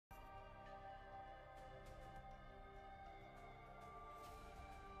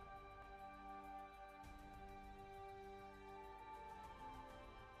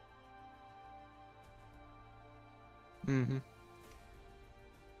Mm-hmm.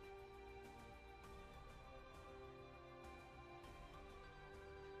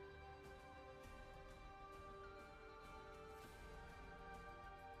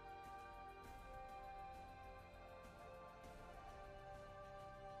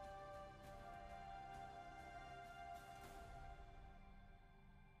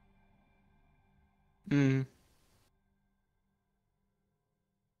 Mm.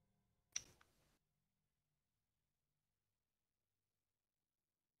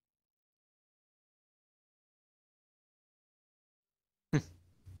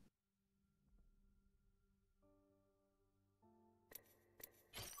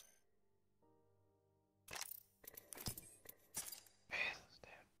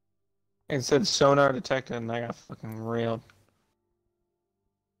 It said sonar detected, and I got fucking railed.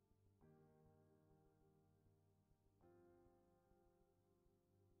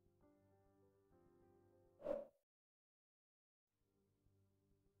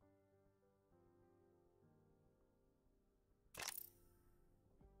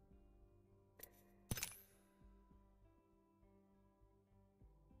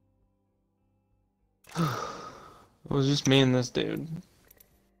 It was just me and this dude.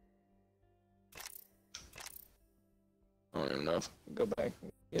 I don't even know if I can go back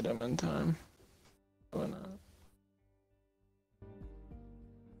and get him in time. Why not?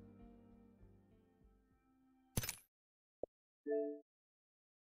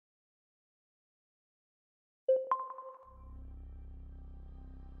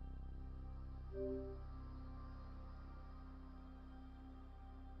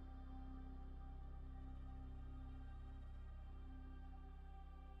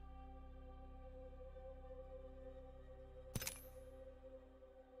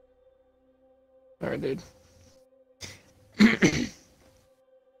 Alright, dude.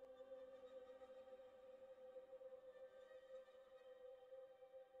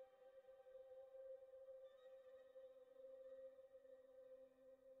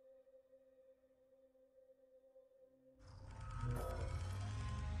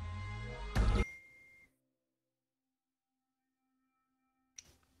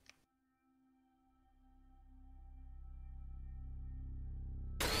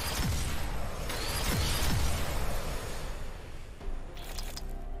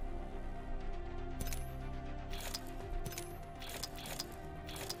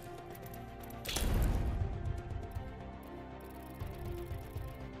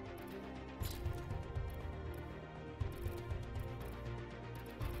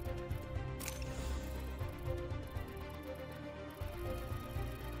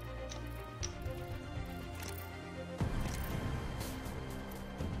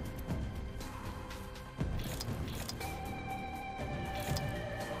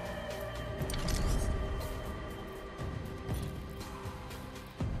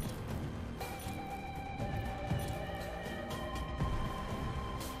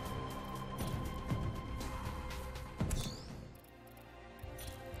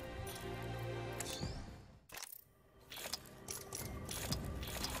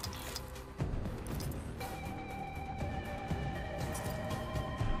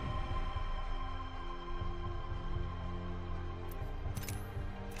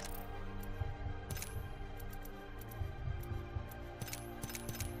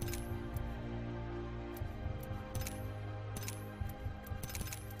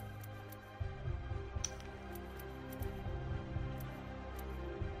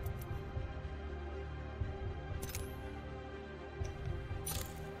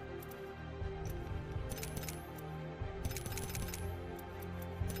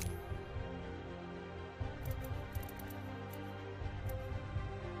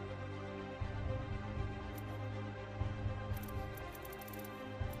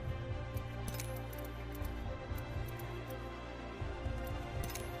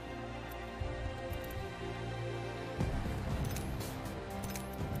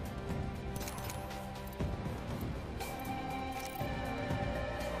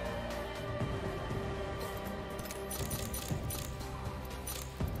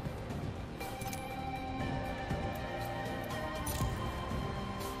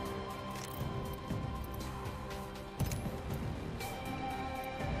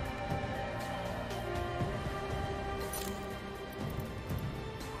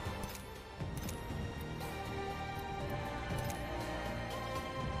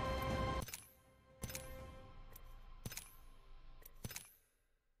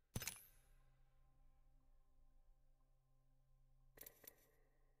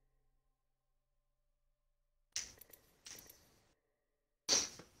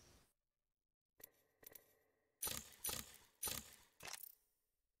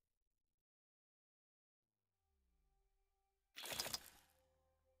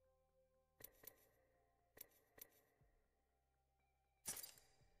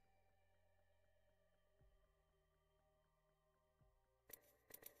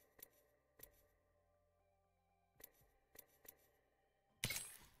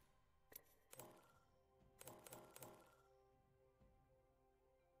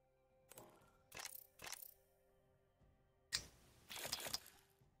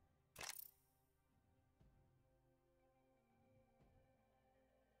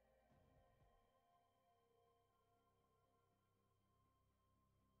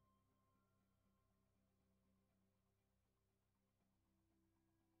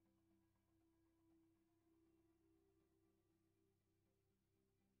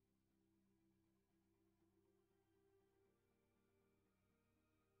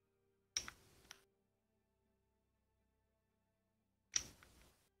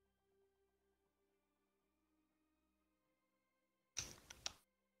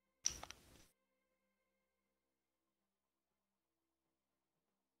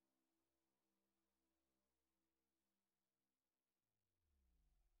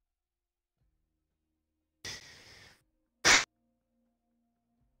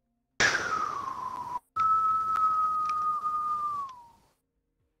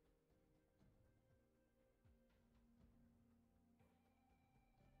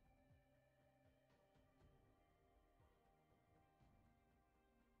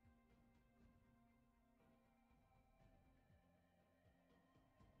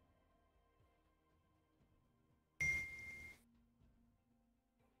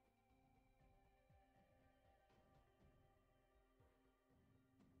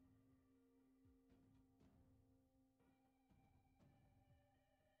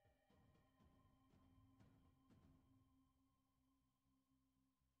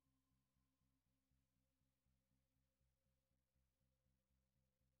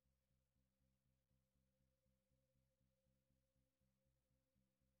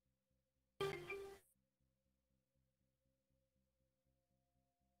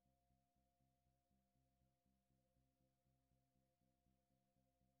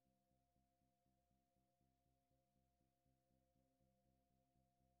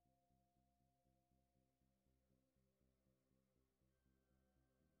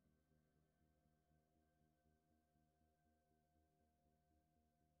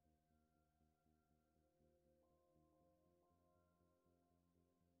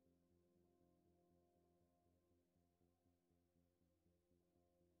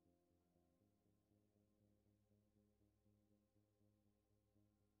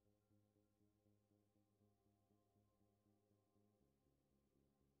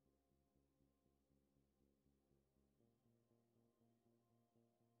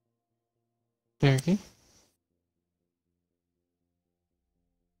 Cherokee.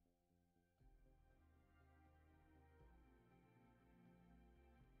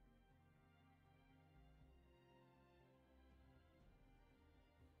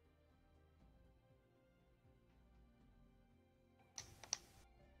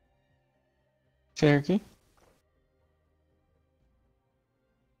 Cherokee.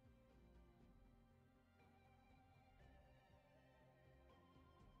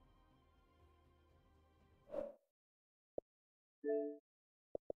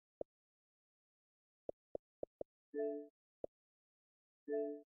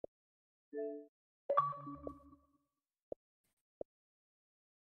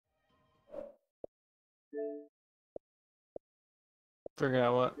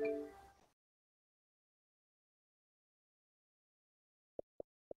 Forgot what.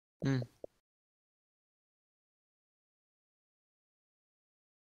 Hmm.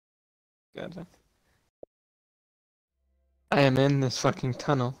 Gotcha. I am in this fucking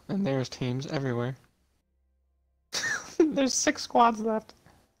tunnel, and there's teams everywhere. There's 6 squads left,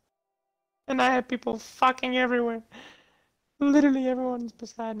 and I have people fucking everywhere. Literally everyone's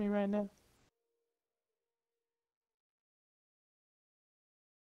beside me right now.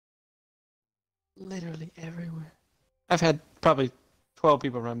 Literally everywhere. I've had probably 12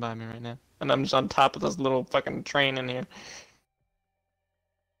 people run by me right now, and I'm just on top of this little fucking train in here.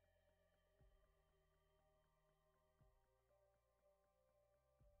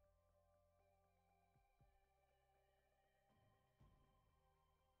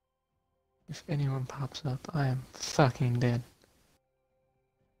 If anyone pops up, I am fucking dead.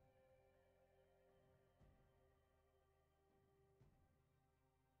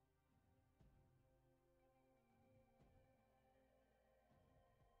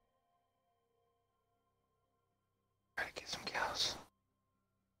 Try to get some kills.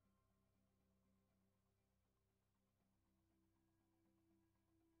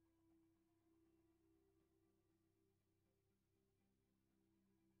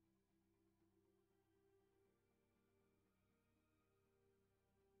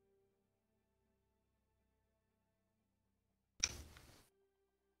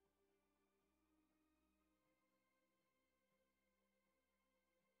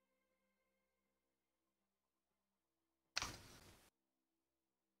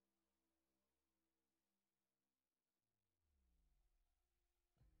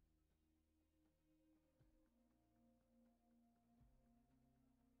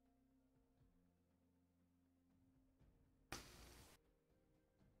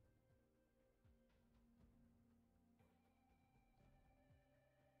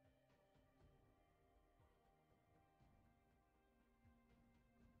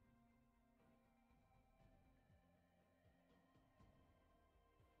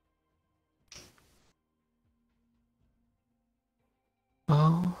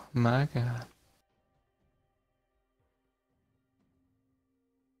 Oh my god.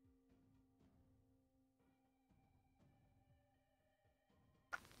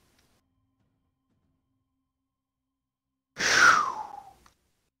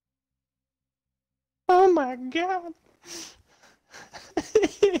 Oh my god.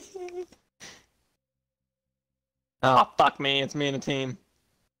 Oh, fuck me. It's me and a team.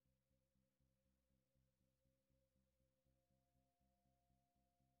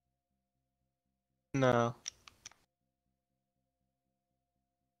 No.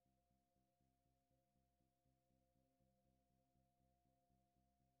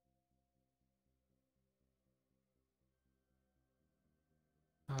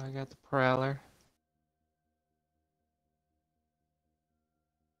 Oh, I got the Prowler.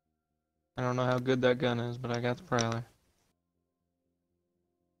 I don't know how good that gun is, but I got the Prowler.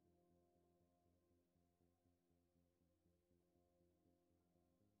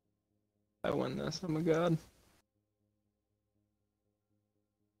 I win this. Oh my god.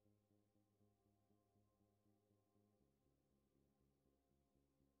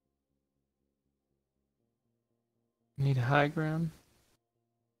 Need high ground.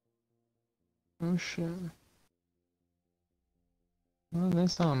 Oh shit. Well, they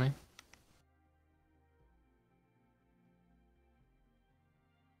saw me.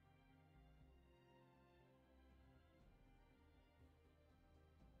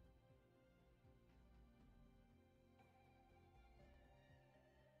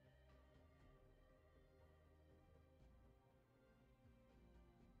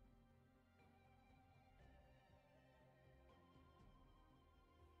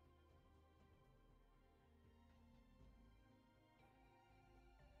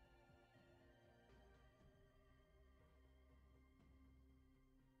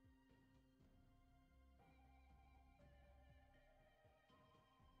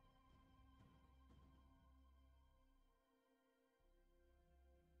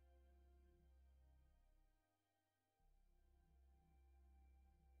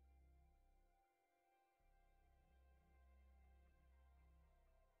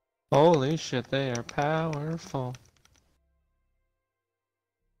 Holy shit, they are powerful.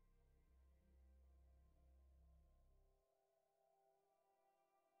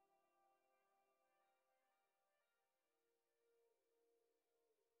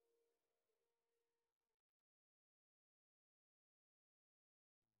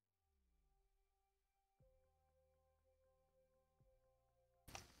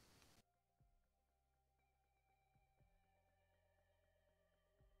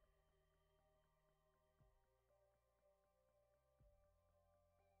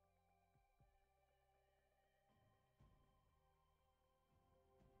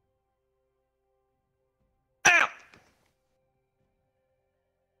 Ow!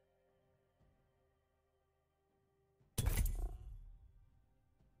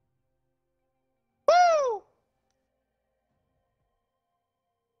 Woo!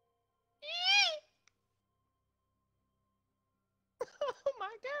 Oh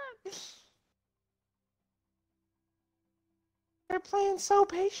my god! They're playing so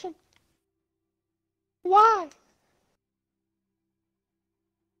patient. Why?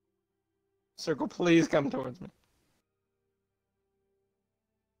 Circle, please come towards me.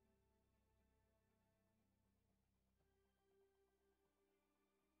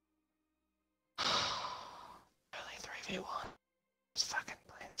 Really 3v1. Just fucking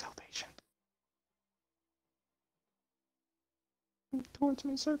playing so patient. Towards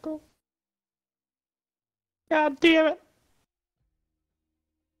me, Circle. God damn it.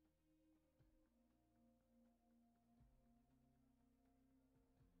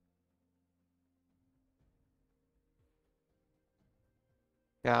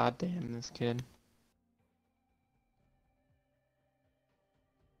 God damn this kid.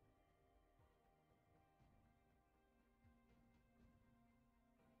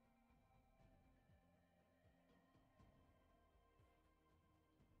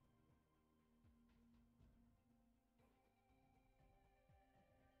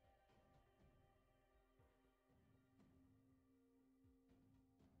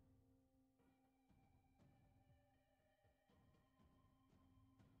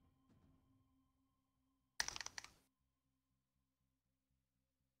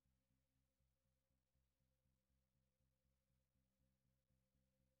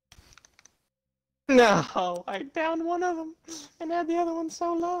 No, I downed one of them and had the other one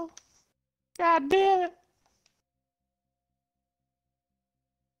so low. God damn it.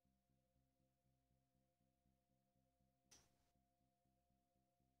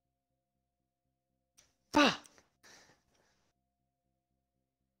 Fuck.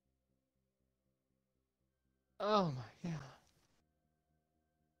 Oh my god.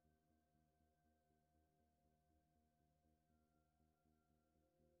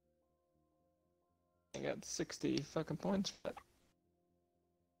 I got 60 fucking points.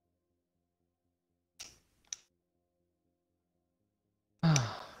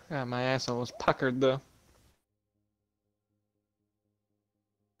 God, my asshole was puckered though.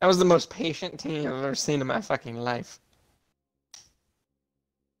 That was the most patient team I've ever seen in my fucking life.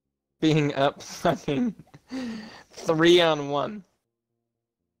 Being up fucking 3-on-1.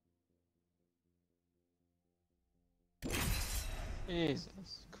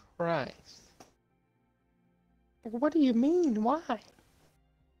 Jesus Christ. What do you mean? Why? I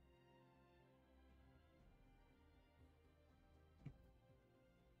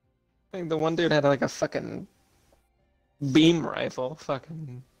think the one dude had like a fucking beam rifle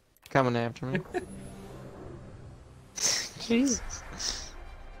fucking coming after me. Jesus.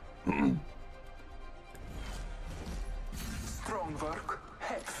 Strong work,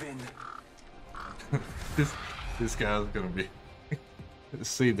 Hedvin. This guy's gonna be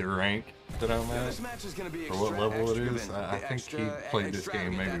see the rank that I'm at, This match is gonna be or what level it is. Vin. I think he played this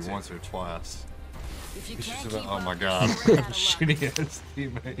game maybe once or twice. If you He's can't just about, keep oh up, my god, you're out of luck. shitty ass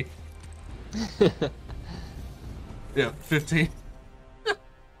teammate. Yeah, 15.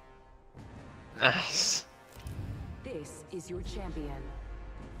 Nice. This is your champion.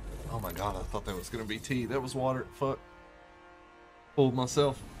 Oh my god, I thought that was gonna be T. That was water. Fuck. Fooled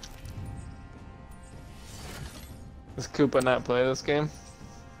myself. Does Koopa not play this game?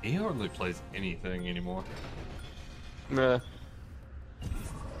 He hardly plays anything anymore. Nah.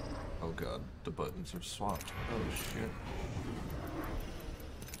 Oh god, the buttons are swapped. Oh shit.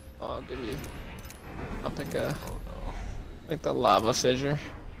 I'll give you. I'll pick a. Oh no. Like the lava fissure.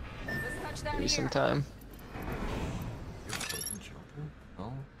 Let's touch down Give you some here. time. Button jumper?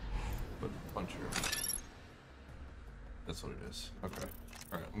 No. Button puncher. That's what it is. Okay.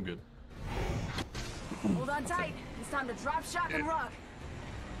 Alright, I'm good. Hold on tight. It's time to drop, shock, and rock.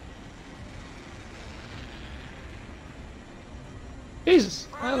 Jesus,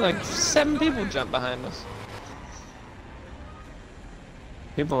 I had like 7 people jump behind us.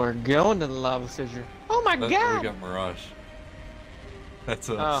 People are going to the lava fissure. Oh my We god! got Mirage. That's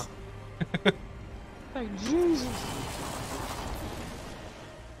us. Oh. Like, Jesus.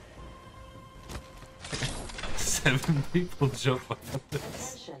 7 people jump behind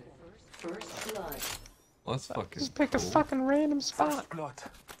us. Attention. First blood. Let's fucking Just pick a cool. fucking random spot. Blood.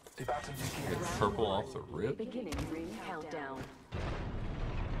 The battle Get begins. purple off the rip. Beginning ring countdown.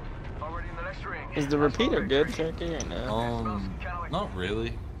 Already in the next ring. Is the repeater good, Turkey, or no? Not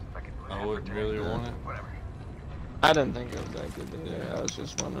really. I wouldn't really want it. Whatever. I didn't think it was that good either. I was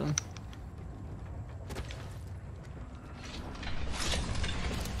just wondering.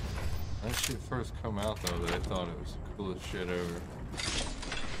 That shit first come out though, they thought it was the coolest shit ever.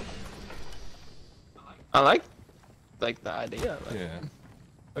 I like the idea. Yeah.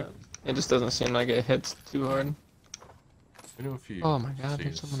 But it just doesn't seem like it hits too hard. You know if you Oh my god, see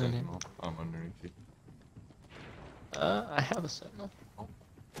there's a someone in here. sentinel, I'm underneath you. I have a sentinel. Oh.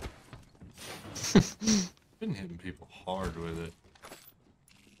 Been hitting people hard with it.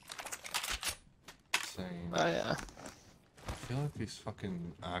 Same. Oh yeah. I feel like these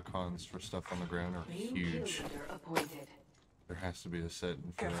fucking icons for stuff on the ground are New huge. kill leader appointed. There has to be a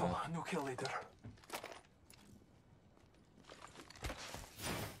setting for Careful, that. new kill leader.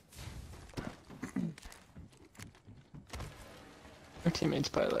 Our teammates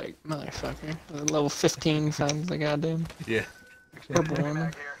probably like, motherfucker. Level 15 finds the goddamn Yeah. purple one.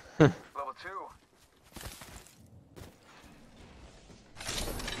 Back here. Level 2.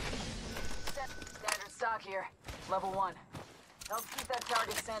 Standard stock here. Level 1. Help keep that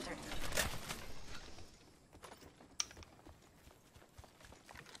target centered.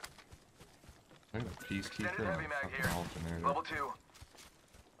 I got a peacekeeper Extended and heavy a mag fucking here. alternator. Level 2.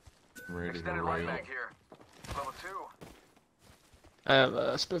 Ready to Extended light rail. mag here. Level 2. I have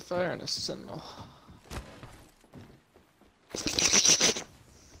a Spitfire and a Sentinel.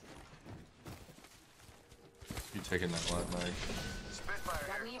 You taking that light mag? Spitfire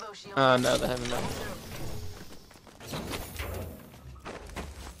Got here. an Evo shield. No, they haven't done.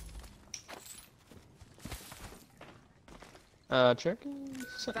 Cherokee?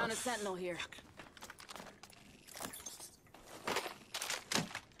 Sentinel. Found a sentinel here.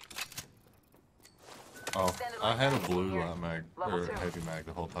 Oh, I had a blue light mag, or heavy mag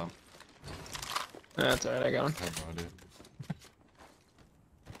the whole time. That's alright, I got one. I have no idea.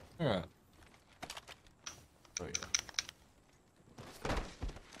 Alright. Oh yeah.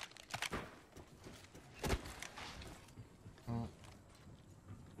 Oh.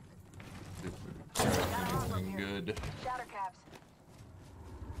 See if we can grab anything good. Shatter caps.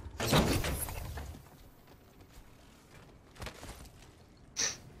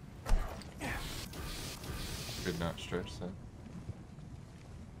 Could not stretch that.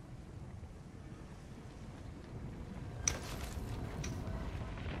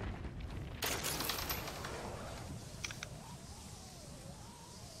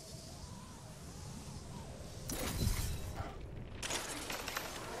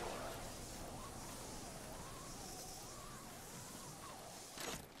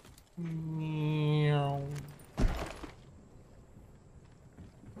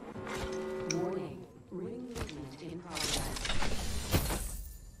 Warning. Ring movement in progress.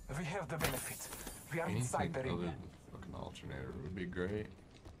 We have the benefit. We are Anything inside the other ring. than fucking alternator would be great.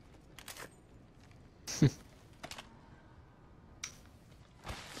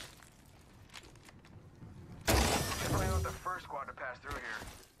 Definitely not the first squad to pass through here.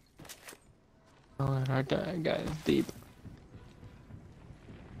 Oh, our guy is deep.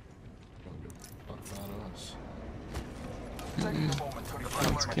 Don't give a fuck about us. Taking a moment to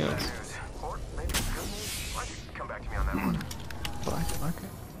reflect on kill. bad news. Or maybe it's good news. Why don't you come back to me on that one? Black market.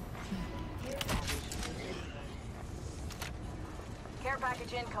 Care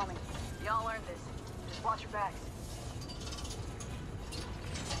package incoming. Y'all earned this. Just watch your backs.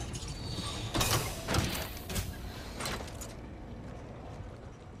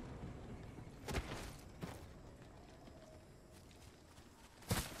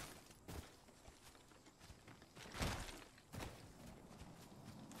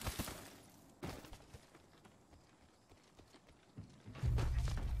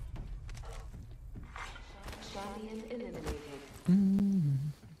 Champion eliminated.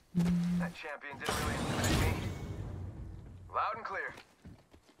 That champion didn't really intimidate me. Loud and clear.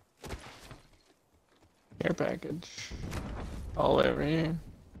 Care package. All over here.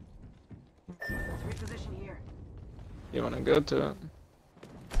 Reposition here. You wanna go to it?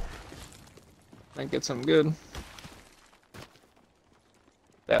 Might get some good.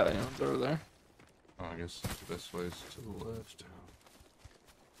 Stallions over there. Oh, I guess the best way is to the left.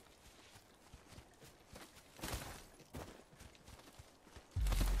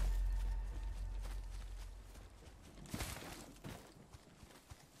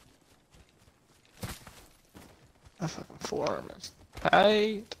 My fucking forearm is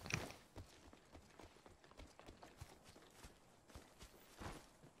tight.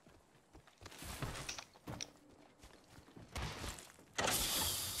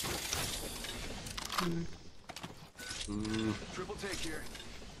 Triple take here.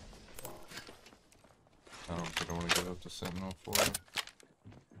 I don't think I want to get up to Sentinel for it.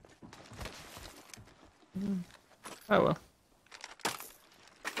 Oh well.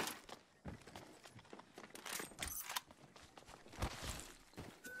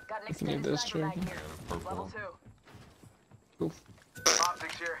 Got an I can need extended this, sniper mag Cherokee. here. Yeah, the purple Level one. 2. Cool.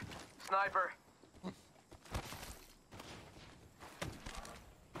 Optics here. Sniper.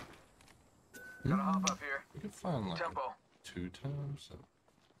 Gotta hop up here. We could find like Tempo. 2 times. That'd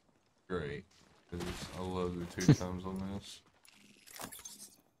be great. 'Cause I love the 2 times on this.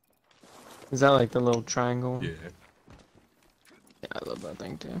 Is that like the little triangle? Yeah. Yeah, I love that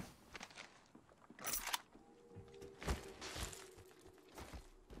thing too.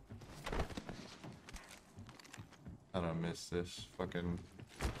 How'd I miss this? Fucking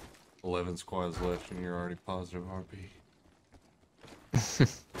 11 squads left and you're already positive RP.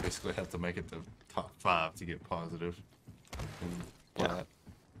 Basically have to make it to top 5 to get positive. And Yeah. flat.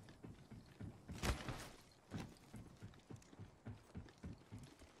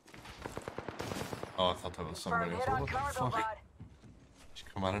 Oh, I thought that was somebody Firm else. hit on What the cargo, fuck? bud.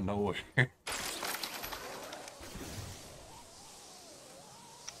 Just come out of nowhere. What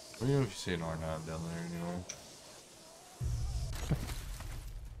do you know if you see an R9 down there anywhere?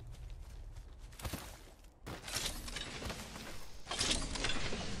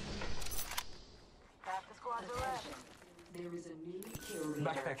 Half the squads are left. There is a new kill leader.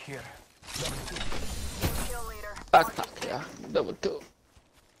 Backpack here. Kill leader. Backpack, yeah. Double two.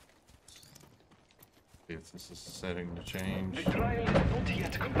 See if this is setting to change. The trial is not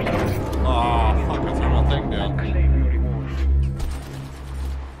yet complete. Oh, fuck, I threw my thing down. Claim your reward.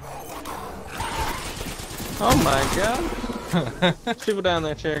 Oh my god. There's people down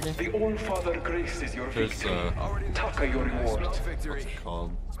there, Cherokee. The All-Father graces your There's, victory. Taka your reward. What's it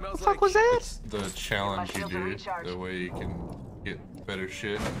called? What the fuck was that? It's the challenge you do. The way you can get better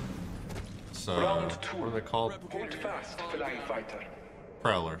shit. So, Round 2. what are they called? Hold fast, flying fighter.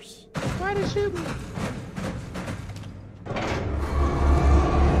 Prowlers. Why did you shoot me?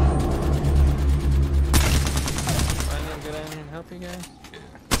 I didn't get in here and help you guys.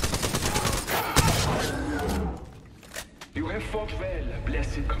 You have fought well,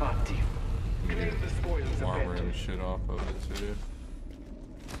 blessed Kmati. Claim the spoils of Armor battle. and shit off of it too.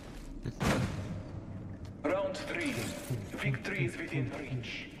 Round 3. Victory is within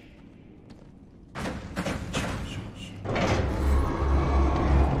reach.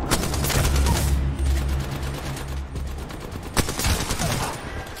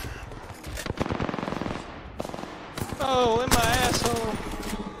 Oh, in my asshole.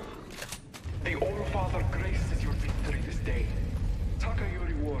 The All-Father graces your victory this day. Taka your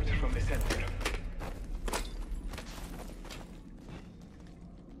reward from the center.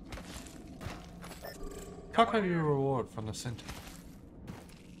 Cock out your reward from the center.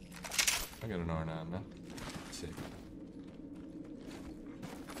 I got an R9 now. Sick.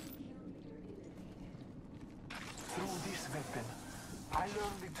 Through this weapon, I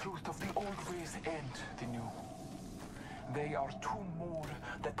learned the truth of the old ways and the new. They are two more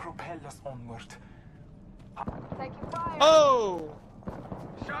that propel us onward. Taking fire. Oh!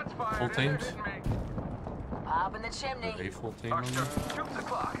 Shots Full fired. teams? Pop in the chimney. A full team on there? Shoot the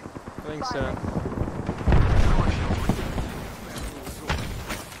clock. I think so.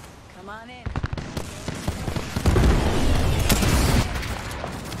 Come on in.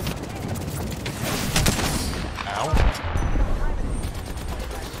 Ow.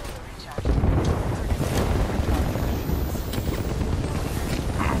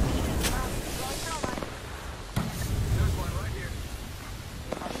 There's one right here.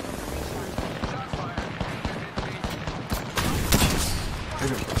 Shots fired. Hit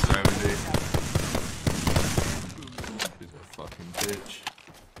him for 70. He's a fucking bitch.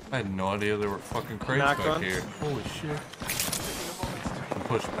 I had no idea there were fucking crates Knock back one. here. Holy shit. I'm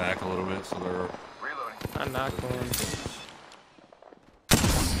pushed back a little bit so they're Reloading. I knocked one.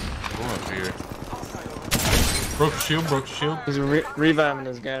 going up here. Broke the shield, broke the shield. He's reviving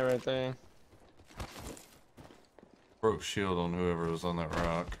this guy right there. Broke shield on whoever was on that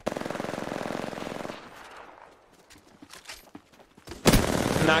rock.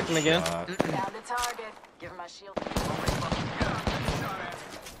 Knocked him again. Shot. Found the target. Give him my shield.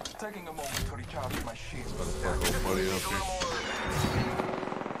 Taking a moment to recharge my shield. Got a fuck old buddy up here.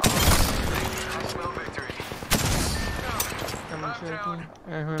 I smell victory. Come on, Cherokee.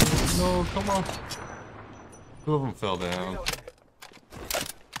 No, come on. Two of them fell down.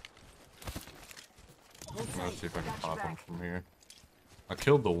 Let's see if I can pop them from here. I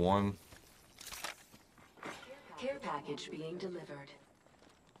killed the one. Care package being delivered.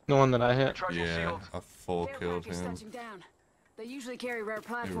 The one that I hit. Charging Yeah, shield. I full Care killed package him. touching down. They usually carry rare He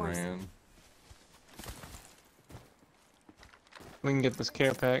platforms. ran. We can get this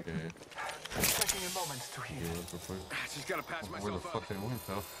care pack. Okay, Taking a moment to heal. heal up real quick. Just gotta patch Where the myself fuck up. they went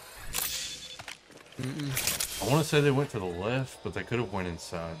though? I want to say they went to the left, but they could have went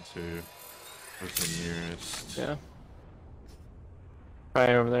inside too. Where's the nearest? Yeah. Right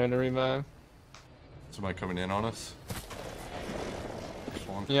over there to revive. Somebody coming in on us. This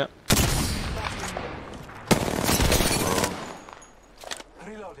one. Yep.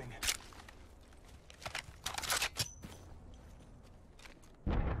 Bro. Reloading.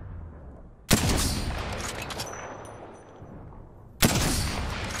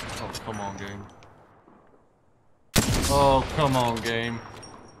 Oh, come on, game. Oh, come on, game.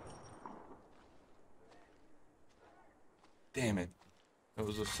 Damn it. That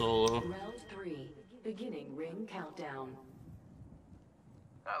was a solo. Round 3. Beginning ring countdown.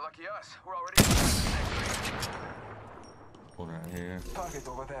 Lucky us. We're already in. One right here. Target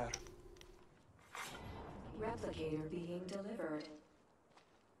over there. Replicator being delivered.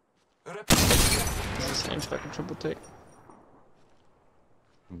 It's the same fucking triple take.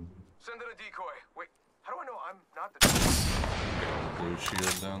 Send in a decoy. Wait, how do I know I'm not the... Blue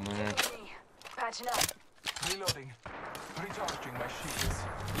shield down there. Me. Patching up. Reloading. Recharging my shields.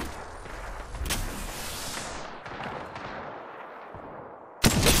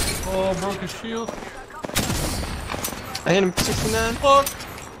 Oh, broke his shield. I hit him 69. Fuck.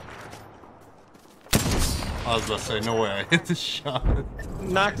 I was about to say, no way I hit the shot.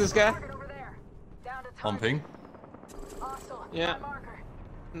 Knocked this guy. Target over there. Down to On target. ping. Hostile. Yeah. My marker.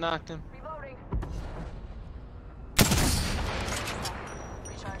 Knocked him. Reloading.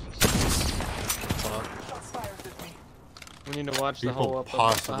 Recharging. Shots fired at me. We need to watch the hole People up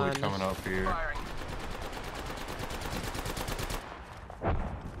possibly behind coming us. up here. Firing.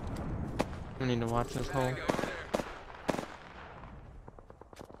 We need to watch this hole. Over there.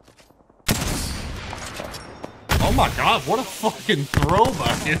 Oh my god, what a fucking throw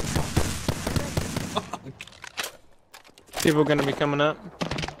by him. People gonna be coming up.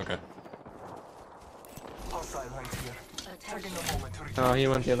 Okay. Hostile right here. Taking Attention. a moment to recharge. Oh, he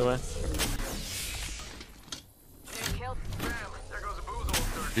went the other way. Dude killed. Bam! There goes a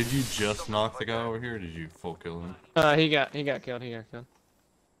boozle. Did you just knock the guy over here or did you full kill him? He got killed. He got killed.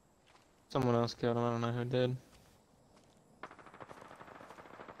 Someone else killed him. I don't know who did.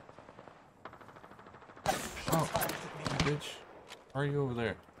 Oh, bitch. Why are you over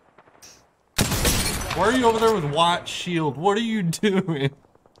there? Why are you over there with white shield? What are you doing?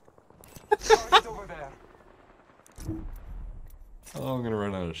 Target over there. Oh, I'm gonna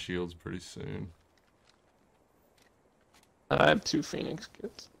run out of shields pretty soon. I have 2 Phoenix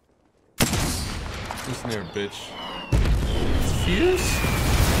kits. Listen here, bitch. It's Fuse?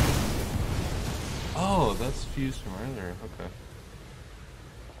 Oh, that's Fuse from earlier. Okay.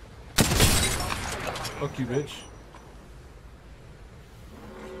 Fuck you, bitch.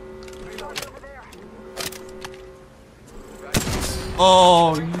 Over there.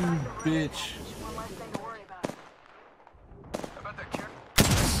 Oh, you bitch. One less thing to worry about. How about that care?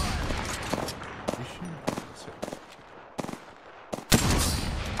 You should.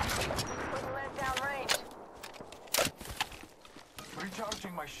 Putting the lead down range.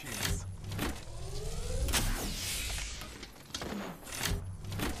 Recharging my shields.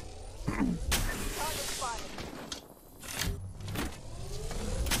 Target spotted.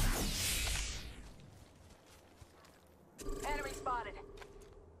 Enemy spotted.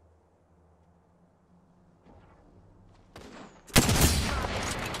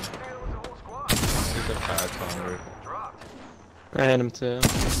 There was a whole squad. Get the Pathfinder. Dropped. I hit him too.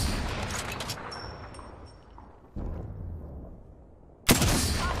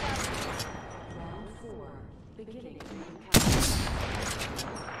 Round 4. Beginning ring countdown.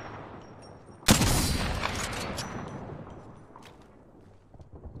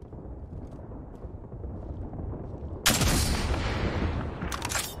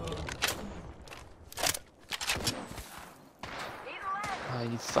 Ah,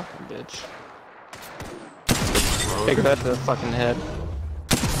 you fucking bitch. Take that to the fucking head.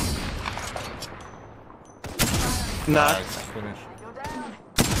 Knock. Nice. Finish. Go down.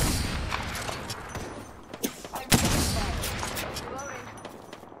 Reloading.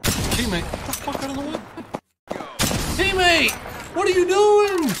 Teammate, get the fuck out of the way. Teammate! What are you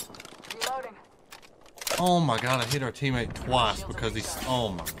doing? Reloading. Oh my god, I hit our teammate twice because he's. Oh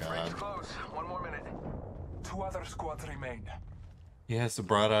my god. Close. One more minute. 2 other squads remain. He has the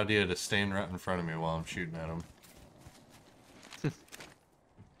bright idea to stand right in front of me while I'm shooting at him.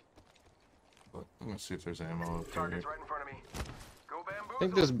 But I'm gonna see if there's ammo up there. Target's right in front of me. Go bamboo. I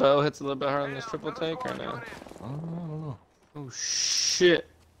think this bow hits a little bit harder than this triple take or no? I don't know. Oh shit.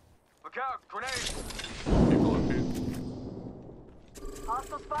 Look out, grenade. People up here.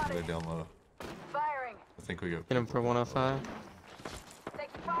 Hostile They spotted. down low. Firing. I think we got. Hit him for 105.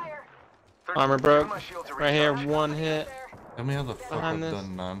 Taking fire. Armor broke. My shields are Right here, recharged. one hit. There. Tell me how the fuck Behind I've this.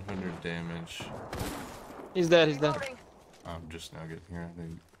 done 900 damage. He's dead, he's dead. Reloading. I'm just now getting here. I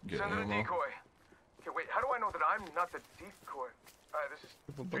need to get Send in a ammo. decoy. Okay, wait. How do I know that I'm not the decoy? Alright, this is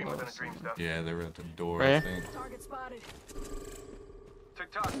dream within a dream stuff. Yeah, they were at the door, Right I here? think. Target spotted.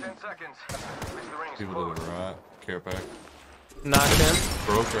 Tick tock, 10 seconds. At least the ring's People to closed. the right. Care pack. Knocked him.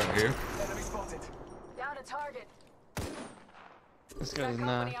 Broke right here. Enemy spotted. Down to target. This Got guy's company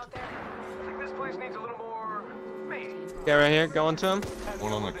knocked. out there. I think this place needs a little more meat. Guy right here, going to him.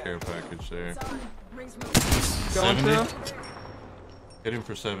 One on the care package there. It's on. Rings moving. Going 70. to him. Hit him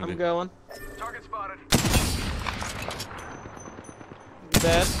for 70. I'm going. Target spotted.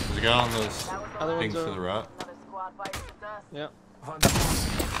 Dead. There's a guy on this That was the Other last. things one's to the right. Another squad bites the dust. Yep.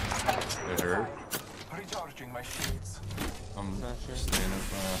 They hurt. Recharging my shields. I'm Not sure. standing.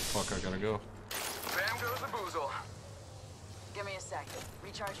 Fuck, I gotta go. Bam goes the boozle. Give me a sec.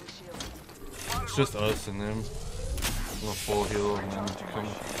 Recharging shield. It's just us and them. I'm gonna full heal and then come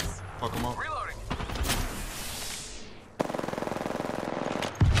fuck them up. Reloading.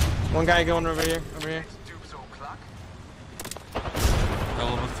 One guy going over here. Over here. Dupes o'clock.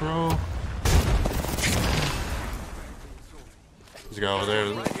 Hell of a throw. There's a guy over there.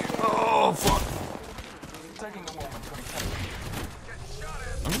 Oh, fuck. Taking a moment to recharge.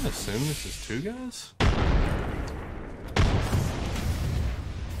 I'm gonna assume this is 2 guys?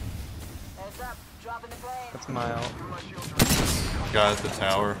 Heads up. Dropping the plane. That's my ult. My shields are Guy at the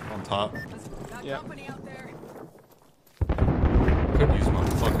tower on top. Got Yep. company out there. Couldn't use my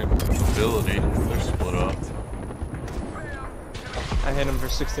fucking ability. They're split up. I hit him for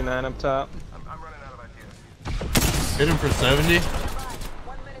 69 up top. I'm running out of ideas. Hit him for 70.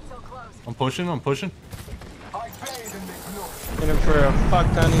 1 minute till close. I'm pushing. I bathe in the glory. Hit him for a fuck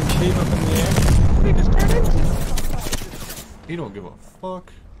ton. He's deep up in the air. What did he just turn into? He don't give a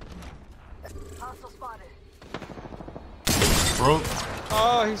fuck. Hostile spotted. Broke.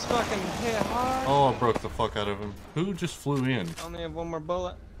 Oh, he's fucking hit hard. Oh, I broke the fuck out of him. Who just flew in? Only have one more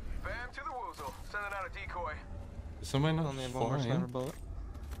bullet. Bam to the woozle. Sending out a decoy. Is somebody not Only have one more sniper flying? bullet.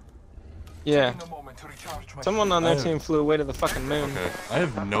 Yeah. Taking a moment to recharge my Someone on I their have- team flew away to the fucking moon. Okay. I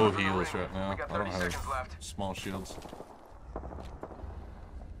have no heals right now. We got I don't 30 have seconds left. small shields.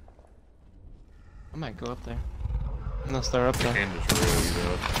 I might go up there. Unless they're up there. And just really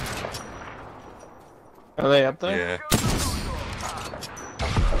though. Are they up there? Yeah. Peeking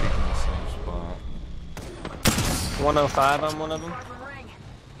the same spot. 105 on one of them. From ring.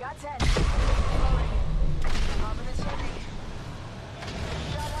 Got 10. Reloading. Popping the chimney.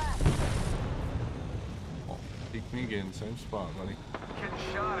 Shot last. Oh, peek me again, same spot, buddy. Getting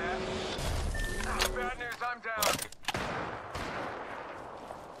shot at. Bad news, I'm down.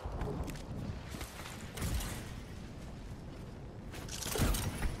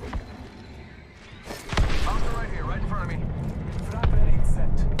 Hostile right here, right in front of me. frag grenade set.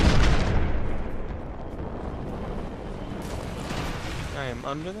 I am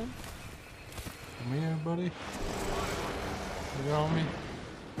under them. Come here, buddy. You on me?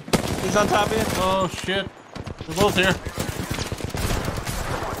 He's on top of you. Oh shit. They're both here.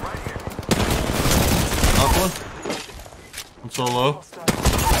 Knock one. I'm so low.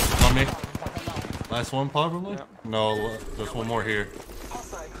 On me. Last one probably? Yep. No, there's one more here.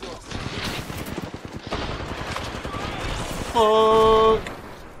 Hostile close. Fuck!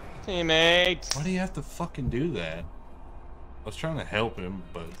 Teammates. Why do you have to fucking do that? I was trying to help him,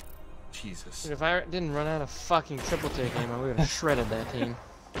 but Jesus. Dude, if I didn't run out of fucking triple take ammo, we would have shredded that team.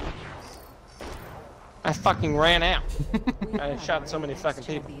 I fucking ran out. I shot so many fucking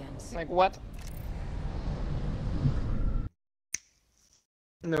people. Champions. Like, what?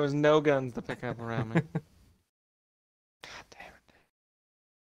 And there was no guns to pick up around me. God damn it.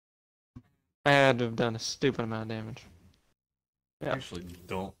 I had to have done a stupid amount of damage. I Yeah. actually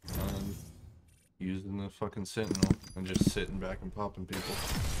don't mind using the fucking sentinel and just sitting back and popping people.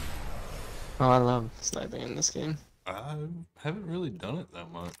 Oh, I love sniping in this game. I haven't really done it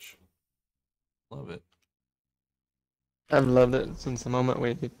that much. Love it. I've loved it since the moment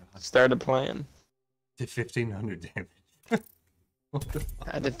we started playing. Did 1500 damage. What the fuck?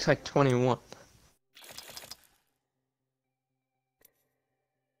 I did like 21.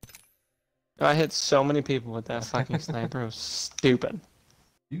 I hit so many people with that fucking sniper. It was stupid.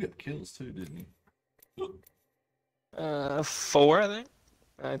 You got kills too, didn't you? 4, I think.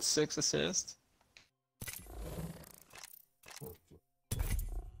 I had 6 assists.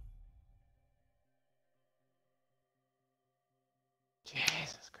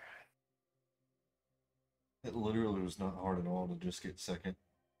 Jesus Christ. It literally was not hard at all to just get second.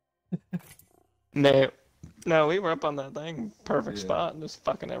 No. No, we were up on that thing. Perfect Yeah. spot and just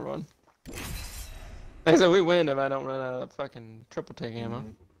fucking everyone. Like I said, we win if I don't run out of fucking triple take ammo.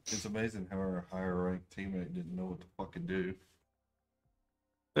 Mhm. It's amazing how our higher ranked teammate didn't know what to fucking do.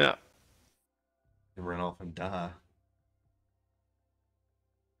 Yeah. They run off and die.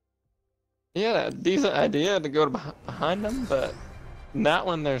 He had a decent idea to go to behind them, but not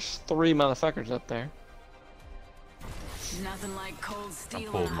when there's 3 motherfuckers up there. Nothing like cold I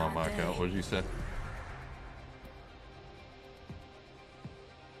steel. pulled on a my hot mic day. out. What did you say?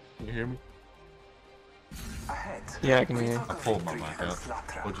 Can you hear me? Ahead. Yeah, I can hear you. I pulled my mic out.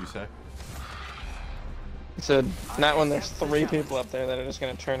 What'd you say? He said, not when there's 3 people up there that are just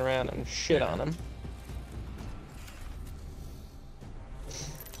gonna turn around and shit on him.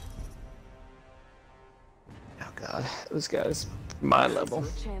 Oh god, this guy's my level.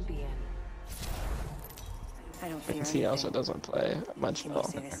 Champion. I don't fear He also anything. doesn't play much at Can you all.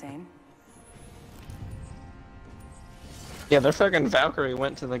 say the same? Yeah, their fucking Valkyrie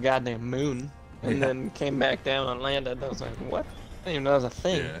went to the goddamn moon and Yeah. then came back down and landed. I was like, what? I didn't even know that was a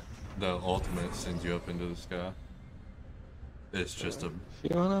thing. Yeah. The ultimate sends you up into the sky. It's just a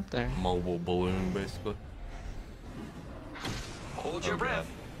If you went up there. mobile balloon, basically. Hold Oh, your God. breath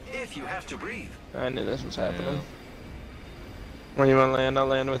if you have to breathe. I knew this was happening. Yeah. When you want to land, I'll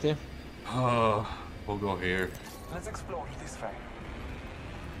land with you. Oh, we'll go here. Let's explore this way.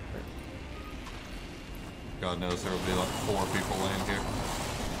 God knows there will be like 4 people laying here.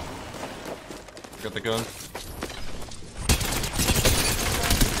 Got the gun.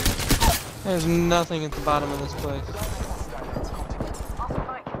 There's nothing at the bottom of this place. Awesome,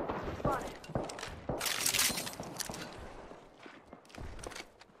 Mike. Spotted.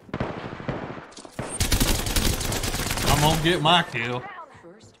 I'm gonna get my kill.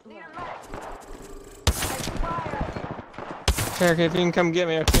 First Need blood. a mag. Cherokee, if you can come get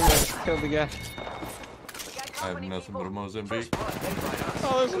me, our teammate killed the guy. I have nothing but a Mozambique.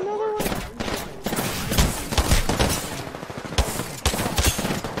 Oh, there's another one.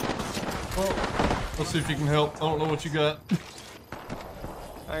 Well, let's see if you can help. I don't know what you got.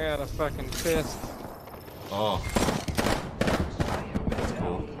 I got a fucking fist. Oh. That's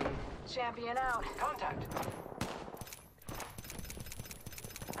cool. Champion out. Contact.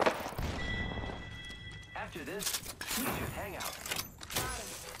 After this, we should hang out.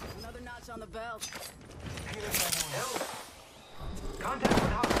 Another notch on the belt. Contact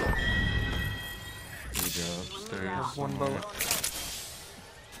with hostile. Here we go upstairs. One somewhere. bullet.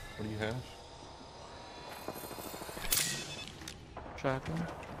 What do you have? Shotgun.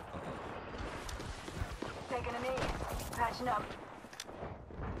 Taking a knee. Patching up.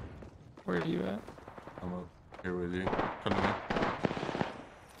 Where are you at? I'm up here with you. Come in.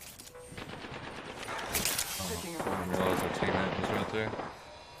 Oh, I didn't realize our teammate was right there.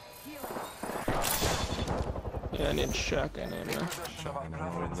 Yeah, I need shotgun ammo. Possession of our Shotgun ammo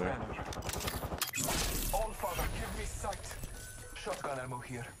brethren's there. banner. All Father, give me sight. Shotgun ammo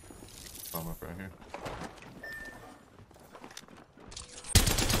here. I'm up right here.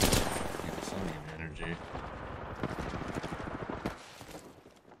 Need some energy.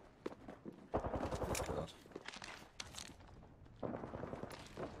 God.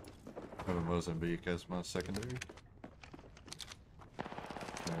 I have a Mozambique as my secondary. I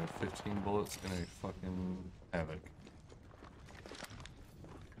have 15 bullets and a fucking Havoc.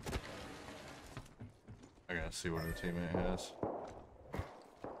 I gotta see what our teammate has.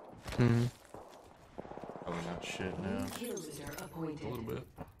 Hmm. Probably not shit now. Kill leader appointed. A little bit.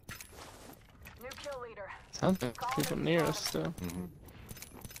 New kill leader. Sounds like people near us still. Mm-hmm.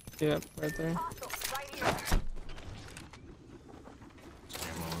 Yep, right there. Hostile. Right here.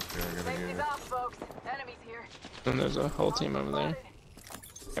 Ammo up here, I gotta Safety's get. off, folks. Enemies here. And there's a whole team over there.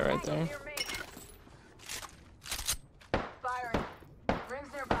 Yeah, right there. Near me. Firing. Rings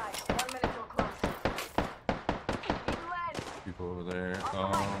nearby. 1 minute till close. Need lead. People over there.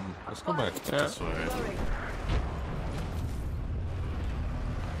 Let's go back Yeah. this way. Loading.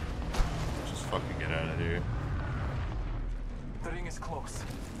 Just fucking get out of here. The ring is close.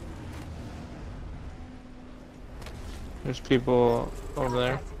 There's people over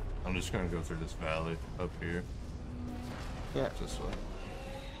there. I'm just gonna go through this valley up here. Yeah. This way.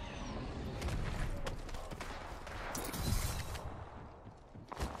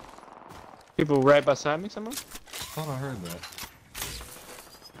 People right beside me, someone? Thought I heard that.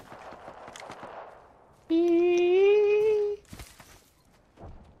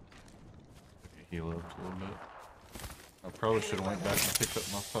 Heal up a little bit. I probably should have went back and picked up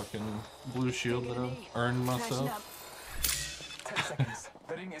my fucking blue shield that I've earned myself. 10 seconds.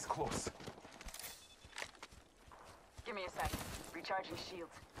 The ring is close. Give me a sec. Recharging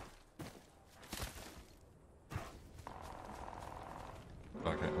shields.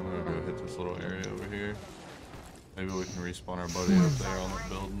 Fuck it, I'm gonna go hit this little area over here. Maybe we can respawn our buddy up there on the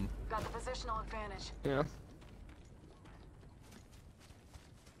building. Got the positional advantage. Yeah.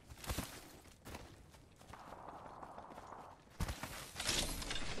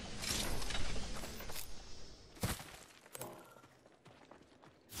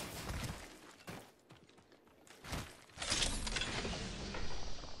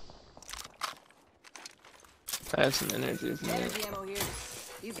 I have some energy if you need it. Energy ammo here.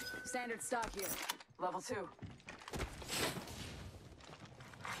 Easy. Standard stock here. Level 2.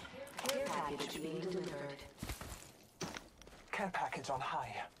 Care package being delivered. Care package on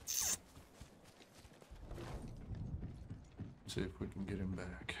high. See if we can get him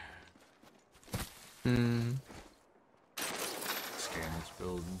back. Hmm. Scan this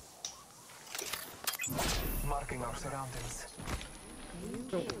building. Marking our surroundings. New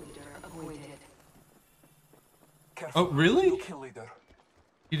kill leader appointed. Careful. Oh, really? New kill leader.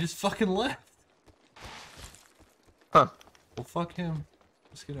 He just fucking left. Huh. Well, fuck him.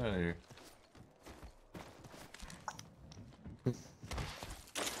 Let's get out of here.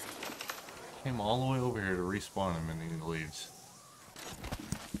 Came all the way over here to respawn him and then he leaves.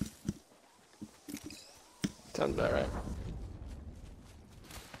 Sounds about right.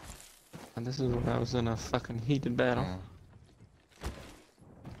 And this is when I was in a fucking heated battle. Yeah.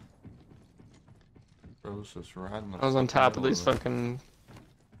 Bro's just riding the I was on top of middle these it. fucking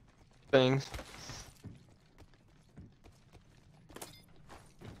things.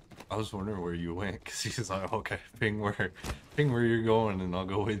 I was wondering where you went because he's like, okay, ping where you're going and I'll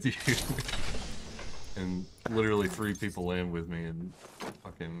go with you. And literally 3 people land with me and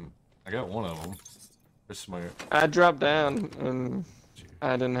fucking, I got one of them. They're smart. I dropped down and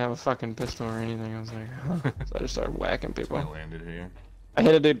I didn't have a fucking pistol or anything. I was like, huh. So I just started whacking So I people. landed here. I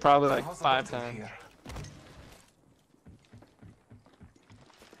hit a dude probably like How's the 5 battle times. here?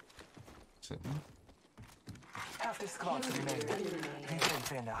 Sitting. Half the squad remain. Rebuild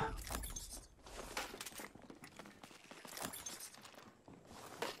Vienna.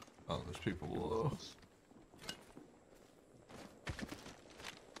 Oh, there's people below.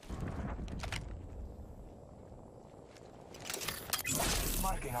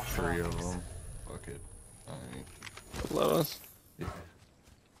 Marking our 3 of surroundings. them. Fuck it. Alright. Below us. Yeah.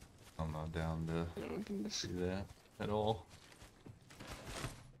 I'm not down to We can just- do that at all.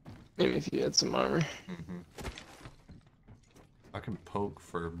 Maybe if you had some armor. Mm-hmm. I can poke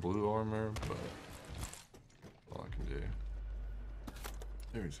for blue armor, but all I can do.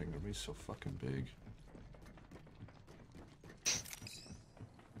 Everything gonna be so fucking big.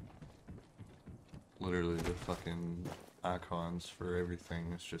 Literally the fucking icons for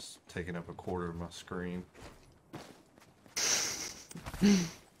everything is just taking up a quarter of my screen.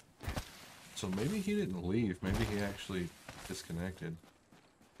 So maybe he didn't leave, maybe he actually disconnected.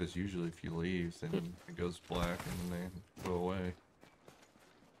 Because usually if you leave, then it goes black and then they go away.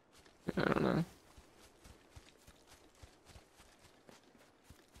 I don't know.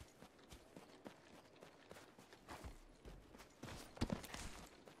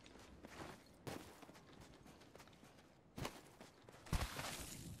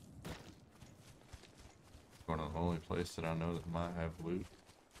 One of the only place that I know that might have loot.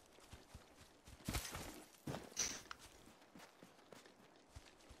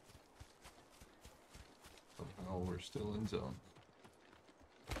 Somehow we're still in zone.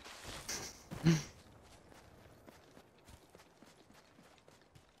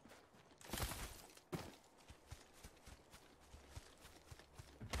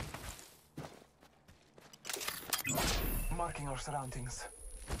 Marking our surroundings.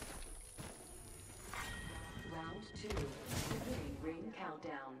 Round 2. Beginning ring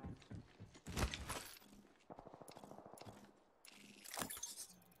countdown.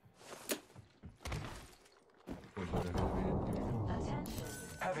 Was there a heavy in here? Attention.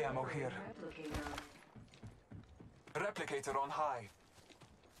 Heavy ammo here. Replicator. Replicator on high.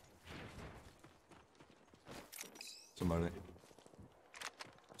 Somebody.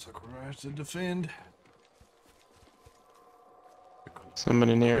 Looks like we're gonna have to defend.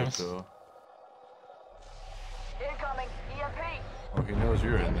 Somebody near Quick, us. though. Incoming. EMP. Oh, he knows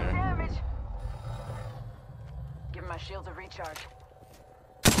you're in there. Damage. Give my shields a recharge.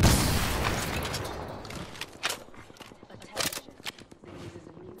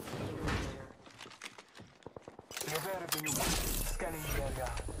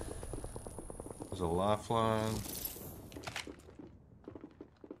 a lifeline.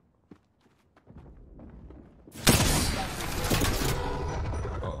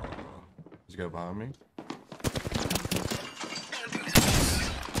 Oh, he's got behind me.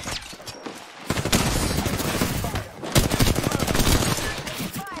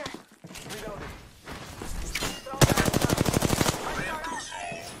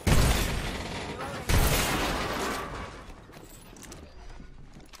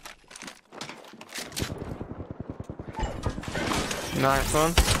 Nice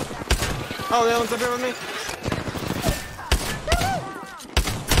one. Oh, the other one's up here with me.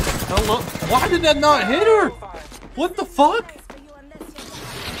 Hello? Why did that not hit her? What the fuck?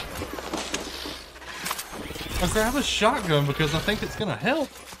 I grab a shotgun because I think it's gonna help.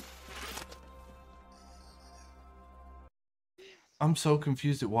 I'm so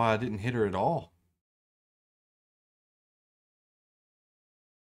confused at why I didn't hit her at all.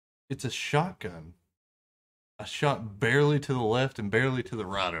 It's a shotgun. I shot barely to the left and barely to the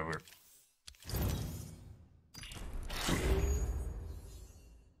right of her.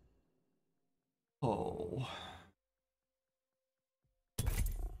 Oh.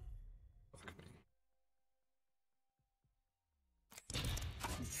 Fuck me.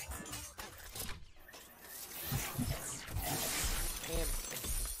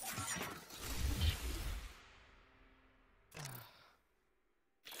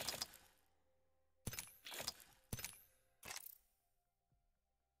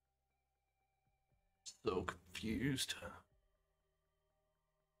 So confused.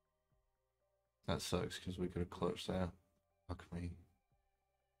 That sucks because we could have clutched that. Fuck me.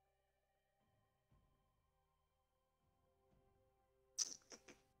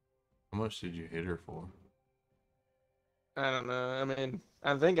 How much did you hit her for? I don't know. I mean,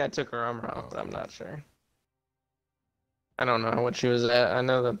 I think I took her armor off, but I'm not sure. I don't know what she was at. I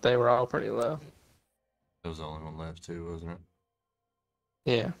know that they were all pretty low. There was the only one left too, wasn't it?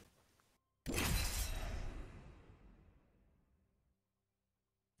 Yeah.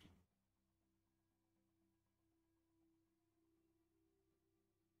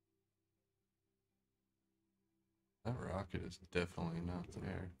 That rocket is definitely not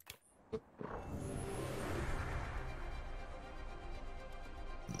there.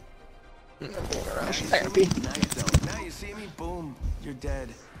 Therapy. Nice though. Now you see me, boom, you're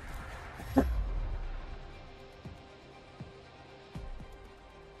dead.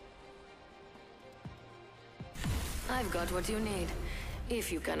 I've got what you need,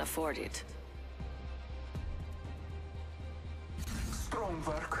 if you can afford it. Strong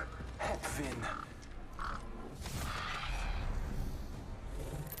work. Het win.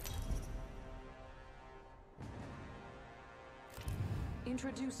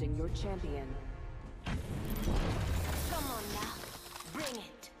 Introducing your champion. Come on now. Bring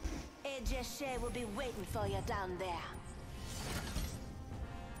it. AJ Shea will be waiting for you down there.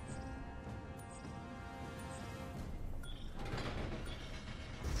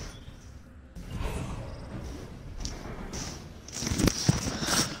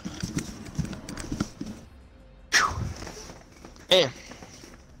 Yeah.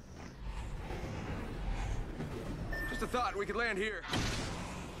 Just a thought we could land here.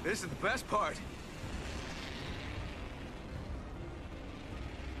 This is the best part.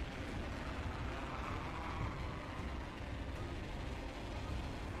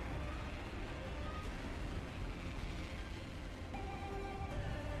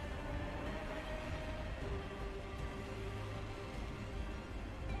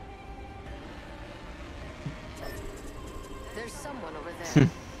 There's someone over there.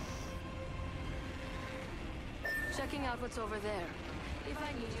 Checking out what's over there. If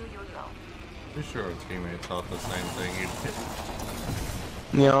I need you, you'll know. Pretty sure our teammate thought the same thing you did.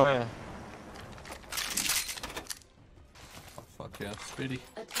 Yeah. Oh, fuck yeah, Speedy.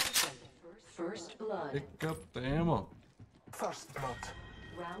 Attention. First blood. Pick up the ammo. First blood.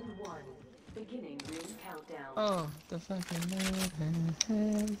 Round 1. Beginning ring countdown. Oh, the fucking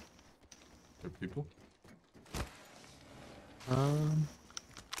There people. I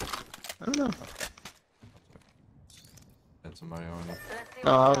don't know. Had somebody on you.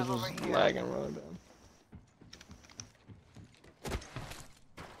 No, I was just lagging really bad.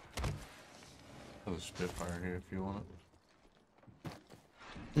 There's a Spitfire here if you want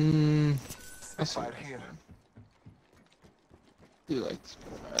it. That's Fire here. do like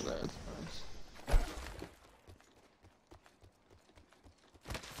Spitfire, that's nice.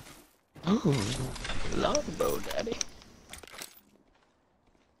 Ooh, longbow daddy.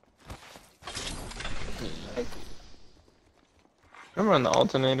 Remember when the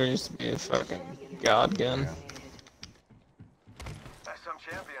alternator used to be a fucking god gun? That's some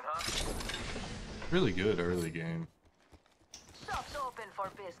champion, huh? Really good early game. Shop's open for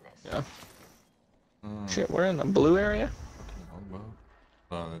business. Yeah. Shit, we're in the blue area? Longbow.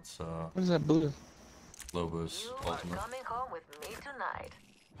 Oh, that's What is that blue? Lobos You ultimate. are coming home with me tonight.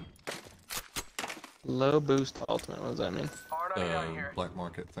 Low boost ultimate, what does that mean? Aren't I down here? Black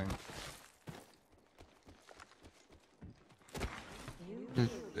market thing. This,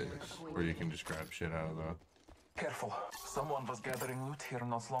 where you can just grab shit out of the. Careful. Someone was gathering loot here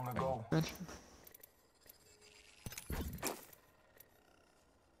not long ago.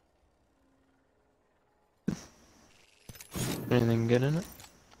 Anything good in it?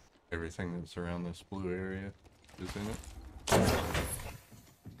 Everything that's around this blue area is in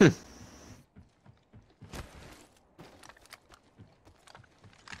it.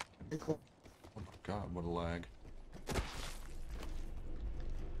 Cool. Oh my god, what a lag.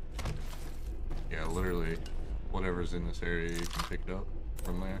 Yeah, literally, whatever's in this area, you can pick it up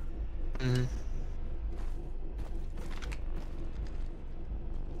from there. Mm-hmm.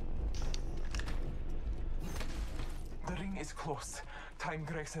 The ring is close. Time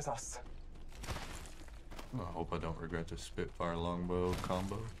graces us. I hope I don't regret the Spitfire longbow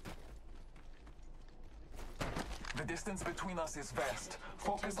combo. The distance between us is vast.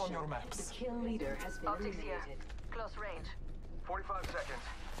 Focus on your The maps. kill leader has been Optics here. eliminated. Close range. 45 seconds.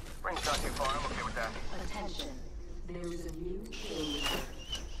 Range's not too far. I'm okay with that. Attention. There is a new kill leader.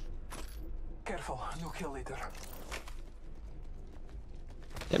 Careful, new kill leader.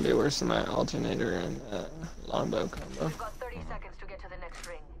 Can't be worse than my alternator and longbow combo. We've got 30 seconds to get to the next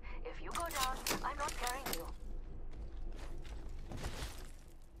ring. If you go down, I'm not carrying you.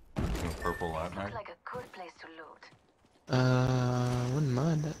 A purple light Looks mag. like a good place to loot. Wouldn't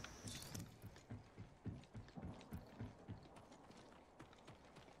mind it.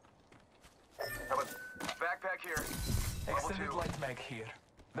 How about backpack here? Level Extended 2. light mag here.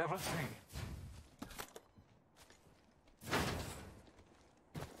 Level 3.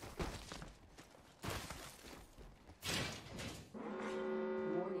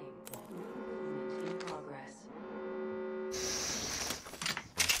 Warning. Movement in progress.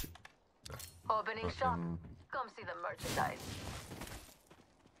 Opening shop. Fucking- Come see the merchandise.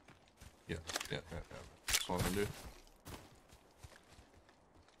 Yeah. That's what I'm gonna do.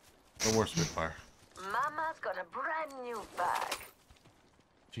 No more Spitfire. Mama's got a brand new bag.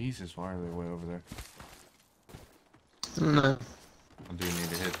 Jesus, why are they way over there? No. I do need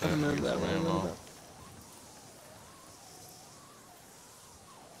to hit that. I'll and move get that some way a little ammo. bit.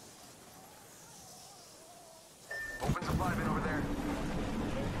 Open supply bin over there.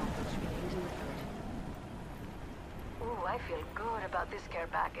 Ooh, I feel good about this care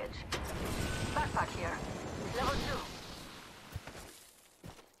package. Backpack here. Level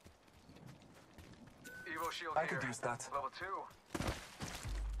 2. Evo shield I here. could use that. Level 2.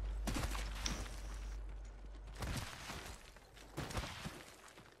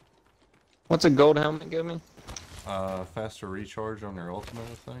 What's a gold helmet give me? Faster recharge on their ultimate,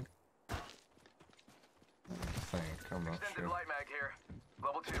 I think. I'm not Extended sure. light mag here.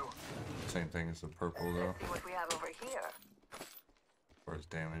 Level 2. Same thing as the purple though, Let's see what we have over here. as far as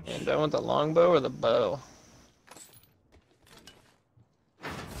damage. And do I want the longbow or the bow?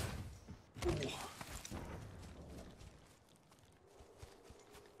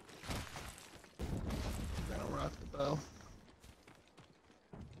 I'll rock the bow.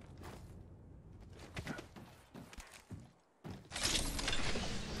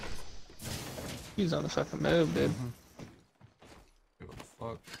 He's on the fucking move, dude. Give a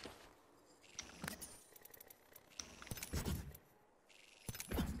fuck.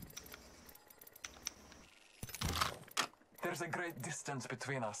 There's a great distance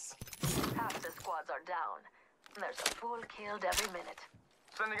between us. Half the squads are down. There's a fool killed every minute.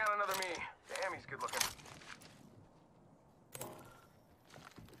 Sending out another me. Damn, he's good looking.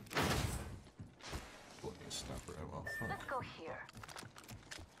 Bloody sniper ammo. Let's Fuck. go here.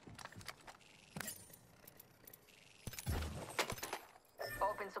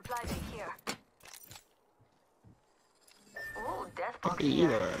 Open supply bin here. Ooh, death box You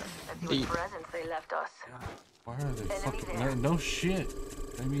here. are Let's see deep. what presents they left us. Why are they Enemy fucking... there. No shit.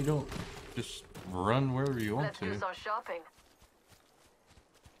 Maybe you don't just run wherever you want Let's to. do some shopping.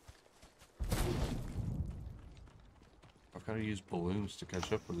 I've got to use balloons to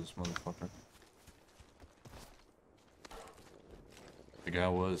catch up with this motherfucker. The guy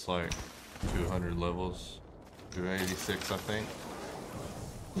was like 200 levels, 286 I think.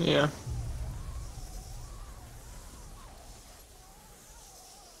 Yeah.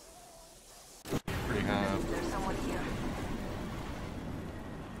 Pretty high up. There's someone here.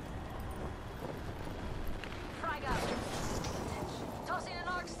 Frag out. Tossing an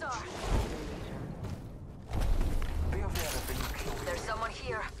arc star.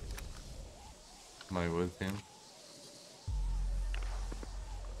 Am I with him?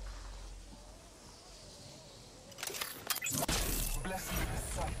 Bless me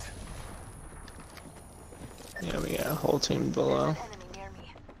with sight. Yeah, we got a whole team below. Enemy near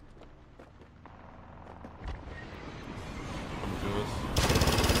me. Come to us.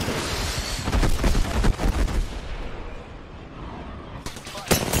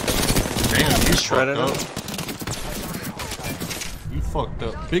 Damn, you Shredded fucked him. up. You fucked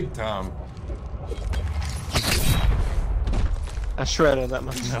up big time. I shredded that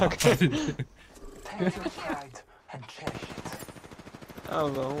No, motherfucker. I didn't. Take your pride and cherish it. That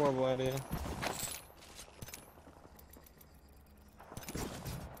was a horrible idea.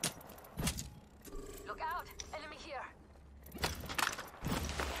 Look out! Enemy here.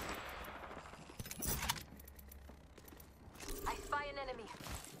 I spy an enemy.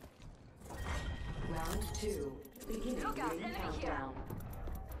 Round 2. Beginning Look out, ring enemy here. countdown.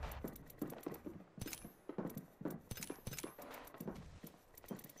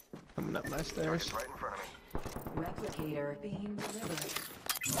 Coming up my stairs. Right in front of me. Replicator being delivered.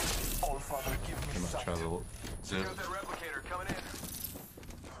 All Father, give me I'm gonna sight. try to zip. Got that replicator coming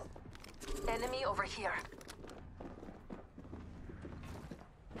in. Enemy over here.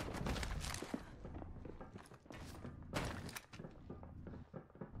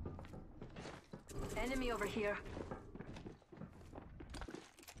 Enemy over here.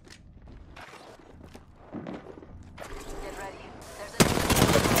 Get ready. There's an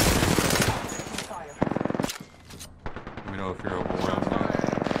Fire. Let me know if you're overwhelmed now.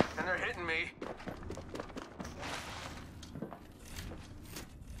 And they're hitting me.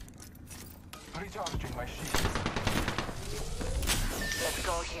 Recharging my shield. Let's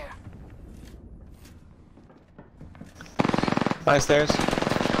go here. By stairs.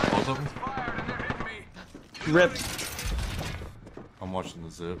 Both of them? Fired and they're hitting me. Ripped. I'm watching the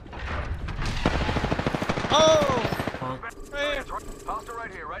zip. Oh! Fuck. Man. Hostile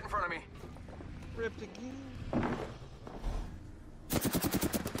right here, right in front of me. Ripped again.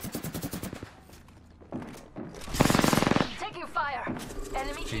 Taking fire.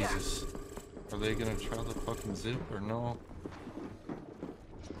 Enemy here. Jesus. Are they gonna try the fucking zip or no?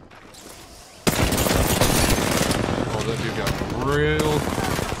 Oh, that dude got real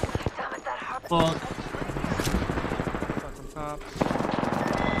Damn it, that hurt. fuck. Fucking pops.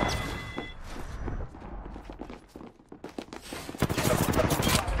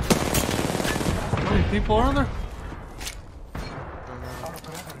 How many people are there? Our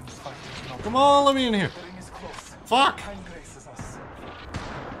brethren's fighting not. Come on, let me in here. The ring is close. Fuck! Time graces us.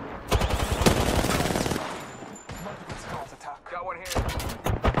 Multiple scars attack. Got one here.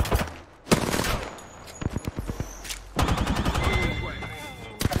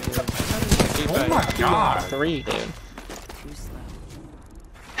 Oh my god! 3, dude. Just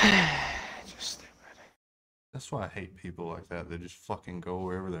stay ready. That's why I hate people like that. They just fucking go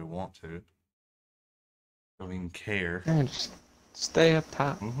wherever they want to. Don't even care. Yeah, just stay up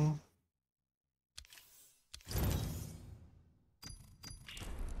top. Mm-hmm.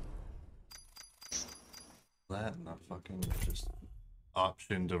 That and a fucking just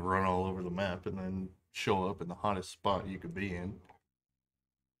option to run all over the map and then show up in the hottest spot you could be in.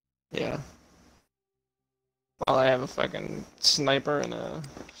 Yeah. While I have a fucking sniper and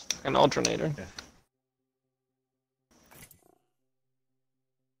an alternator. Yeah.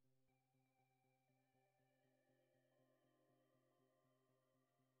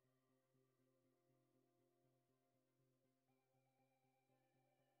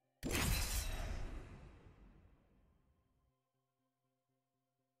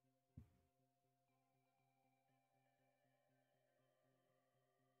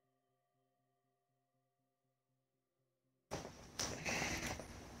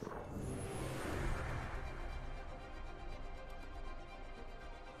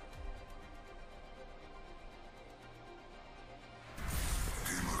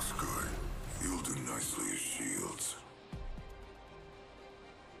 He looks good. He'll do nicely as shields.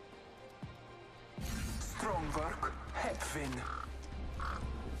 Strong work. Hepvin.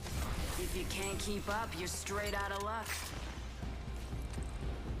 If you can't keep up, you're straight out of luck.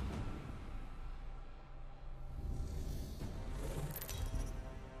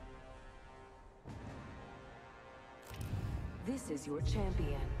 This is your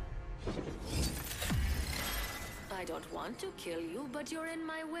champion. I don't want to kill you, but you're in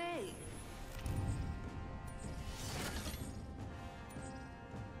my way.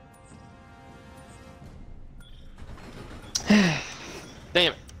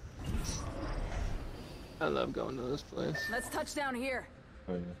 Damn it. I love going to this place. Let's touch down here.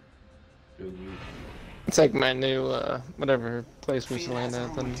 Oh, yeah. Good loot. It's like my new, whatever place we used to land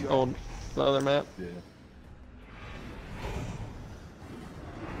at, the old Blow their map. Yeah.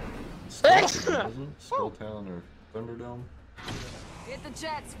 Skulltown or Thunderdome? Hit the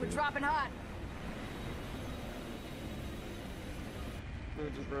jets. We're dropping hot. We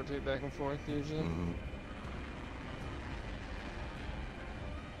would just rotate back and forth usually. Mm-hmm.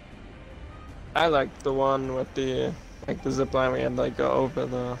 I liked the one with the zip line we had like go over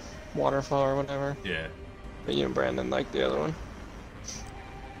the waterfall or whatever. Yeah. But you and Brandon liked the other one.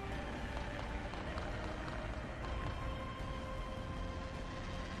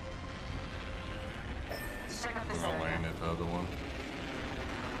 I'll land at the other one.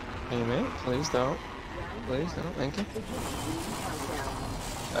 Hey mate, please don't. Please don't, thank you.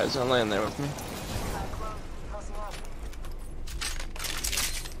 Alright, so land there with me.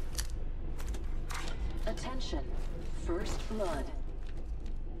 Attention. First blood.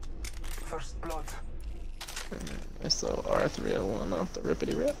 First blood. I saw R301 off the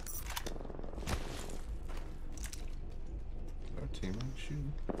rippity rip. Our teammate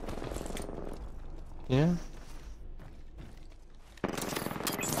shooting. Yeah.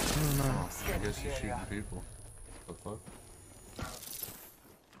 Oh, I guess he's shooting people. What the fuck?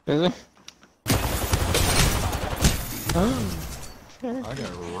 Is it? Oh. I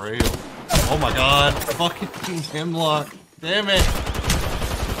got railed. Oh my god, fucking Hemlock. Damn it.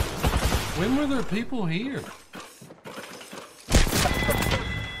 When were there people here?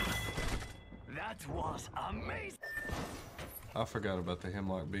 That was amazing. I forgot about the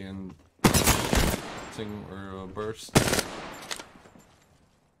Hemlock being sing or burst.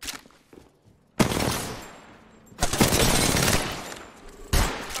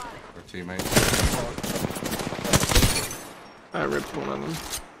 Our teammates. I ripped one of them.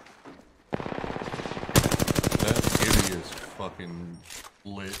 That kitty is fucking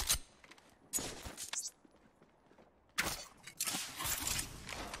lit.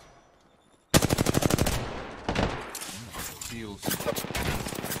 Heals.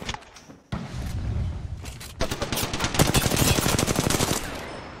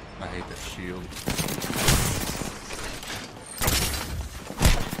 I hate that shield.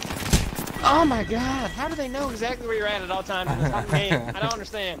 Oh my god, how do they know exactly where you're at all times in this fucking game? I don't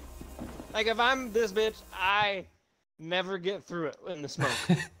understand. Like, if I'm this bitch, I never get through it in the smoke.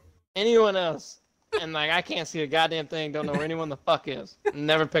 Anyone else, and like, I can't see a goddamn thing, don't know where anyone the fuck is.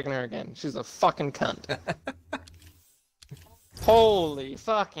 Never picking her again. She's a fucking cunt. Holy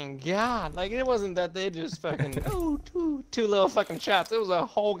fucking god. Like, it wasn't that they just fucking, oh, two little fucking shots. It was a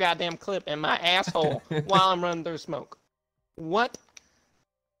whole goddamn clip in my asshole while I'm running through smoke. What?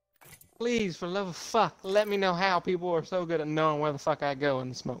 Please, for the love of fuck, let me know how people are so good at knowing where the fuck I go in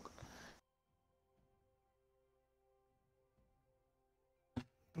the smoke.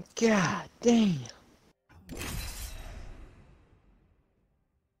 God damn.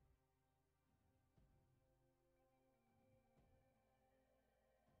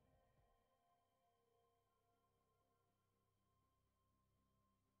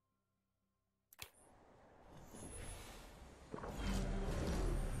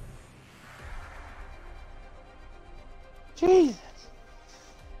 Jesus.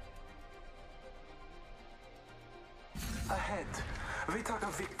 Ahead. We took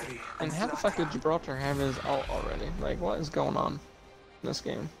a victory. And how the fuck did Gibraltar have his ult already? Like, what is going on in this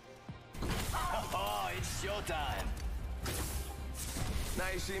game? Oh, it's showtime.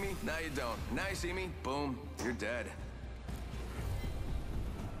 Now you see me, now you don't. Now you see me, boom, you're dead.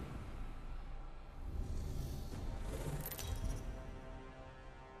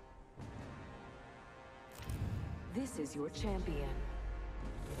 This is your champion.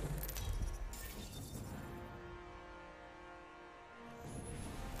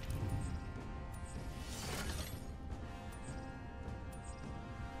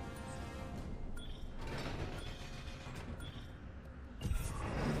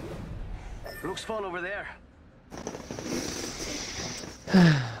 Looks fun over there.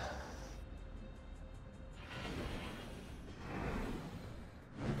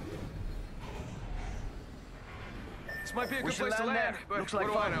 This might be a good place to land, but looks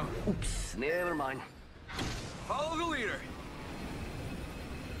like what do I know? Oops, never mind. Follow the leader.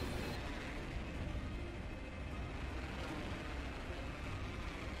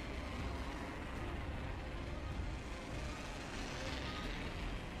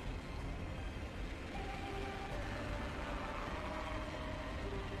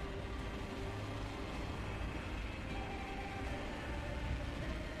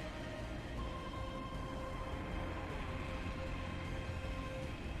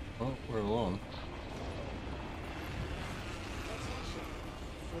 Oh, we're alone.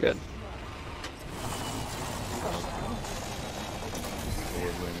 Good.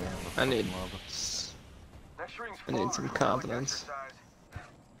 Forward lane I need lava. Next ring's I need far, some so confidence. exercise.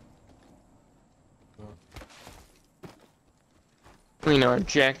 You know, our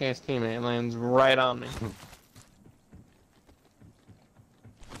jackass teammate lands right on me.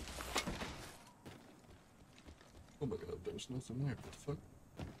 Oh my god, there's nothing there. What the fuck?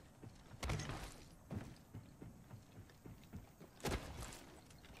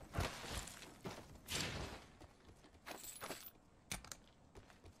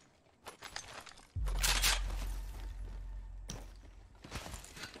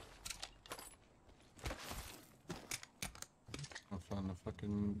 I'll find the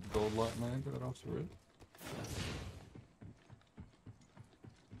fucking gold light mag right off the rip.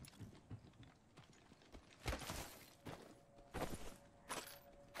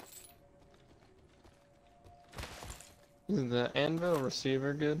 Is the anvil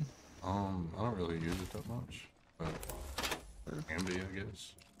receiver good? I don't really use it that much, but handy, I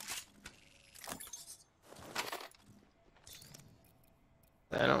guess.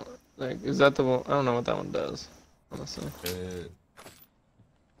 I don't like. Is that the one? I don't know what that one does. Honestly. It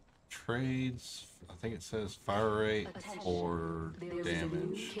trades. I think it says fire rate or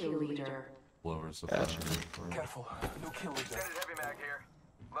damage. Lowers the fire Gotcha. rate. For it. Careful, no kill leader. Extended heavy mag here.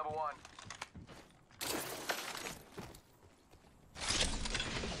 Level 1.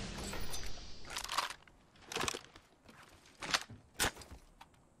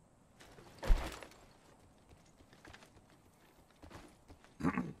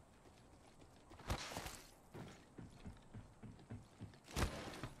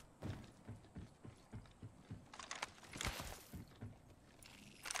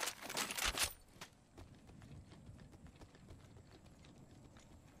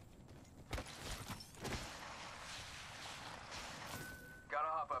 Gotta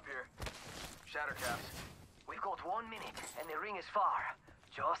hop up here. Shattercaps. We've got 1 minute, and the ring is far.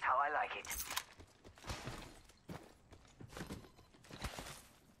 Just how I like it.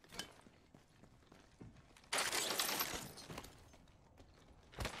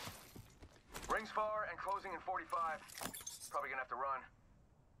 Ring's far and closing in 45. Probably gonna have to run.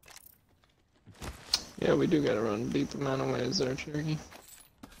 Yeah, we do gotta run a deep amount of ways there, Cherokee.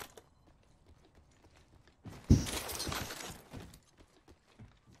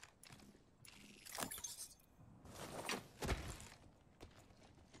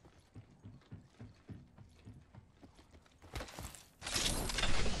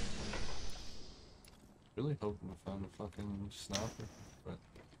 Really hoping to find a fucking sniper, but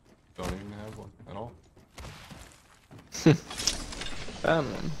don't even have one at all.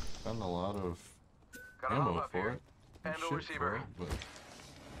 Found one. Found a lot of Gotta hop ammo up for here. it. and Anvil shit receiver. for it, but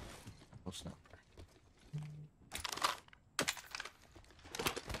no sniper.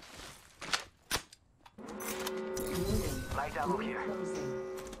 Light ammo here.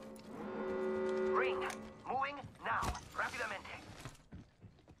 Ring, moving now. Rápidamente.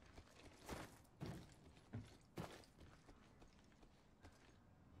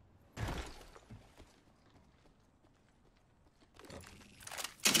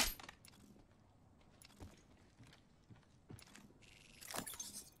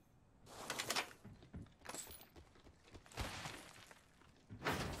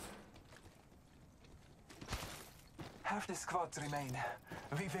 Half the squads remain.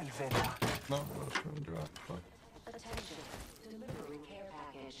 We will win. No, I was trying to drop. Fuck. Attention. Delivering care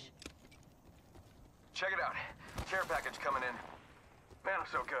package. Check it out. Care package coming in. Man, I'm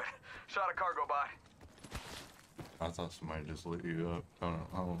so good. Shot a cargo bot. I thought somebody just lit you up.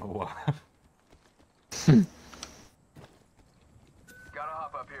 I don't know why. Gotta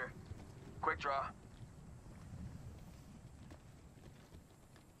hop up here. Quick draw.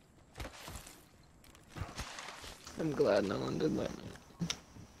 I'm glad no one did let me.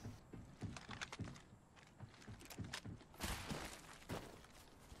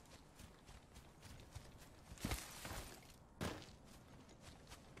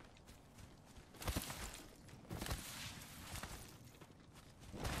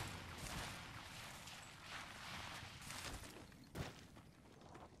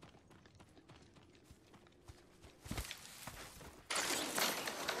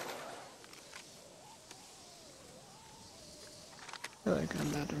 I feel like I'm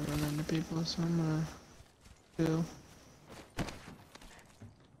about to run into people, so I'm gonna do.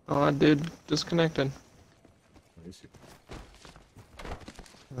 Oh, that dude disconnected. Let me see.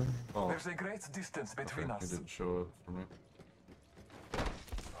 Oh, There's a great distance between okay, it us. didn't show up for me.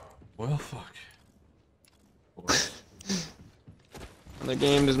 Well, fuck. Boy, The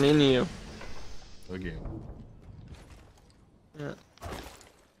game is me and you. again. Yeah.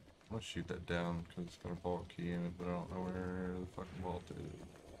 I'm gonna shoot that down because it's got a vault key in it, but I don't know where the fucking vault is.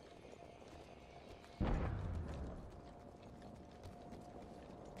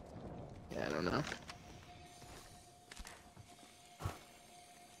 don't know.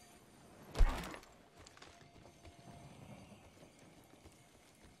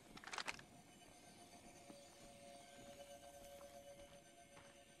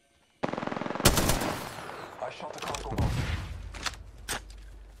 I shot the cargo bomb.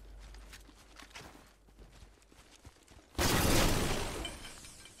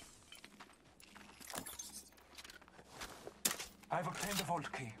 I've obtained the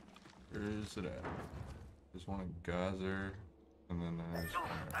vault key. Where is it at? There's one in Gazer, and then there's one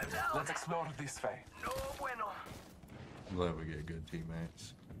right there. Let's explore this way. No bueno. I'm glad we get good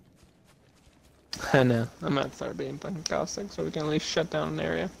teammates. I know. I'm gonna start being fucking caustic so we can at least shut down an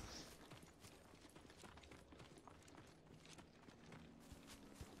area.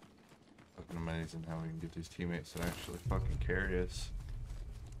 Fucking amazing how we can get these teammates to actually fucking carry us.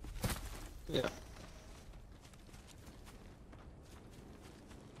 Yeah.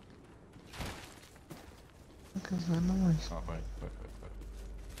 Because I know Oh, wait.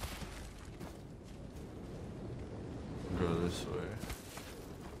 Go this way.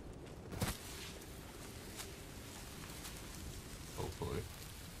 Hopefully.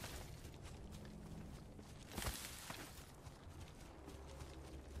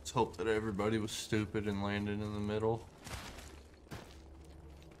 Let's hope that everybody was stupid and landed in the middle.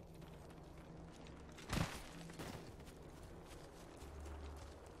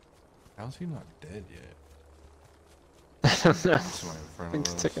 How's he not dead yet? I don't know. Somebody in front I think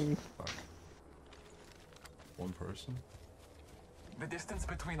of it's us. taking... Fuck. One person? The distance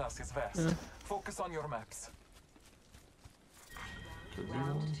between us is vast. Yeah. Focus on your maps. Could be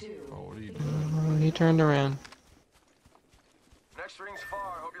one. Oh, what are you doing? Oh, he turned around. Next ring's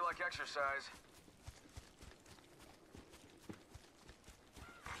far. Hope you like exercise.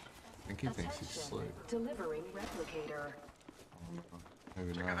 I think he thinks he's asleep. Delivering replicator. I don't know.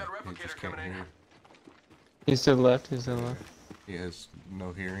 Maybe Check out not. that He replicator just can't coming in. hear. He's to the left, he's to the left. He has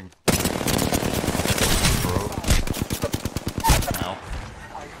no hearing. Ow.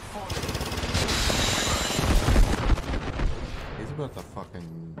 He's about to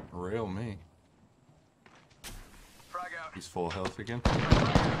fucking rail me. Frag out. He's full health again.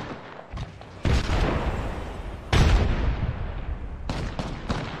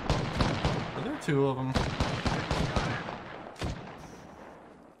 Are there two of them?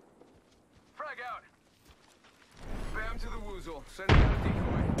 Frag out. Bam to the woozle. Sending out a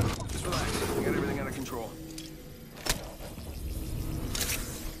decoy. Just relax. We got everything under control.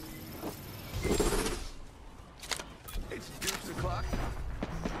 It's deuce o'clock.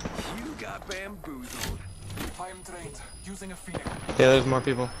 You got bamboozled. I am trained using a phoenix. Yeah, there's more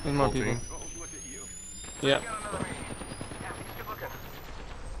people. There's more Whole people. team. Oh, look at you. Yeah. Got another me. Yeah, keep looking.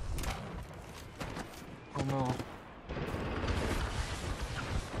 Oh no.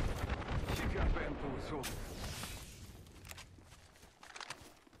 You got bamboozled.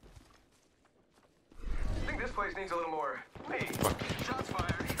 I think this place needs a little more me. Shots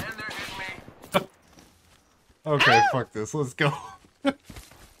fired, and they're hitting me. Okay, fuck this. Let's go.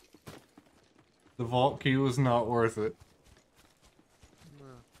 The vault key was not worth it.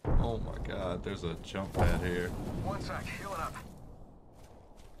 Oh my god, there's a jump pad here. 1 sec, healing up.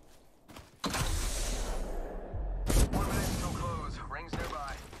 1 minute until close. Rings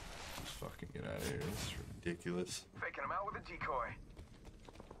nearby. Let's fucking get out of here. This is ridiculous. Faking him out with a decoy.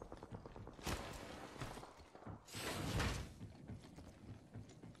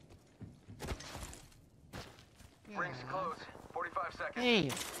 Rings close. 45 seconds.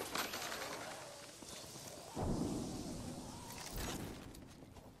 Hey.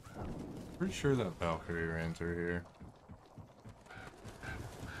 Pretty sure that Valkyrie ran through here.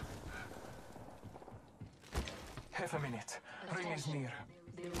 Half a minute. Ring is near.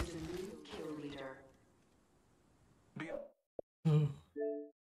 There is a new kill leader. Be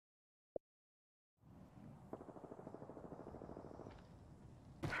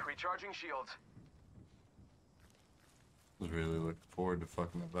Recharging shields. I was really looking forward to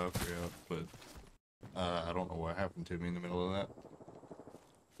fucking the Valkyrie out, but I don't know what happened to me in the middle of that.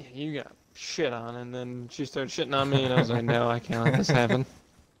 Yeah, you got shit on, and then she started shitting on me, and I was like, no, I can't let this happen.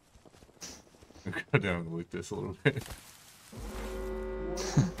 Go down and loot this a little bit. I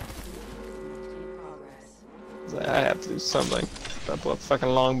was like, I have to do something. I pull up a fucking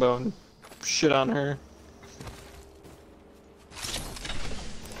longbow and shit on her.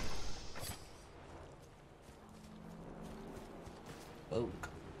 Oh.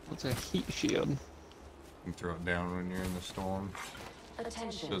 What's a heat shield? You can throw it down when you're in the storm.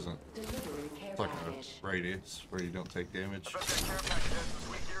 Attention. It doesn't. Delivering care It's like package. a radius where you don't take damage. I bet that care package has some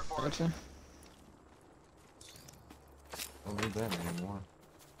sweet gear for us. Gotcha. Don't need that anymore.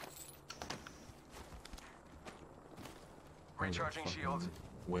 Recharging shields.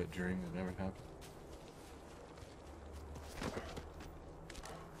 Wet dream that never happened.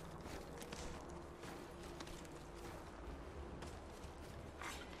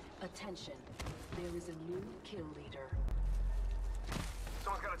 Attention. There is a new kill leader.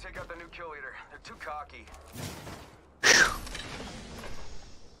 Someone's got to take out the new kill leader. They're too cocky.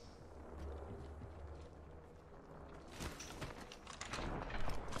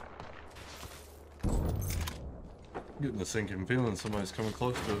 Getting the sinking feeling somebody's coming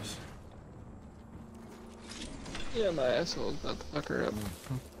close to us. Yeah, my asshole's about to fuck her up.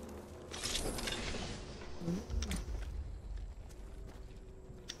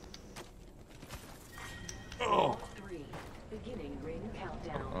 Oh! 3. Beginning ring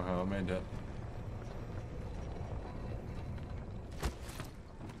countdown. Oh, how I made that.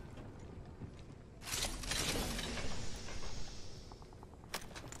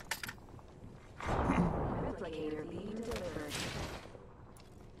 Replicator being delivered.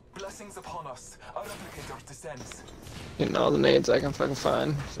 Blessings upon us. Our replicator descends. Getting all the nades I can fucking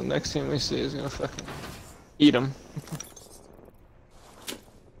find. So next team we see is gonna fucking eat them.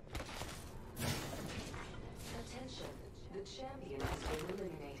 Attention. The champion has been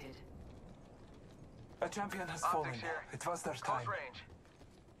eliminated. A champion has fallen. Optics here. It was their Close time. range.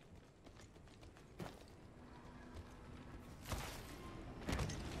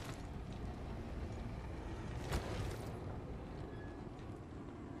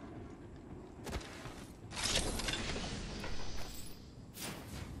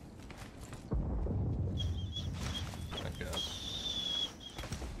 Thank God.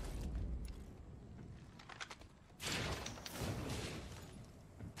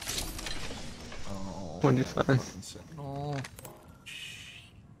 Oh, What'd you find? fucking Sentinel.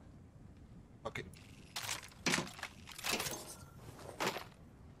 Fuck it.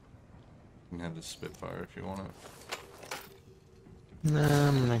 You can have the Spitfire if you want it. Nah,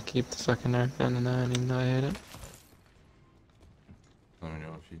 I'm gonna keep the fucking R99 even though I hate it. Let me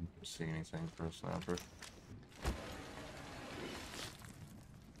know if you see anything for a sniper.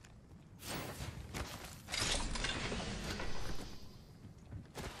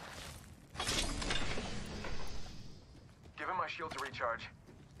 Give him my shield to recharge.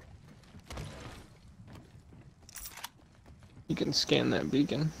 You can scan that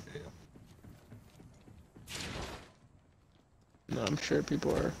beacon. Yeah. No, I'm sure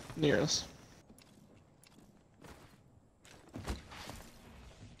people are near us.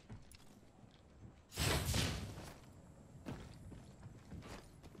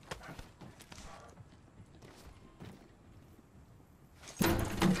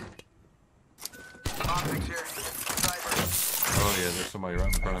 Optics here. Sniper. Oh yeah, there's somebody right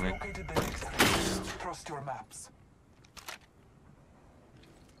in front of me. Located the next phase. Trust your maps.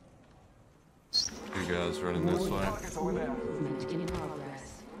 Two guys running this way. Targets over there. Movement in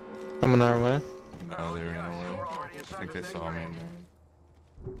progress. Coming our way. No, they were in the way. I think they saw me.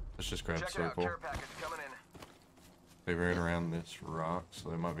 Let's just grab Check it out. circle. Care package coming in. They ran around this rock, so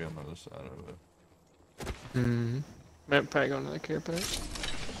they might be on the other side of it. Hmm. Might probably go into the care pack.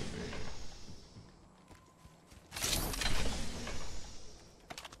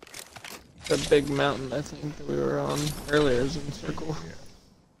 The big mountain I think that we were on earlier is in circle.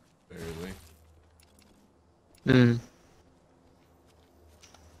 Yeah. Barely. Hmm.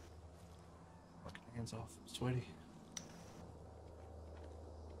 Fucking hands off. I'm sweaty.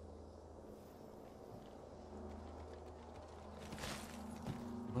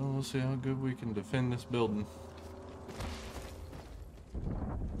 Well, we'll see how good we can defend this building.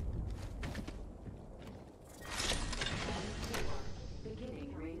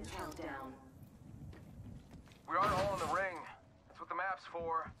 Beginning ring countdown. We aren't all in the ring. That's what the map's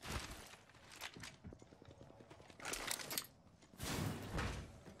for.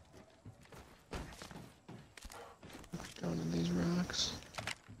 Going to these rocks.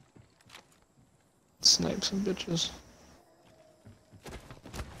 Snipe some bitches.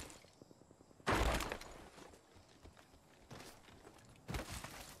 I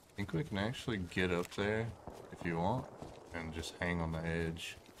think we can actually get up there if you want and just hang on the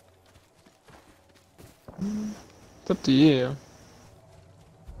edge. It's up to you.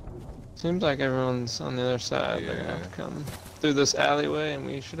 Seems like everyone's on the other side. They're gonna have to Yeah. come through this alleyway, and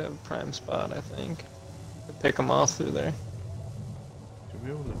we should have a prime spot, I think. To pick them off through there. Should we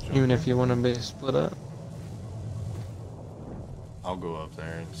be able to jump Even there? if you want to be split up. I'll go up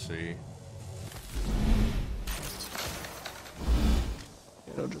there and see.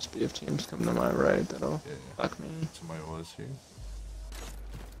 It'll just be if teams come to my right, that'll Yeah. fuck me. Somebody was here.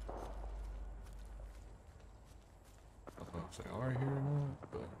 I don't know if they are here or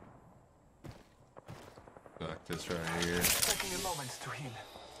not, but the this right here. Taking a moment to heal.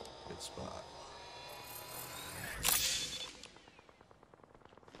 Good spot.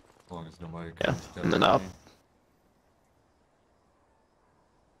 As long as nobody comes down and then to up. me.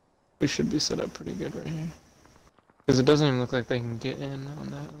 We should be set up pretty good right here. Because it doesn't even look like they can get in on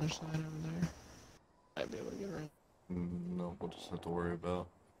that other side over there. Might be able to get right. No, we'll just have to worry about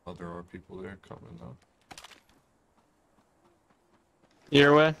there are people there coming up.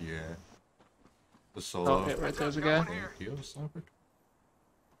 Your way? Yeah. The solo. Oh, okay, right there's a guy. Do you have a sniper?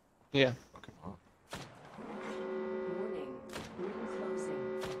 Yeah. Okay, well. Warning. Ring closing.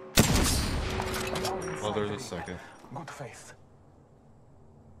 Oh, there's a second. Good faith.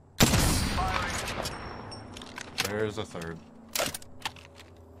 There's a third.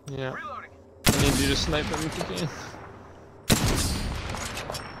 Yeah. I need you to snipe them if you can.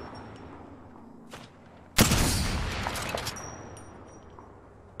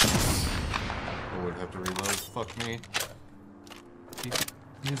 I would have to reload. Fuck me.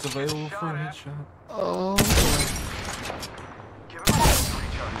 He's available for a headshot. Oh. He's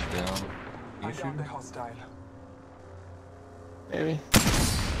down. Can I you shoot downed him? the hostile. Maybe.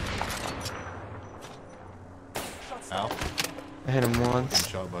 Ow. I hit him once.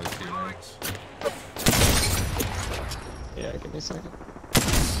 Been shot by his teammates. Yeah, give me a second.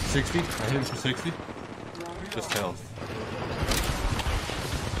 60? I hit him for 60? Just health.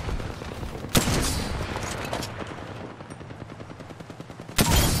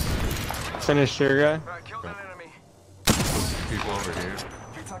 Finish your guy. Alright, killed an enemy. People over here.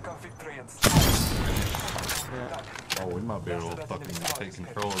 We took our victory and Yeah. Oh, we might be able to fucking take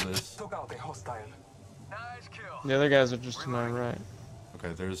control of this. took out a hostile. Nice kill. The other guys are just to my right.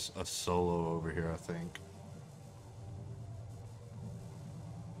 Okay, there's a solo over here, I think.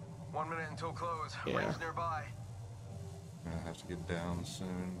 1 minute until close. Yeah. Rings nearby. I have to get down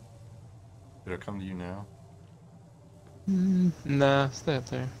soon. Did I come to you now? Nah, stay up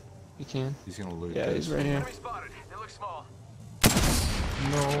there. You can. He's gonna loot Yeah, this. he's right here. Enemy spotted. They look small.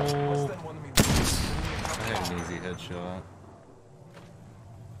 No. Then 1 minute. I had an easy headshot.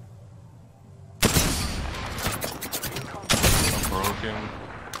 I broke him.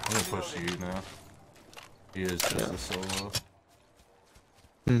 I'm gonna push you now. He is just a solo.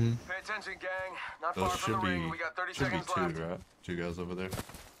 Mm-hmm. Pay attention, gang. Not Those far from should the be ring. We got 30 seconds two, left. right? Two guys over there.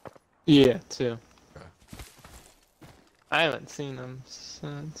 Yeah, too. Okay. I haven't seen them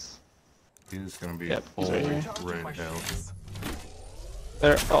since. He's gonna be Yep, he's full right here. red health.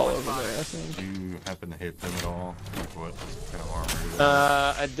 They're all over there, I think. Do you happen to hit them at all? Like what kind of armor? do they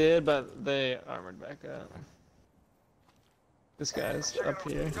have? I did, but they armored back up. This guy's up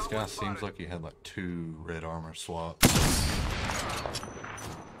here. This guy seems like he had like 2 red armor swaps.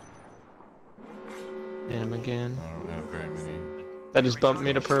 Hit him again. I don't have very many. That just bumped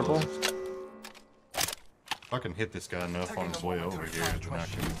me to purple. If I can hit this guy enough on his way over here, then I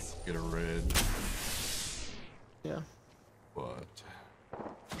can get a red. Yeah. But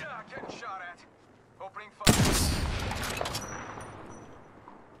Yeah, getting shot at. Opening fire.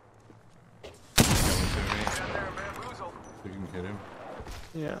 coming to me. Down there, bamboozle. We can hit him.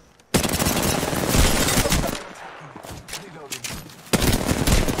 Yeah.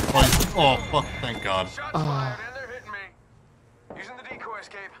 Oh, fuck, thank God. Shots fired and they're hitting me. Using the decoy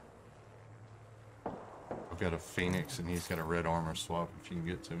escape. I've got a Phoenix and he's got a red armor swap if you can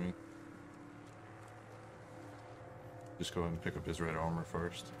get to me. Just go ahead and pick up his red armor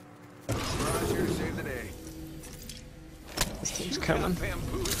first. Raj here to save the day. This team's coming.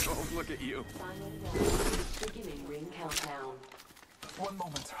 Bamboozle, look at you. Final round. Beginning ring countdown. 1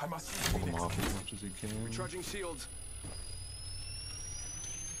 moment. I must see the Pull him Phoenix. off as much as he can. Charging shields.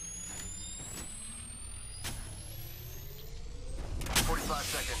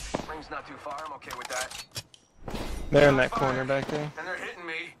 Seconds. Ring's not too far. I'm okay with that. They're in that corner back there. And they're hitting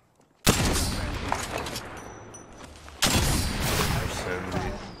me.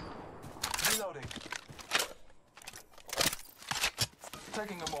 70. Reloading.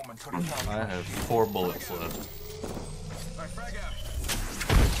 Taking a moment to recharge. I have 4 bullets left. Alright, frag out.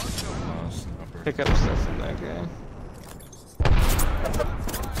 Sniper. Pick up stuff from that guy.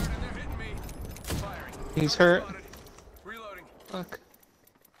 Fired and they're hitting me. Firing. He's hurt. Reloading. Fuck.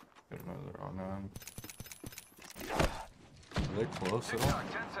 Got another R9. Are they close at all? TikTok,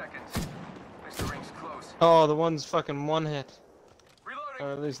 10 seconds. At least the ring's close. Oh, the one's fucking one hit. Reloading.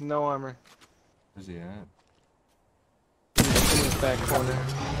 Or at least no armor. Where's he at? He's in his back corner.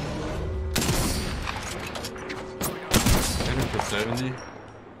 Hit him for 70.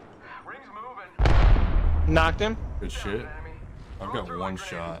 Ring's moving. Knocked him. Good shit. Enemy. I've Roll got through 1 my grenade.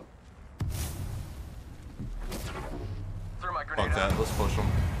 shot. Threw my grenade Fuck that, out. let's push him.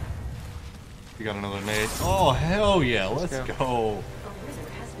 You got another nade? Oh, hell yeah. Let's go. A wizard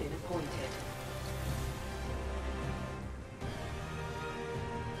has been appointed.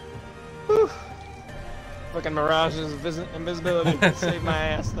 Whew. Fucking Mirage's invisibility saved my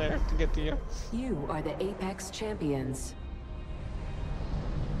ass there to get to you. You are the Apex champions.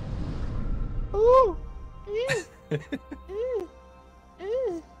 Ooh. That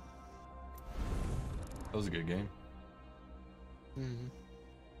was a good game. Mm-hmm.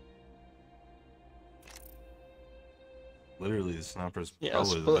 Literally, the sniper's Yeah,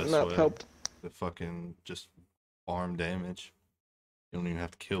 probably the splitting best up way helped. to fucking just farm damage. You don't even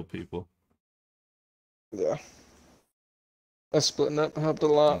have to kill people. Yeah. That splitting up helped a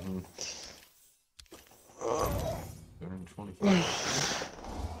lot. 225.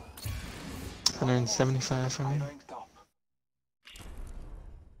 175 for me. Ranked up.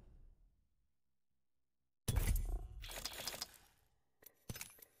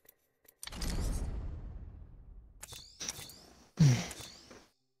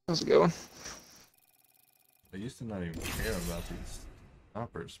 How's it going? I used to not even care about these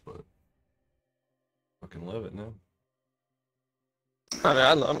snipers, but fucking love it now.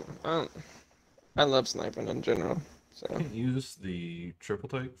 I love sniping in general. So I can't use the triple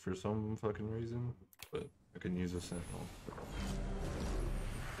take for some fucking reason, but I can use a sentinel.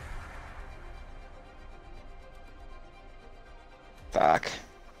 fuck.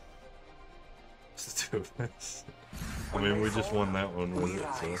 Stupid. I mean, we just won that one with it,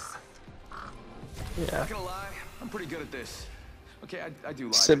 so. Yeah. Not gonna lie, I'm pretty good at this. Okay, I do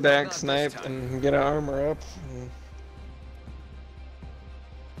lie. Sit but back, not this snipe, time. and get our armor up.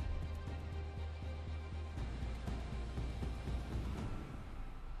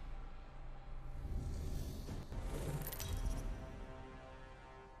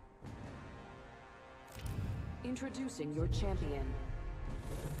 Introducing your champion.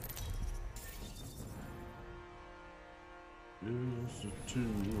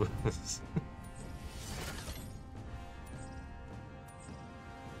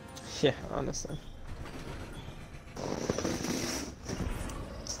 Yeah, honestly.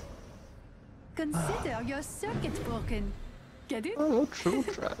 Consider your circuit broken. Get it? Oh, we'll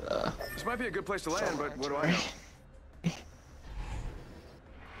try that. This might be a good place to land, but what do I know?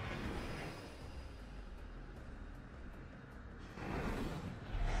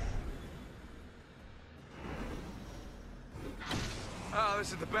 Oh,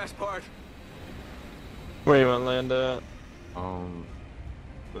 this is the best part. Where you want to land at?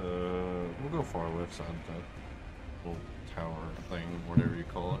 We'll go far left side of that little tower thing, whatever you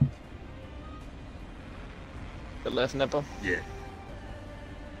call it. The left nipple? Yeah.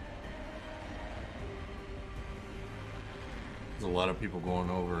 There's a lot of people going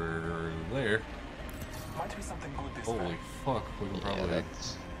over there. Might be something good this Holy way. fuck, we can probably...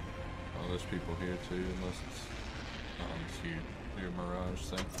 that's... Oh, there's people here too, unless it's your Mirage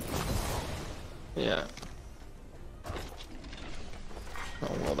thing. Yeah.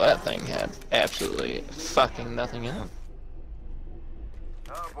 Oh, well, that thing had absolutely fucking nothing in it.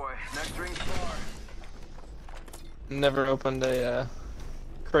 Oh boy, next ring's far. Never opened a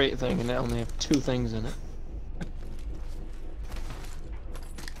crate thing and I only have 2 things in it.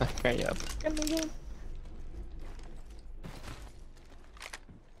 Okay, yeah. Can we go?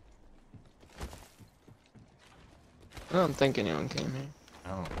 I don't think anyone came here. I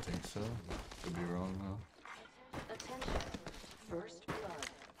don't think so. Could be wrong though. Attention. First blood.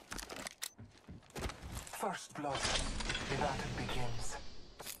 First blood. The battle begins.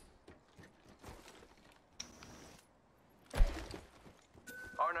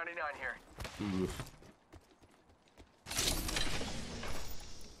 R99 here. Oof.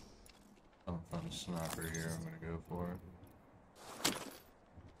 I don't find a sniper here, I'm gonna go for it.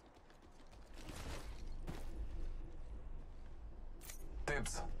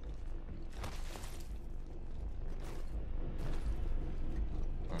 Dibs.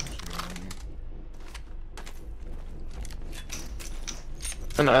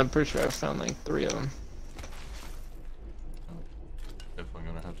 And I'm pretty sure I found like 3 of them. Definitely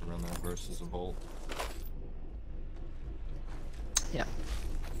gonna have to run that versus a Volt. Yeah.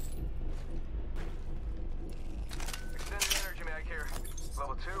 Extended energy mag here.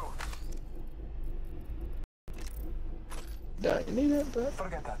 Level 2. Yeah, you need it, but...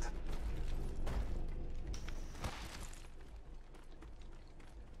 Forget that.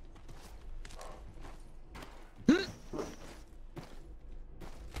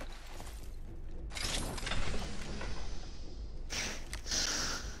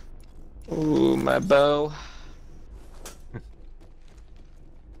 Ooh, my bow.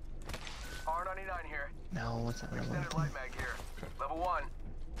 R99 here. No, what's that? Extended light mag here. Level 1.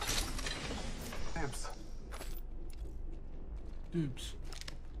 Dibs. Dibs.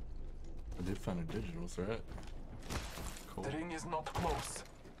 I did find a digital threat. Cool. The ring is not close.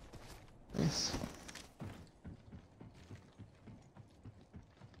 Nice.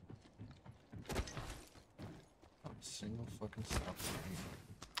 Not a single fucking stop sign.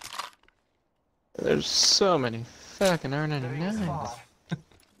 There's so many fucking The ring is R99s. far.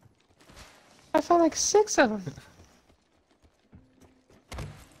 I found like 6 of them.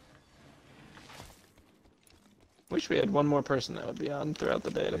 Wish we had one more person that would be on throughout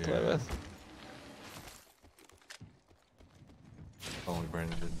the day to play Yeah. with. If only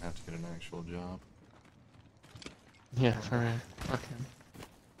Brandon didn't have to get an actual job. Yeah, for real. Fucking.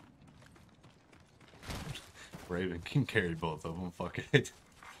 Raven can carry both of them. Fuck it.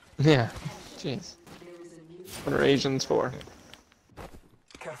 Yeah. Jeez. What are Asians for?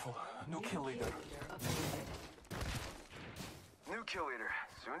 Careful. New kill leader. New kill leader,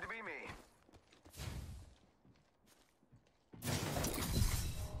 soon to be me.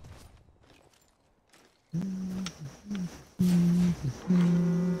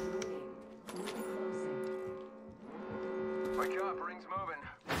 Wake up, ring's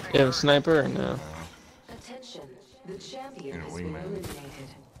moving. You have a sniper or no? Attention, the champion You're a has been wingman. eliminated.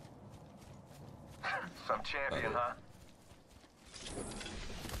 Some champion, huh?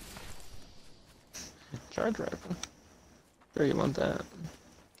 Charge rifle. Sure you want that.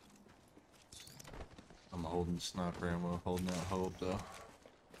 I'm holding sniper ammo, holding out hope though.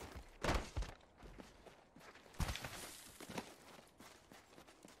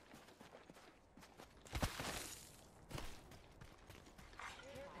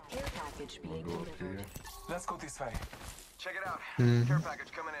 Care package We'll being go up delivered. here. Let's go this way. Check it out. Mhm. Care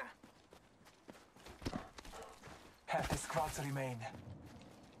package coming in. Half the squads remain.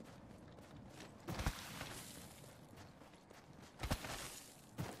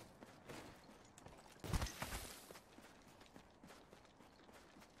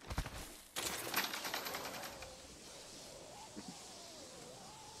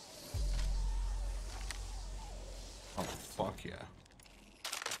 Oh fuck yeah.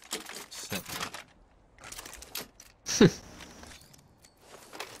 Sent me.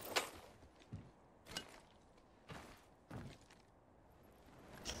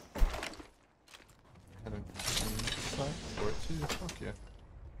 Had a sight for it too. Fuck yeah.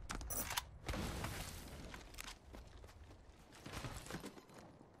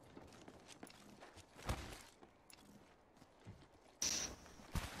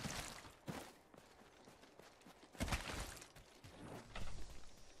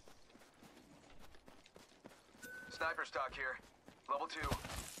 Sniper stock here. Level 2.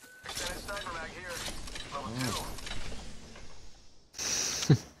 Extended sniper mag here. Level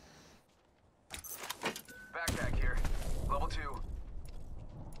 2. Backpack here. Level 2.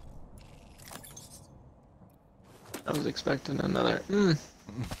 I was expecting another.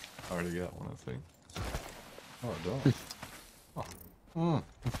 Already got one, I think. Oh, I don't. Oh.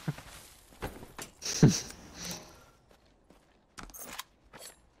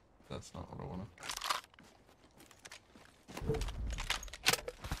 That's not what I wanted.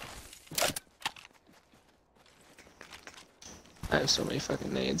 I have so many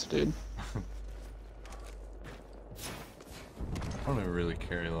fucking nades, dude. I don't even really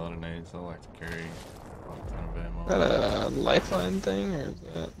carry a lot of nades. I like to carry a ton of ammo. Is that a lifeline thing, or is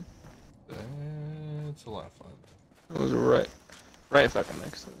that? It's a lifeline. It was right fucking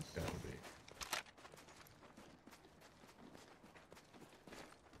next to us. Gotta be.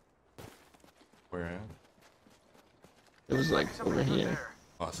 Where at? It was like over here.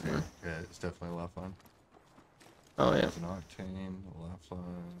 Oh, I see. Yeah. Yeah, it's definitely a lifeline. Oh yeah. It's an octane, a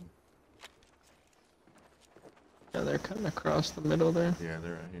lifeline. Yeah, they're cutting across the middle there. Yeah,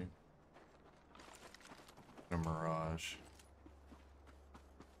 they're right here. A mirage.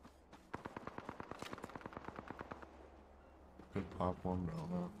 Could pop one, but I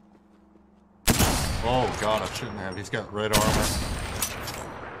don't know. Oh god, I shouldn't have. He's got red armor.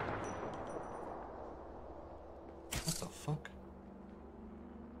 What the fuck?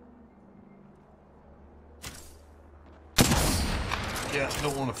 Yeah,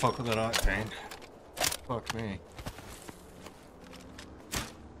 don't want to fuck with that octane. Fuck me.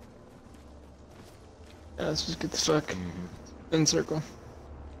 Yeah, let's just get stuck in circle.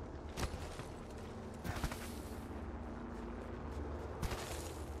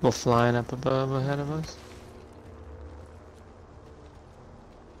 Well, flying up above ahead of us.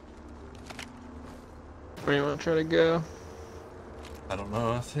 Where you want to try to go? I don't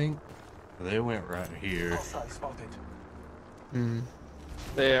know, I think they went right here. Hostile spotted.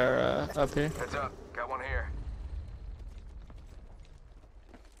 They are up here. Heads up. Got one here.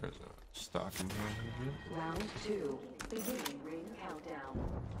 There's a stock in here. Round 2. Beginning ring countdown.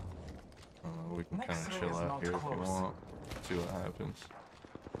 We can kind Next of ring chill is out not here if you close. want. See what happens.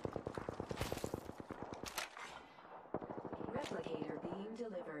 Replicator being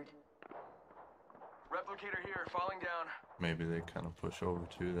delivered. Replicator here, falling down. Maybe they kind of push over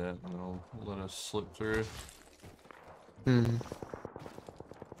to that and they'll let us slip through. Hmm.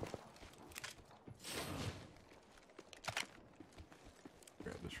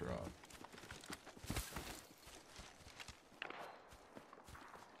 Grab this rock.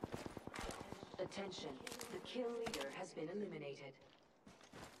 Attention. The kill leader has been eliminated.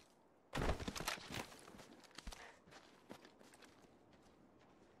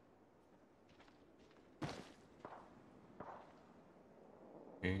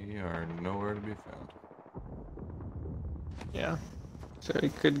 We are nowhere to be found. Yeah. So we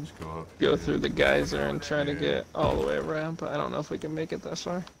could Just go up go here. through the geyser and try to Yeah. get all the way around, but I don't know if we can make it that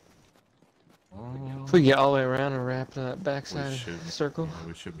far. Oh, If we get all the way around and wrap that backside should. circle, yeah,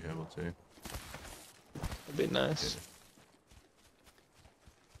 we should be able to. it'd be nice.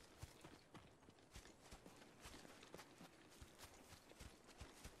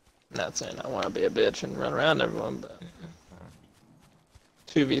 Not saying I want to be a bitch and run around everyone, but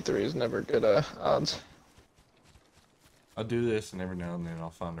 2v3 is never good odds. I'll do this, and every now and then I'll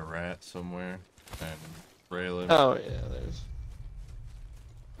find a rat somewhere and rail him. Oh yeah, there's.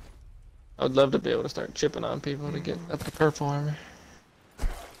 I would love to be able to start chipping on people to get up to purple armor.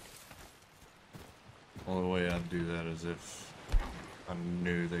 Only way I'd do that is if I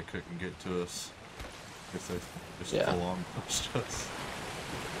knew they couldn't get to us. If they just Yeah. full on pushed us.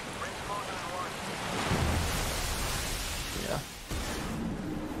 Yeah.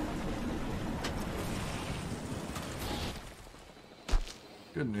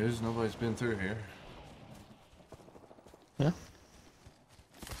 Good news, nobody's been through here. Yeah.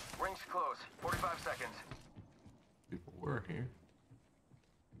 Ring's close. 45 seconds. People were here.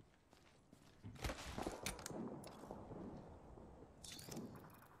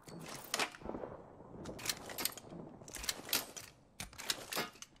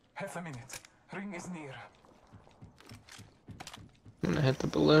 Half a minute. Ring is near. I'm gonna hit the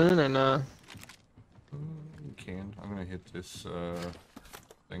balloon or not? You can. I'm gonna hit this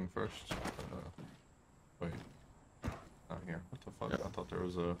thing first. Wait. Not here. What the fuck? Yeah. I thought there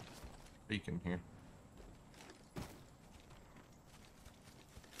was a beacon here.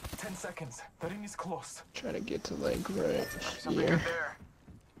 10 seconds. The ring is close. Try to get to like right Something here. good there.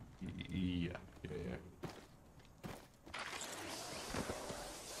 Yeah.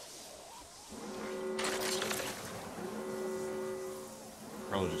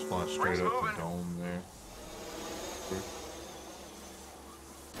 Probably just fly straight Ring's up moving. the dome there.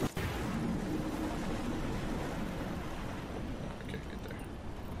 I can't get there.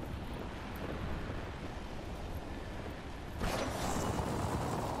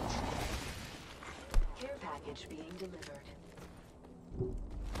 Care package being delivered.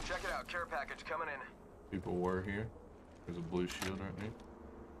 Check it out. Care package coming in. People were here. There's a blue shield right there.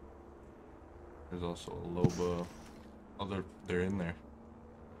 There's also a Loba. Oh, they're in there.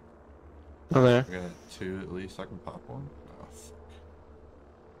 Oh, there. I got 2 at least. I can pop one. Oh, fuck.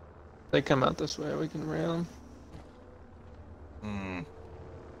 They come out this way. We can rail them. Hmm.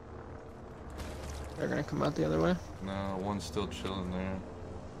 They're gonna come out the other way. No, one's still chilling there.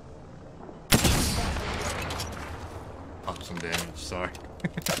 Pop some damage. Sorry.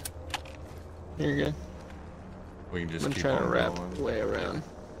 You're good. We can just I'm keep trying to on wrap going. way around.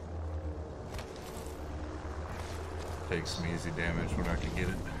 Take some easy damage when I can get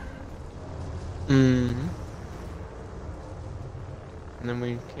it. Mm-hmm. And then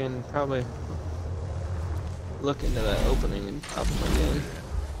we can probably look into that opening and pop them again.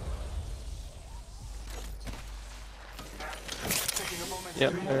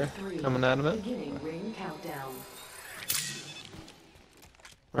 Yep, they're coming out of it. Beginning ring countdown.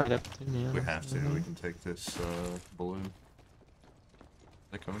 Right up to me. We have to. We can take this balloon.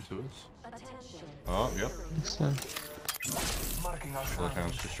 They coming to us? Attention. Oh, yep. So, Marking our So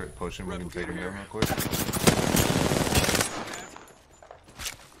surroundings. just straight pushing. We can take him down real quick.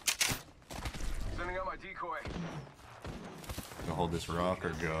 Sending out my decoy. Gonna hold this rock or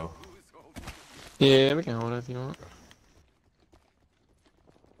go. yeah, we can hold it if you want.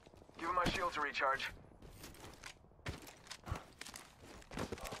 Give him my shield to recharge.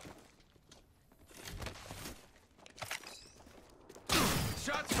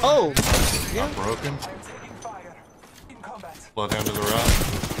 Oh! Not broken. I'm taking fire. In combat. Blow down to the rock.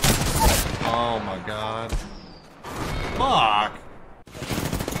 Oh my god. Fuck!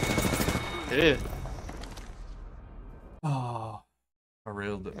 Dude. Oh. I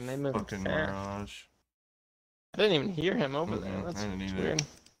railed the And they moved fucking fast. Mirage. I didn't even hear him over there. Mm-mm, That's I didn't either. weird.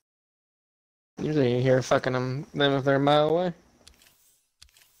 Usually you hear fucking them if they're a mile away.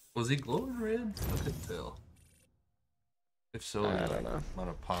 Was he glowing red? I couldn't tell. If so, I he don't know. might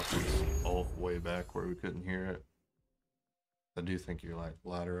have popped his ult way back where we couldn't hear it. I do think you're like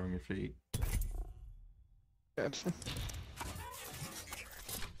lighter on your feet. Gotcha.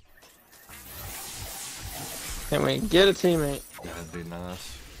 Can we get a teammate? That'd be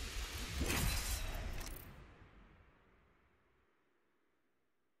nice.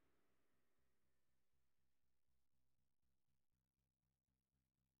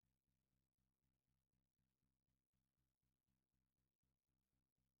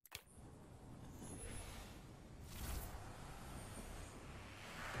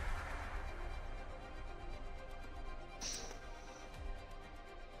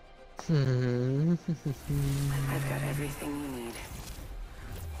 I've got everything you need.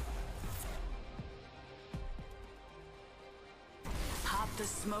 Pop the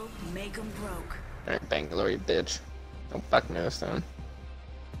smoke, make 'em broke. Alright, Bangalore, you bitch. Don't fuck me this time.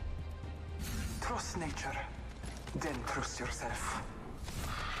 Trust nature, then trust yourself.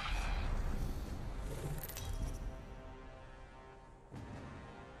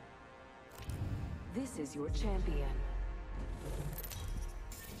 This is your champion.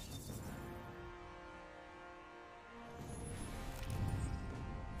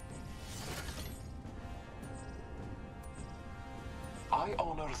 I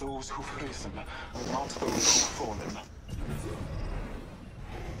honor those who've risen, not those who've fallen.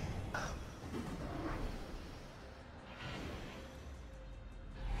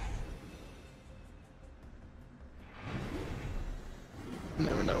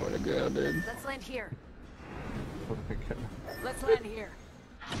 Never know where to go, dude. Let's land here. Oh my God. Let's land here.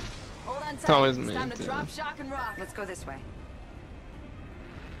 Hold on tight. always It's me, time to too. drop, shock, and rock. Let's go this way.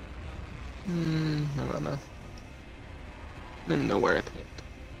 I don't know. I don't even know where I picked.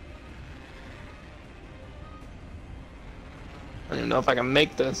 I don't even know if I can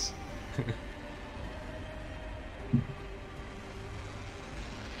make this.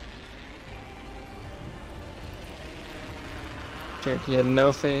 Cherokee had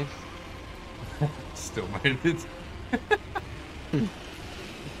no faith. Still made it.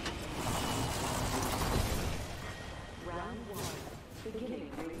 Round 1.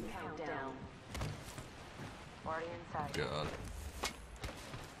 Beginning ring countdown. Already inside. God.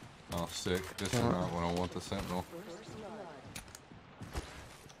 Oh, sick. This is not when I want the Sentinel.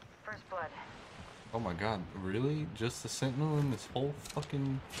 First blood. Oh my God, really? Just the Sentinel in this whole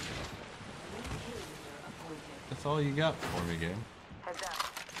fucking... That's all you got for me, game? Heads up.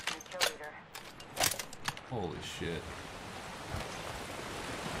 New kill leader. Holy shit.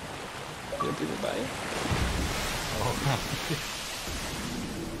 Good people by you. Oh,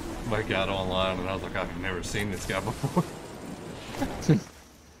 I got online and I was like, I've never seen this guy before.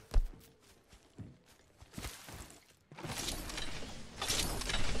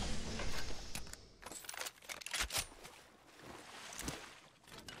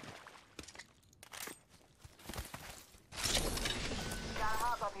 Gotta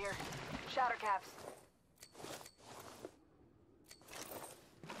hop up here. Shatter caps.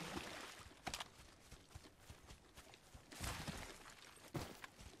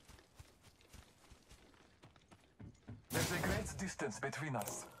 There's a great distance between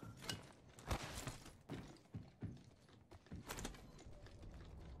us.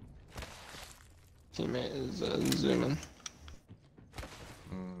 Teammate is zooming.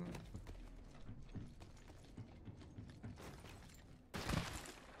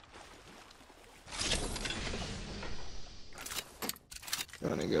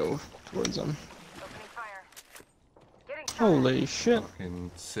 Gonna go towards them. Opening fire. Getting shot. Holy shit.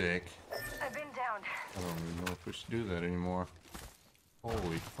 Fucking sick. I've been downed. I don't even know if we should do that anymore.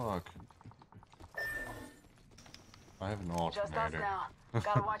 Holy fuck. I have an Just us alternator. now.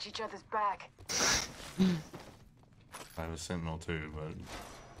 Gotta watch each other's back. I have a Sentinel too, but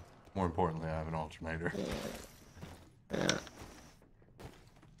more importantly, I have an alternator. Yeah.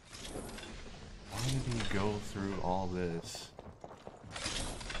 Why did he go through all this?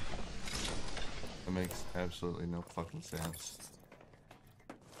 It makes absolutely no fucking sense.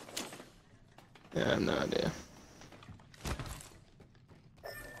 Yeah, I have no idea.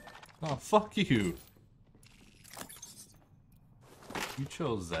 Oh, fuck you! You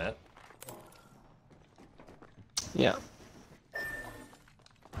chose that. Yeah.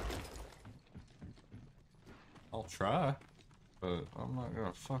 I'll try, but I'm not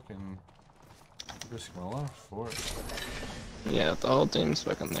gonna fucking risk my life for it. Yeah, if the whole team's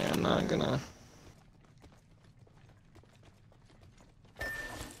fucking there, I'm not gonna...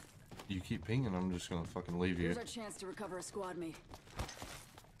 you keep pinging, I'm just gonna fucking leave you. Here's our chance to recover a squad mate.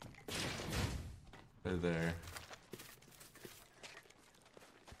 They're there.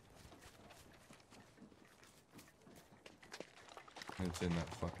 It's in that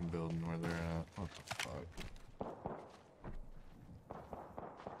fucking building where they're at. What the fuck?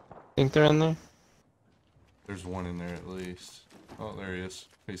 Think they're in there? There's one in there at least. Oh, there he is.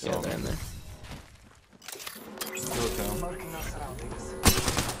 He saw Yeah, me. they're in there. Go down. Marking our surroundings.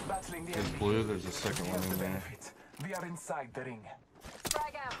 Battling the There's enemy. blue, there's a second Here's one the in there. benefit. We are inside the ring.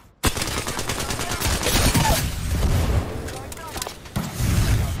 Frag out.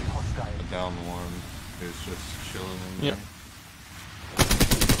 Hostile. Down one is just chilling in Yep. there.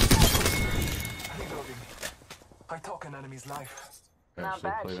 Reloading. I talk an enemy's life. Not Actually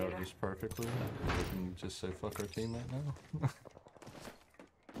bad, played out shooter. just perfectly. We can just say fuck our team right now.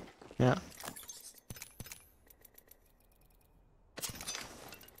 Yeah.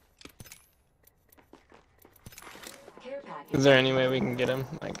 Care package. Is there any way we can get him?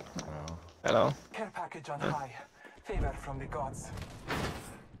 Like, No. at all? Care package on high. Favor from the gods.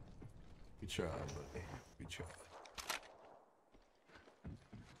 We tried, buddy. We tried.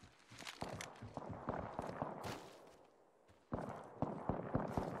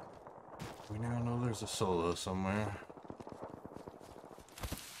 We now know there's a solo somewhere.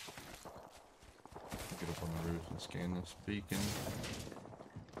 Get up on the roof and scan this beacon.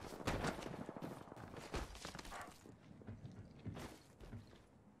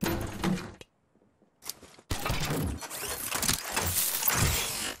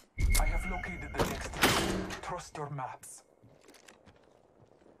 I have located the next ring. Trust your maps.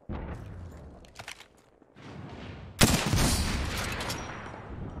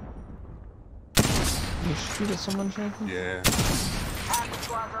 You shoot at someone, Shaky? Yeah, Half the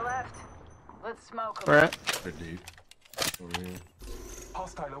squads are left. Let's smoke 'em. Where at? they're deep. Over here.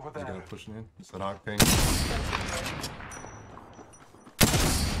 Hostile over He's got there. it pushing in. Is that Octane?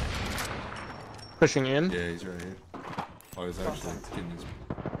 Pushing in? Yeah, he's right here. Oh, he's actually getting his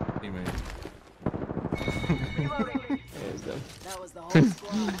teammate. Reloading. There's them. That was the whole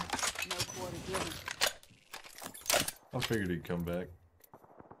squad. No quarter given. I figured he'd come back.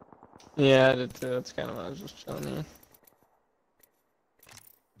 Yeah, I did too. That's kind of what I was just telling you.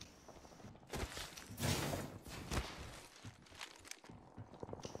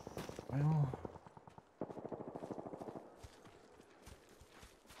 Well,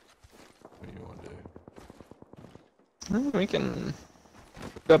 what do you want to do? We can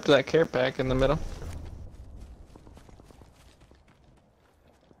go up to that care pack in the middle.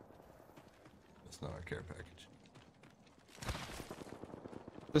 It's not a care package.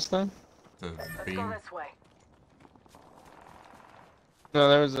 This time? The Let's go beam. this way. No,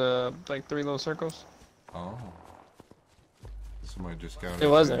 there was like 3 little circles. Oh. Somebody just got It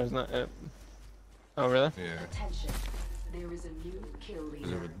was there. It's not. Oh, really? Yeah. Attention. There is a new kill Because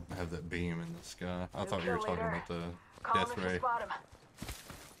it leader. would have that beam in the sky. I New thought you were kill talking leader. about the Call 'em death if you ray. spot 'em.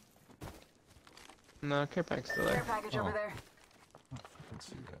 No, care pack's still Care there. package Oh. over there. I can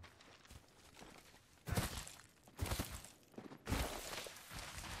see that.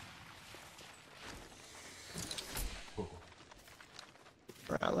 Whoa.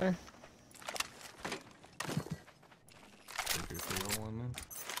 Prowler. Take your 301 then.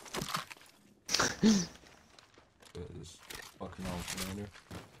 That is fucking alternator.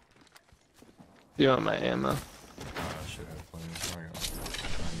 Do you want my ammo? I should have plenty. I got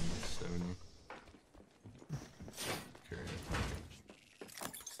 70. Carry it.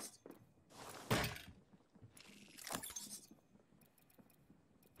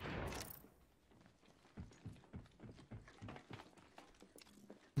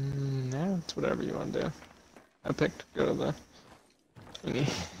 No, it's whatever you want to do. I picked go to the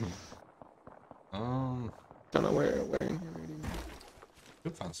thingy. Don't know where you're reading.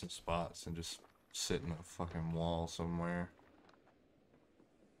 Could find some spots and just sit in a fucking wall somewhere.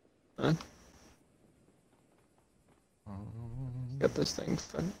 Huh? Got this thing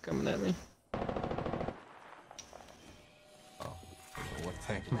coming at me. Oh, what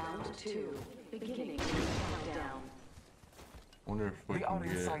thing? Round 2. Beginning countdown. Wonder if we We are can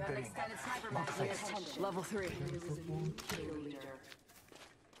get. inside the ring. Extended sniper Look magazine. safe. Level 3. There is a new kill leader.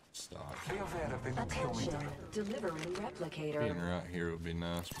 Stop. Be aware of the new kill Attention. leader. Delivering replicator. Being right here would be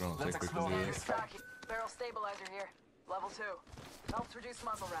nice, but I don't Let's think we can explore do this it. fact. Barrel stabilizer here. Level 2. Helps reduce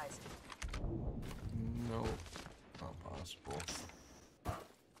muzzle rise. No, not possible.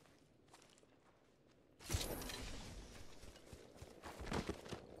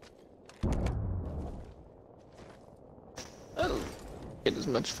 Oh, get as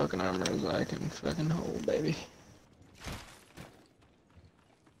much fucking armor as I can fucking hold, baby.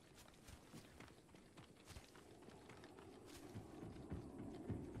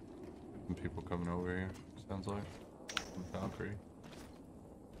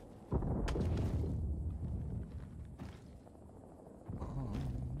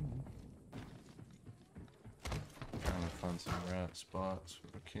 Trying to find some right spots,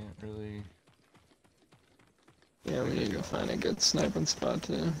 but I can't really. Yeah, we need to find a good sniping spot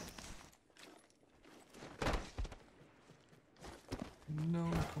too. No,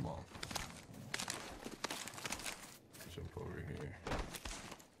 come on. Jump over here.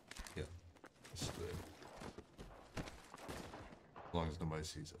 Yeah, that's good. As long as nobody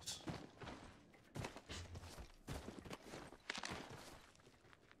sees us.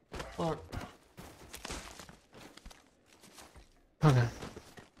 Fuck. Okay.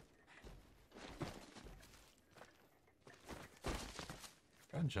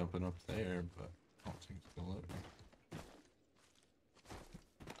 I'm jumping up there, but I don't think it's gonna let me.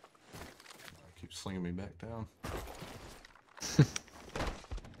 Keep slinging me back down.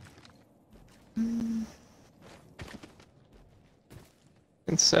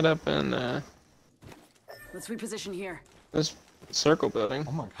 Can set up in Let's reposition here. this circle building.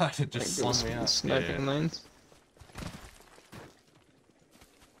 Oh my god, it just slung me out. Sniping lanes.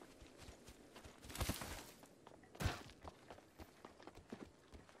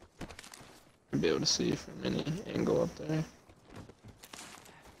 Be able to see from any angle up there.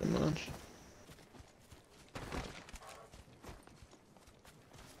 Pretty much.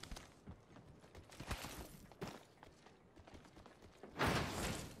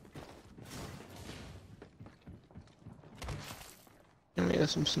 And we have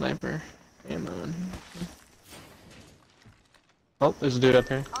some sniper ammo in here. Oh, there's a dude up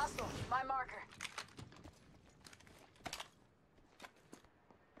here. Hostile, my marker.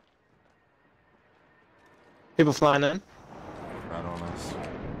 People flying in. Right on us.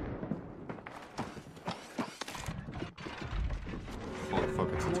 Holy fuck,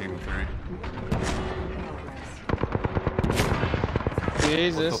 it's a team of 3.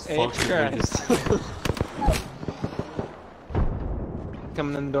 Jesus H. Christ.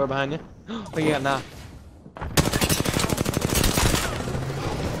 Coming in the door behind you. What you got now?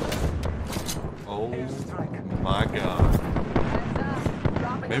 Oh my god.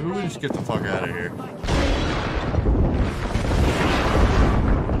 Maybe we just get the fuck out of here.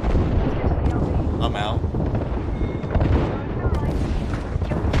 I'm out.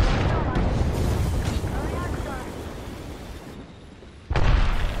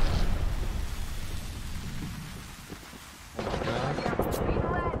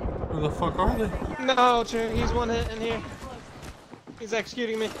 Who the fuck are they? No, he's one hit in here. He's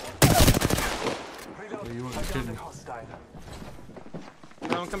executing me. Oh, you weren't kidding.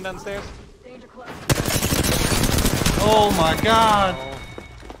 No one come downstairs. Oh my god!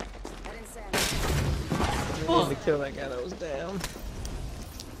 I need to kill that guy that was down.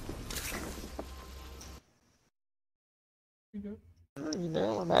 You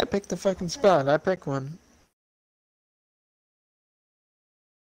know, I picked the fucking spot. I picked one.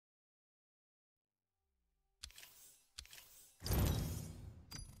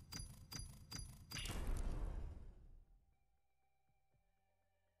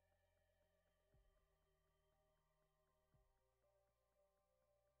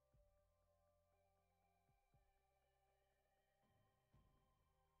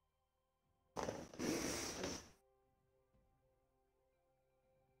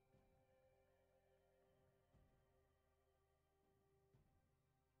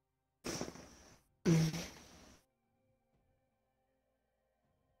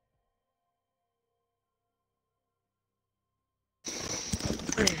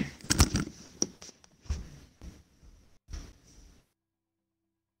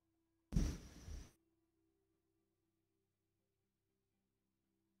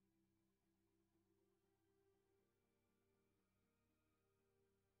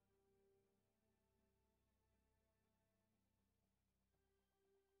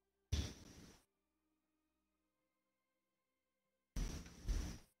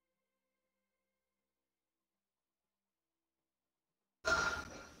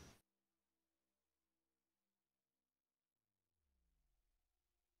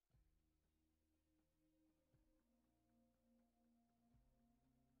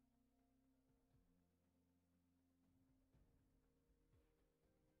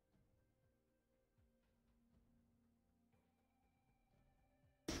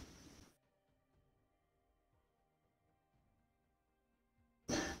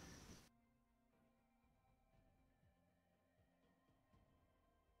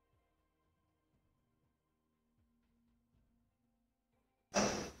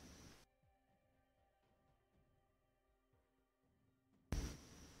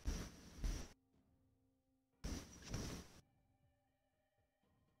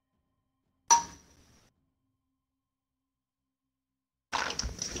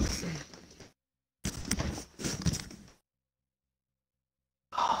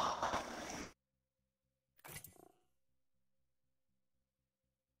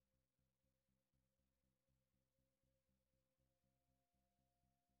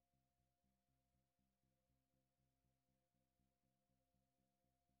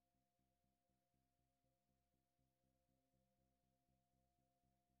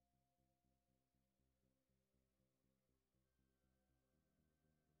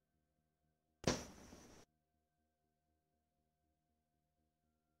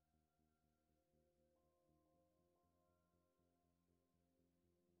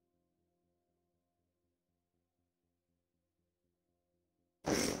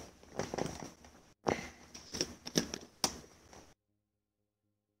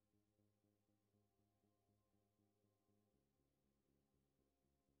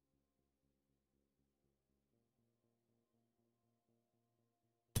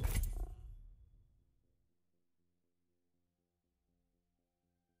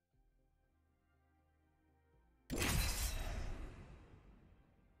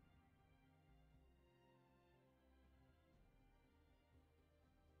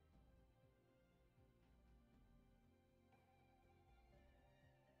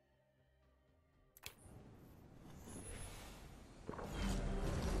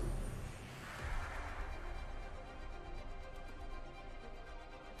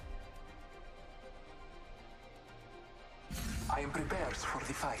 I am prepared for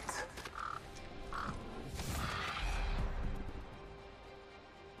the fight.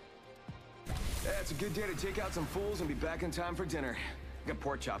 Yeah, it's a good day to take out some fools and be back in time for dinner. Got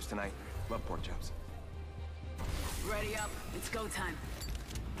pork chops tonight. Love pork chops. Ready up. It's go time.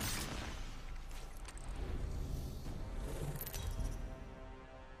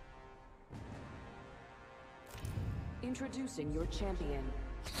 Introducing your champion.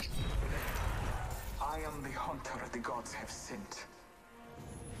 I am the hunter the gods have sent.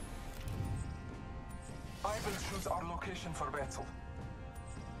 I will choose our location for battle.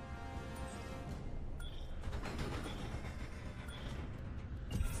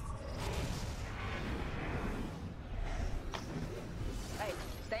 Hey,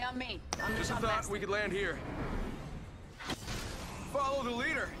 stay on me. I'm the Just a jump thought master. we could land here. Follow the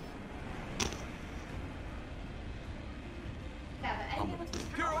leader.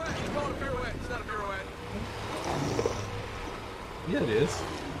 Pirouette! You call it a pirouette. It's not a pirouette. Yeah, it is.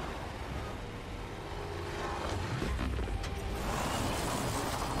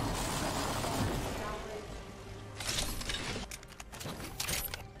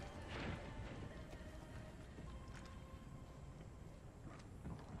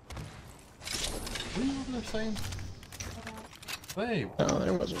 What are you over there saying? Hey. Oh,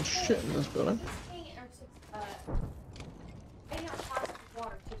 there wasn't shit in this building.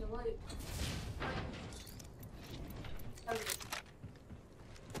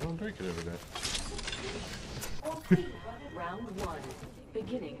 I don't drink it every day. Round 1.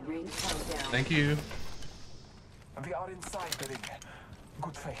 Beginning ring countdown. Thank you. We are inside the ring.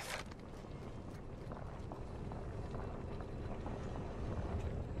 Good faith.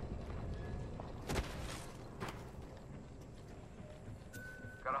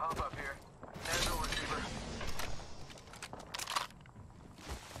 Gotta hop up here. Hand over, receiver.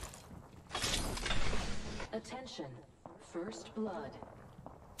 Attention. First blood.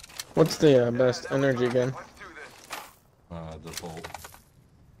 What's the best energy gun? Default.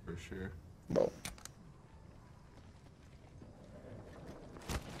 For sure. Bolt.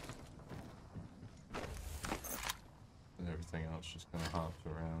 And everything else just kind of hops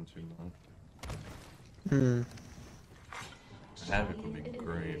around too much. Havoc would be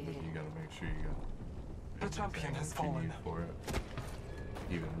great, but you gotta make sure you got The champion has everything fallen. you need for it.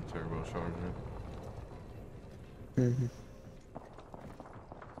 Even the turbocharger.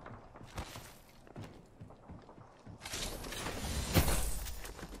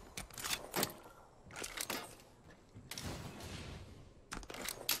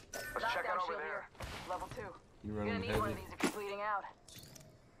 Let's check out over there. Level 2. You Gonna running need one of heavy? these if you're bleeding out.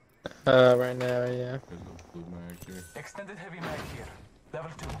 Right now, yeah. There's a blue mag here. Extended heavy mag here.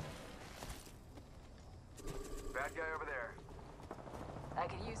 Level 2. Bad guy over there. I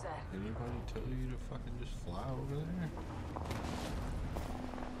could use that. Anybody tell you to fucking just fly over there?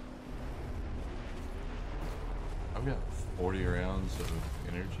 I've got 40 rounds of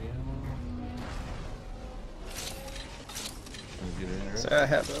energy ammo. Gonna get in, right? So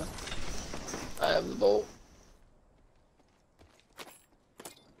I have the bolt.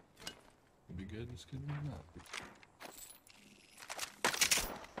 Could be good, this could be not.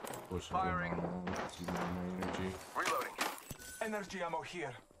 Pushing Firing. see my energy. Reloading. Energy ammo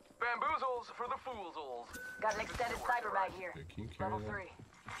here. Bamboozles for the foolsels. Got an extended sniper mag here. Okay, can you carry Level that?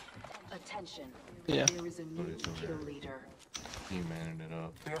 3. Attention. Yeah. There is a new it's over kill there. leader. He manning it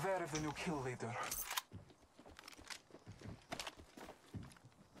up. Be aware of the new kill leader.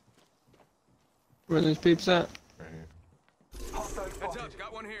 Where these peeps at? Right here. Hostile Heads spotted. up,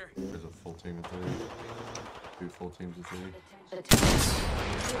 got one here. There's a full team of 3. 2 full teams of 3.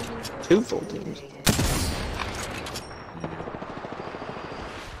 Attention. 2 full teams. Yeah.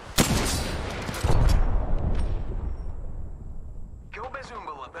 Kill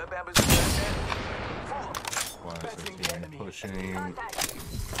Bazumba. Bazumba. Why is the team pushing? Contact.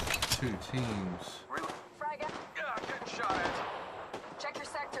 2 teams. Frag out. Yeah, getting shot at. Check your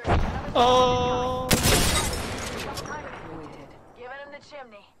sector. Another Oh! Double time. Wounded. Giving him the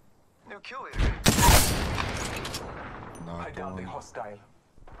chimney. New kill leader. I Knocked down the one. hostile.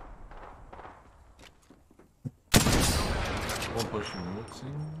 One pushing it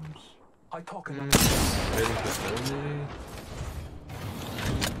seems. I talk Ready to me.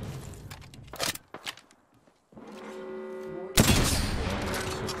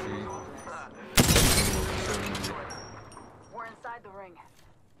 We're inside the ring.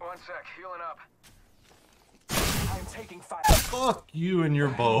 One sec, healing up. I am taking fire. Fuck you and your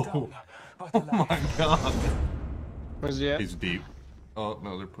bow. But Oh my god. Where's he at? He's deep. Oh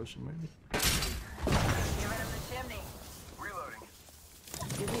no, they're pushing maybe. Giving him the chimney. Reloading.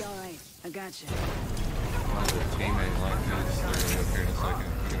 You'll be alright. I got you. Why is a teammate like this? They're gonna be up here in a second.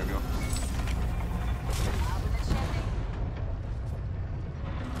 We're gonna go.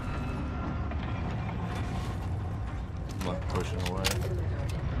 I'm like pushing away.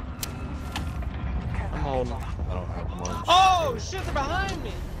 I'm holding. I don't have much. Oh shit! They're behind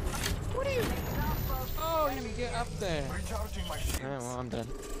me. What are you? Oh, you can get up there. Yeah, well, I'm dead.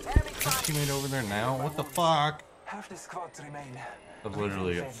 Teammate over there now? What the fuck? Half the squad remain. I've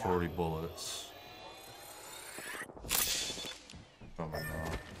literally got 40 bullets. Oh my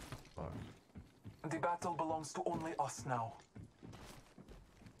god. Fuck. The battle belongs to only us now.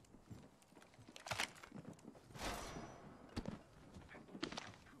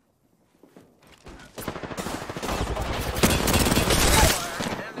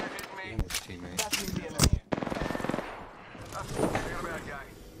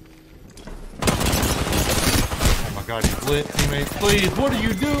 Oh my god, he's lit, teammates. Please, what are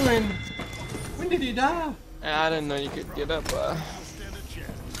you doing? When did he die? I didn't know you could get up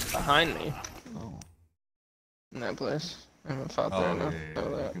behind me. Oh. In that place. I haven't fought there Oh, enough.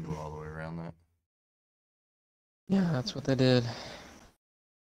 yeah, you can go all the way around that. Yeah, that's what they did.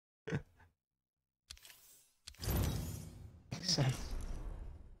 Makes sense.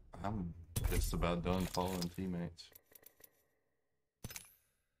 I'm just about done following teammates.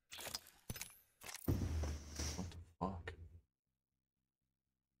 What the fuck?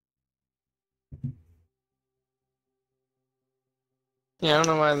 Yeah, I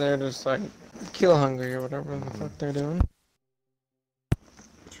don't know why they're just like kill hungry or whatever the fuck they're doing.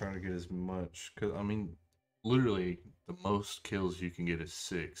 Trying to get as much, cause I mean, literally the most kills you can get is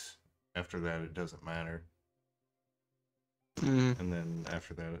 6. After that, it doesn't matter. Mm. And then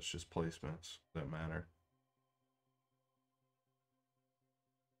after that, it's just placements that matter.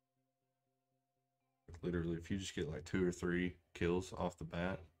 Literally, if you just get like 2 or 3 kills off the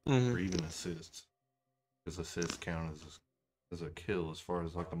bat, or even assists, because assists count as a kill as far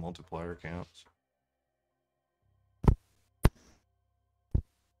as like the multiplier counts.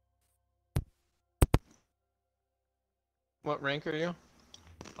 What rank are you?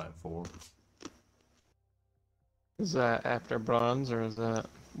 Plat 4. Is that after bronze or is that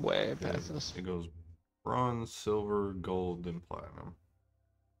way past this? It goes bronze, silver, gold, then platinum.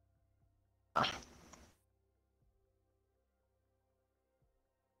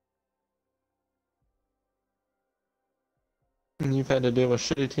 And you've had to deal with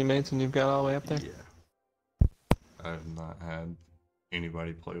shitty teammates and you've got all the way up there? Yeah. I have not had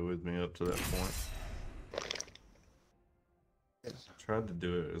anybody play with me up to that point. I tried to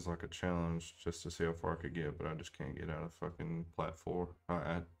do it as like a challenge just to see how far I could get, but I just can't get out of fucking Plat 4.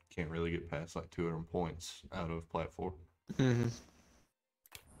 I can't really get past like 200 points out of Plat 4.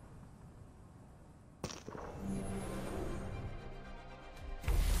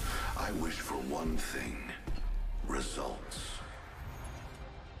 I wish for one thing. Results.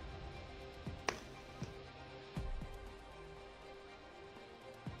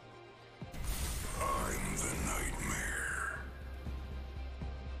 I'm the nightmare.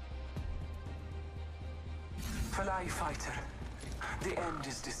 Fly fighter. The end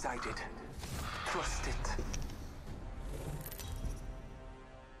is decided. Trust it.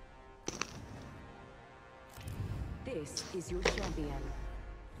 This is your champion.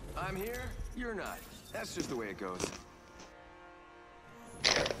 I'm here, you're not. That's just the way it goes.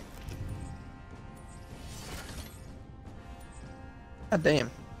 God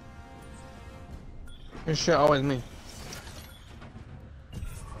damn. Your shit always me.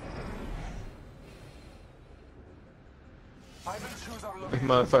 This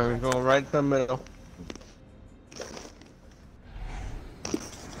motherfucker's going right to the middle.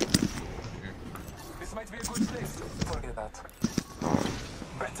 This might be a good place. Forget that.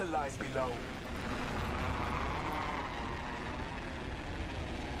 Better lies below.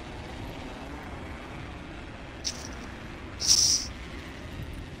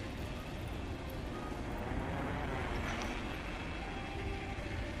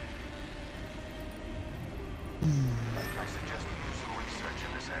 I suggest you do some research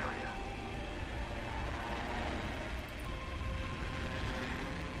in this area.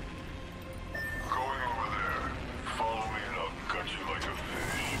 Going over there. Follow me and I'll cut you like a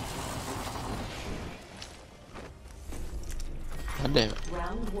fish. God damn it.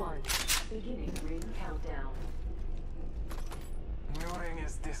 Round 1. Beginning ring countdown. New ring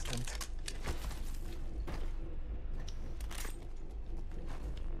is distant.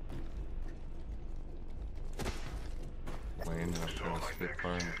 Landing up trying to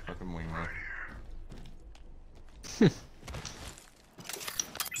spitfire in the fucking wingman.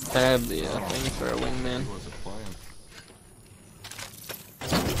 Stab the thing for a wingman. He wasn't playing.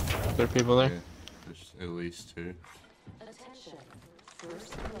 Are there people there? Yeah, At least 2. Attention.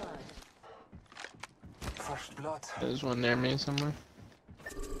 First blood. First blood. There's one near me somewhere.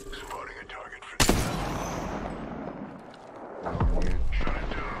 Spotting a target for Yeah. Shut it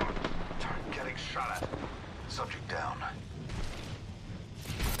down. Target getting shot at. Subject down.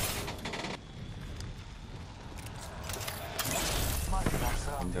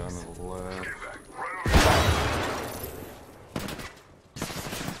 I'm down to the left.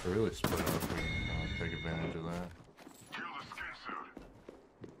 I really split up and take advantage of that. Kill the skin suit.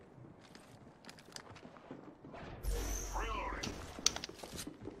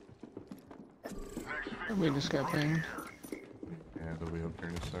 Reloading. We just got pinged. Yeah, they'll be up here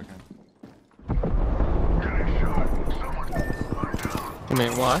in a second. Getting shot. Someone. I'm down. I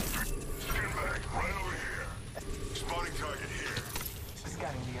mean, why? Skin bag. Right over here. Spotting target here.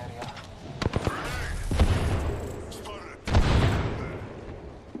 Scanning the area. Spotted it.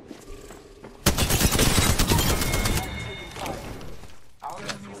 Our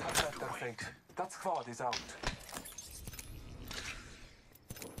enemies have met their fate. That squad is out.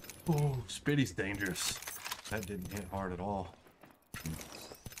 Oh, Spitty's dangerous. That didn't hit hard at all.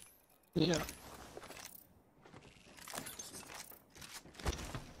 Yeah.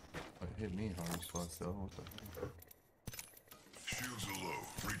 It hit me hard as fuck though. What the heck? Shields are low.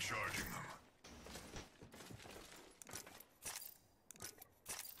 Recharging them.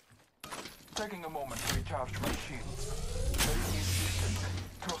 Taking a moment to recharge my shields. The ring is distant.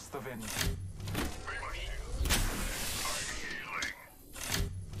 Trust the wind. Be my shields. I'm healing.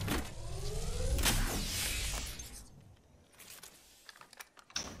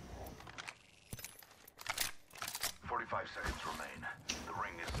 45 seconds remain. The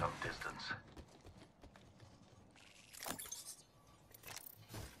ring is some distance.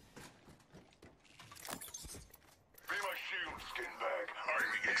 Be my shield, skin bag.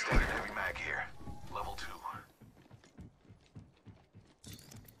 I'm Extended heavy mag here. Level 2.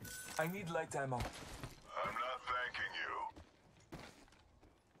 I need light ammo. I'm not thanking you.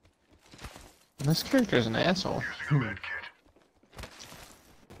 This character's an asshole. Using a med kit.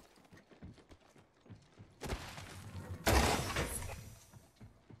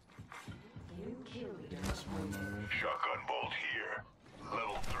 New kill leader. Shotgun bolt here.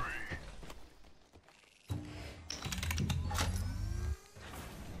 Level 3.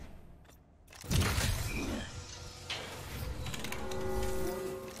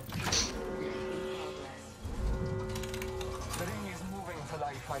 The ring is moving to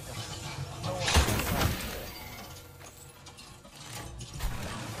live fighters. No one can stop it.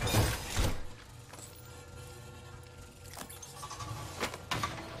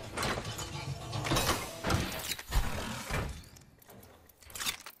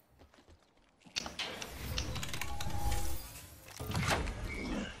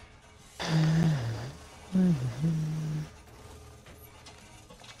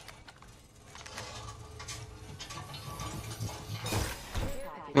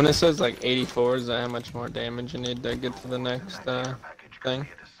 When it says like 84, is that how much more damage you need to get to the next thing?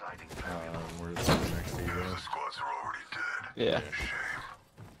 Where's the next hero? The squads are already dead. Yeah. Shame.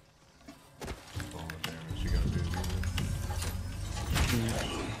 All the damage you gotta do.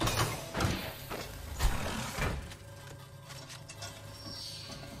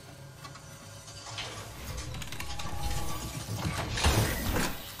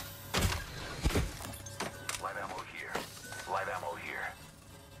 Light ammo here. Light ammo here.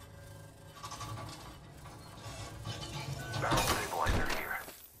 Barrel stabilizer here.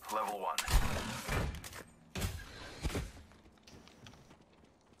 Level 1.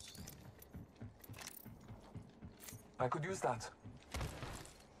 I could use that.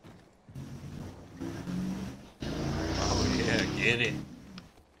 Oh yeah, get it.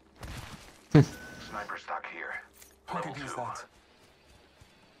 Sniper stock here. I Level could use 2. that.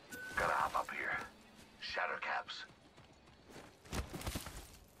 Gotta hop up here. Shatter caps.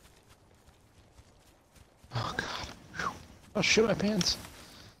 Oh god. Whew. Oh shit, my pants.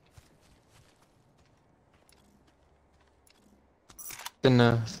 Didn't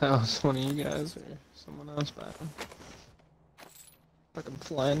know if that was one of you guys or someone else, but fucking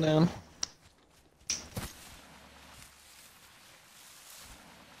flying down.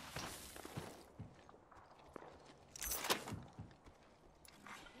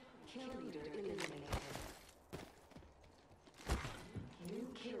 Kill leader eliminated. New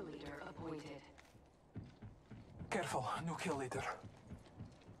kill leader appointed. Careful, new kill leader.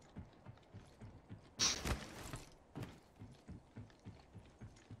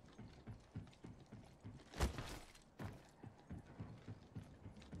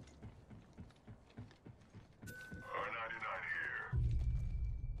 R99 here.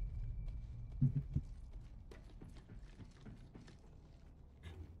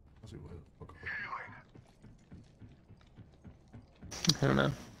 I don't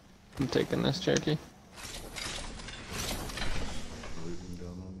know. I'm taking this Cherokee. Leaving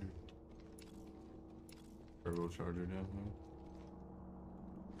down under. Turbocharger down here.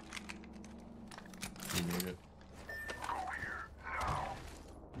 You need it.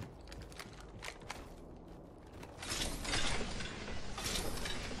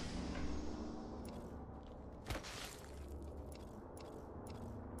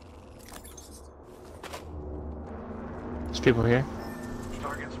 There's people here.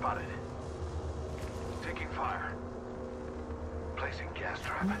 Target spotted. Taking fire. Placing gas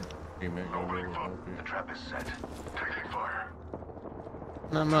trap. Teammate gonna be able to help you. The trap is set. Taking fire.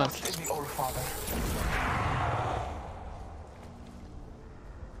 Not much. In the old father.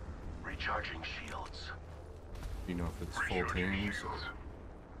 Recharging shields. You know if it's full teams.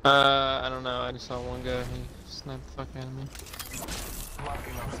 I don't know. I just saw one guy. He sniped the fuck out of me.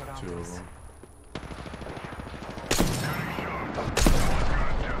 Marking our Two of surroundings. them.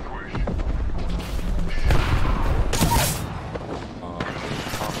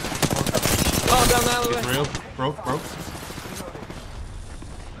 Oh, down the alleyway. Real. Broke.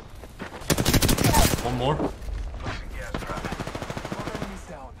 One more. Enemies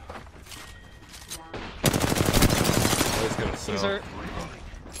down. Always gotta sell. He's hurt.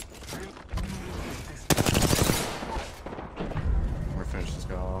 We're finish this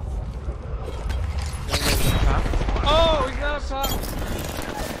guy off. Oh, he's not up top.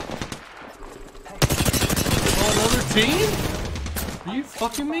 Oh, another team? Are you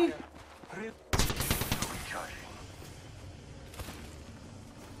fucking me?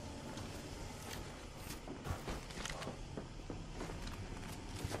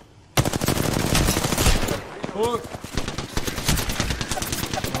 Look.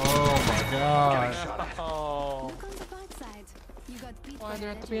 Oh my god. Oh. Look on the bright side. You got beat Why by there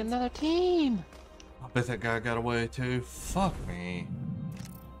a have to be legend. another team? I bet that guy got away too. Fuck me.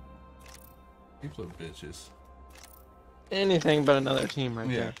 People are bitches. Anything but another team right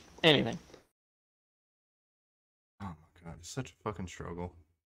Yeah. there. Anything. Oh my god, it's such a fucking struggle.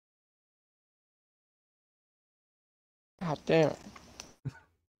 God damn it.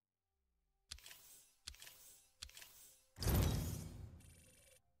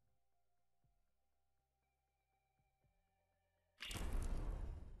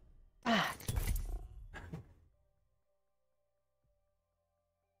 Fuck.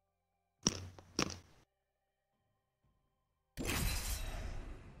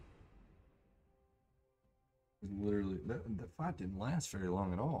 Literally, that fight didn't last very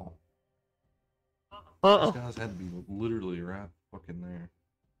long at all. Uh-uh. These guys had to be literally right fucking there.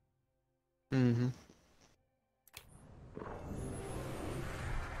 Mm-hmm.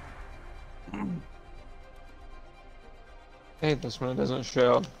 I hate this when it doesn't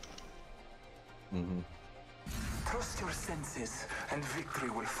show. Mm-hmm. Trust your senses, and victory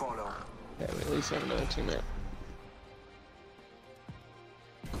will follow. Yeah, we at least have another teammate.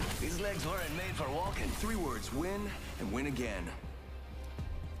 These legs weren't made for walking. 3 words: win and win again.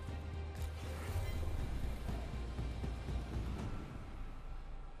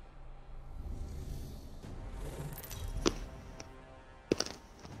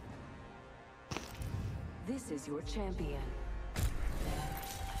 This is your champion.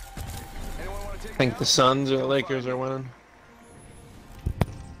 Anyone want to take I think the Suns or Lakers are winning.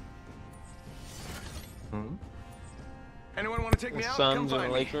 Hmm? Anyone want to take me The out? Suns Come or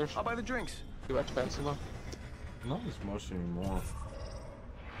find me. Lakers? I'll buy the drinks. You watch basketball? Not as much anymore.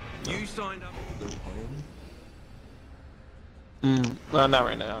 You signed up. They're playing. Well, not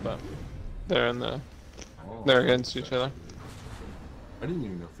right now, but they're in the. Oh, They're against each other. I didn't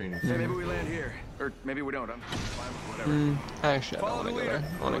even know Phoenix. Hey, maybe we land here, or maybe we don't. I'm fine with whatever. Actually, I don't Follow want the to go leader.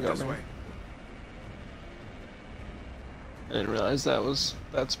 there. I want to Look go this there. way. I didn't realize that was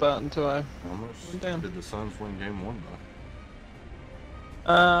that spot until I. Almost. Damn. Did the Suns win game 1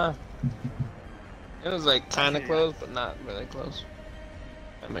 It was like kind of close, but not really close.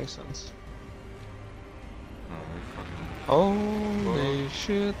 That makes sense. though? Oh, they fucking. Holy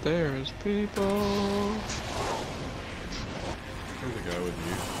shit, there's people. There's a guy with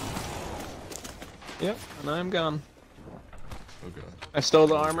you. Yep, and I'm gone. Oh god. I stole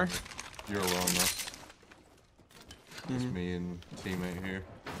the armor. You're alone though. It's me and teammate here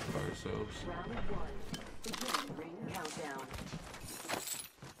by ourselves. Round 1. Beginning ring countdown.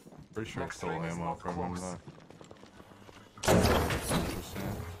 Pretty sure I Next stole ring is ammo not from him close. though.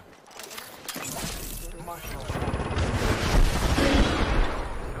 Interesting. Marking our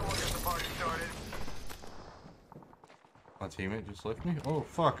No one got the party started. My teammate just left me? Oh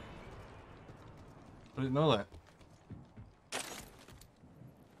fuck. I didn't know that.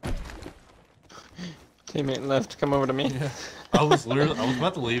 Teammate left to come over to me. Yeah. I was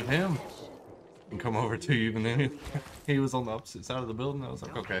about to leave him and come over to you, and then he was on the opposite side of the building. I was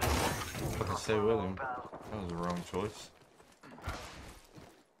like, okay, I'm gonna stay with him. That was the wrong choice.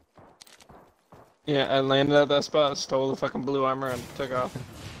 Yeah, I landed at that spot, stole the fucking blue armor, and took off.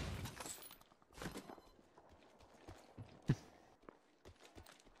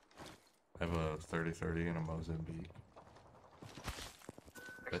 I have a 30-30 and a Mozambique.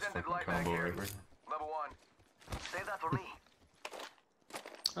 Best fucking combo ever. Level 1. Save that for me.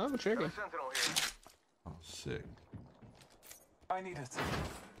 Oh, tricky. Sentinel here. Oh, sick. I need it.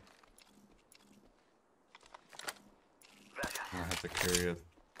 I have to carry a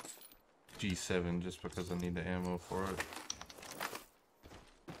G7 just because I need the ammo for it.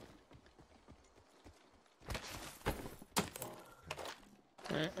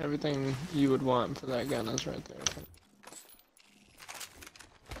 Alright, everything you would want for that gun is right there.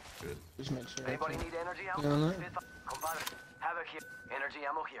 Good. Just make sure. Anybody need energy ammo? Compadre, Havoc here. Energy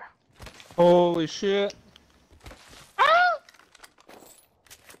ammo here. Holy shit. Ah!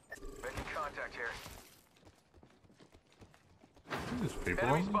 Making contact here. There's people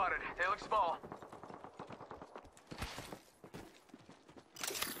Enemy on me. spotted. They look small.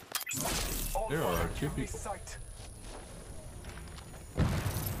 There are 2 people.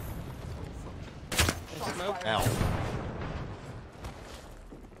 Ow.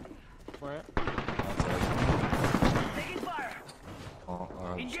 Where? Taking fire. Oh,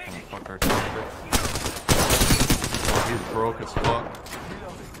 just gonna fuck our character. Oh, he's broke as fuck.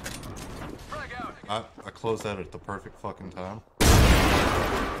 I closed that at the perfect fucking time.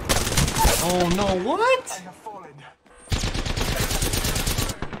 Oh no, what? I have fallen.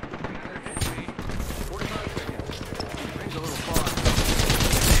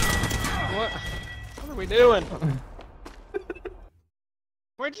 What? What are we doing?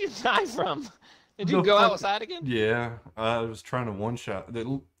 Where'd you die from? Did you go outside again? Yeah, I was trying to one-shot.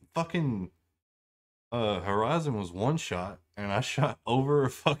 The fucking Horizon was one-shot, and I shot over her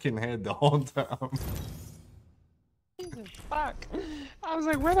fucking head the whole time. Jesus fuck. I was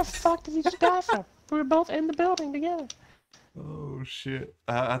like, where the fuck did you just die from? We were both in the building together. Oh shit.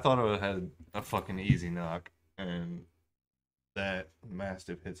 I thought I had a fucking easy knock, and that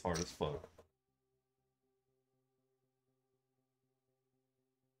Mastiff hits hard as fuck.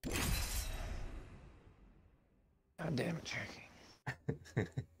 God damn it,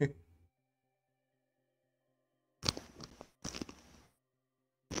 Cherokee.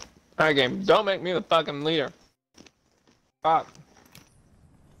 Alright, game. Don't make me the fucking leader. Fuck.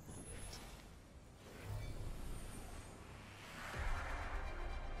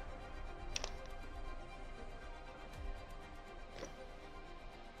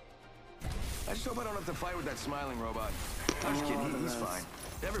 I just hope I don't have to fight with that smiling robot. I'm just kidding. He's fine.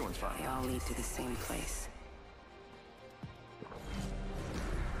 Everyone's fine. They all lead to the same place.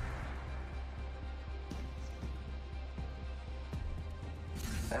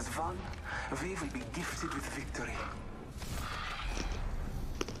 As one, we will be gifted with victory.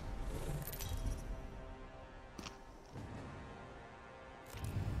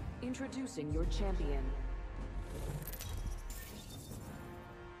 Introducing your champion.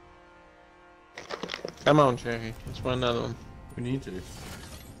 Come on, Cherokee. Let's win another one. We need to.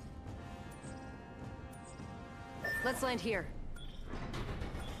 Let's land here.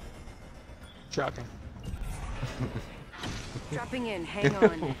 Shocking. Dropping in. Hang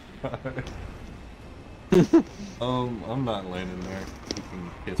on. I'm not landing there. You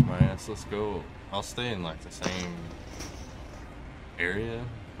can kiss my ass. Let's go. I'll stay in like the same area,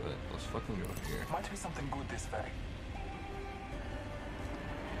 but let's fucking go here. Might be something good this way.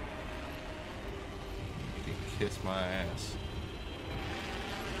 You can kiss my ass.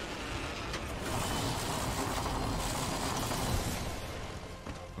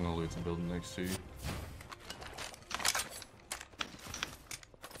 I'm gonna loot the building next to you.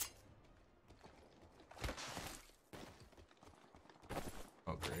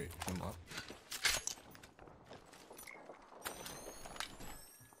 Oh great, come on.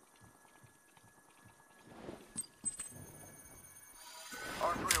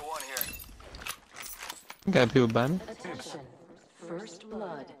 R301 here. Got people by me? Attention. First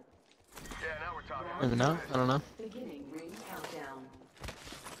blood. Yeah, now we're talking. Maybe not. I don't know. Beginning ring countdown.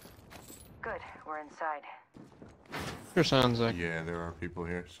 Good, we're inside. Sure sounds like. Yeah, there are people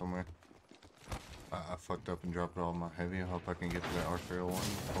here somewhere. I fucked up and dropped all my heavy. I hope I can get to that R301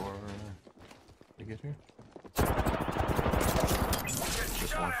 before they get here.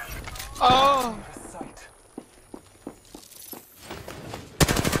 Just one. Oh!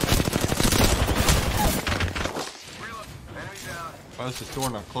 Enemy down. Why is this door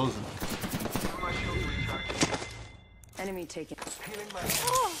not closing? My shields recharged. Enemy taken.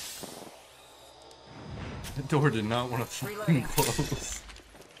 The door did not want to fucking close.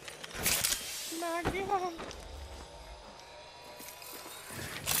 My God.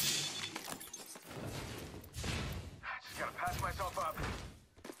 Just gotta patch myself up.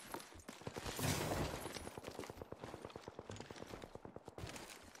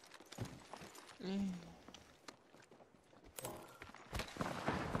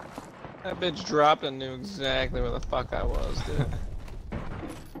 That bitch dropped and knew exactly where the fuck I was, dude.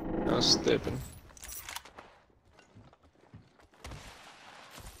 I was stupid.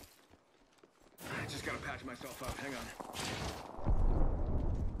 I just gotta patch myself up. Hang on.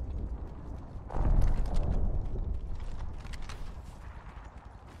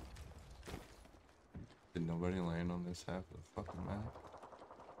 Did nobody land on this half of the fucking map?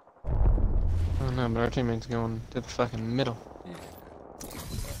 Oh no, but our teammate's going to the fucking middle. Yeah.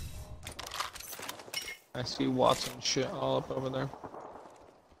 I see Watson shit all up over there.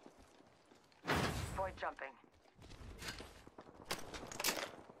 Void jumping.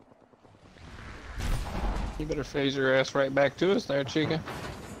 You better phase your ass right back to us there, Chica.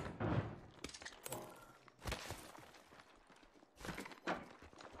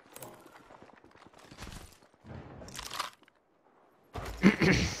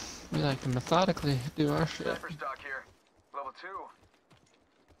 We like to methodically do our shit. Sniper stock here. Level 2.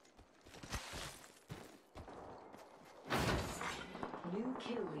 New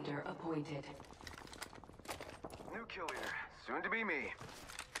kill leader appointed. New kill leader. Soon to be me.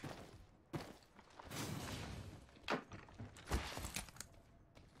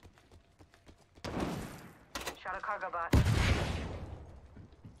 Shot a cargo bot.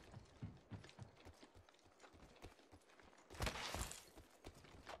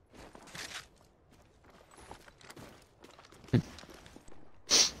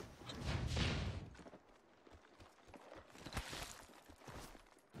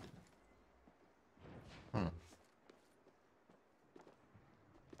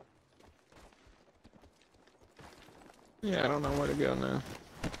 Yeah, I don't know where to go now.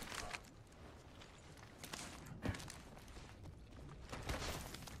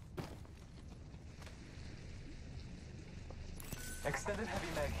 Extended heavy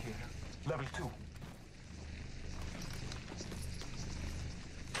mag here. Level 2.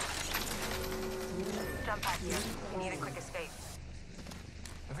 Jump pack here. We need a quick escape.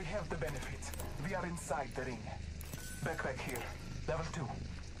 We have the benefit. We are inside the ring. Backpack here. Level 2.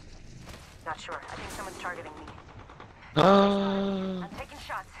 Not sure. I think someone's targeting me. I'm taking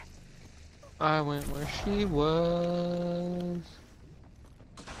shots. I went where she was.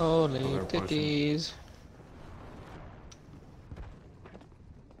 Holy titties.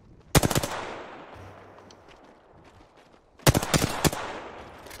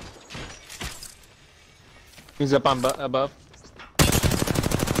 He's up on above.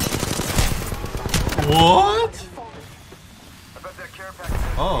 What? I bet that care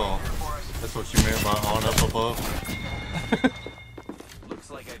package Oh, that's what you meant by on up above. Looks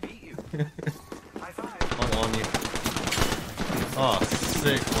like I beat you. I'm on you. Oh,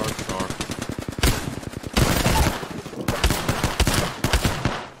 sick Mark Star.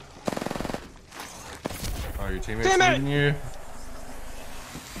 Oh, your teammates shooting you?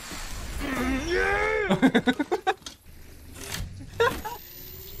 Yeah!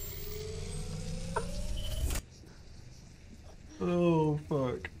 Oh,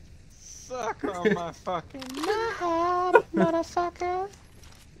 fuck. Suck on my fucking knob, motherfucker.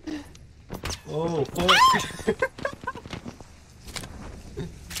 Oh, fuck.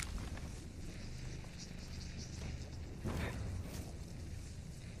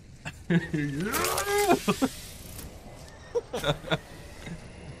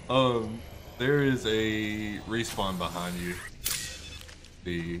 There is a respawn behind you.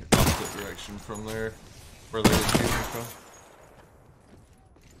 The opposite direction from there, where they were shooting from.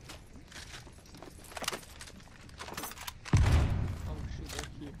 Oh shit, they're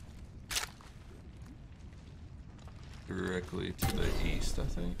here. Directly to the east, I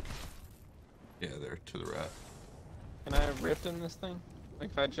think. Yeah, they're to the right. Can I rift in this thing? Like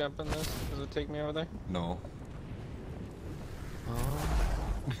if I jump in this, does it take me over there? No. Oh.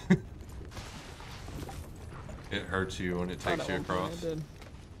 It hurts you when it takes you across. I did.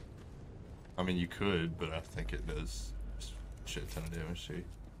 I mean, you could, but I think it does a shit ton of damage to you.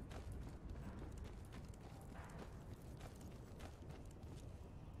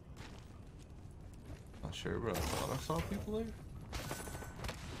 Not sure, but I thought I saw people there.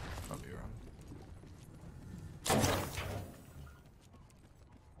 I'll be wrong.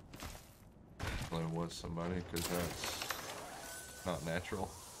 Definitely was somebody, because that's not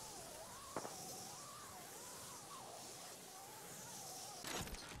natural.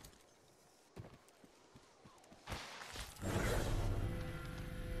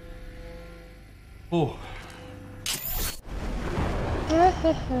 Oh.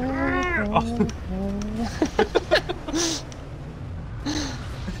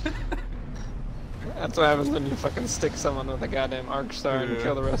 That's what happens when you fucking stick someone with a goddamn arc star and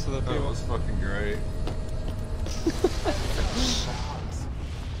kill the rest of the That people. was fucking great.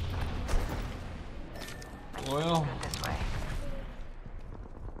 Well.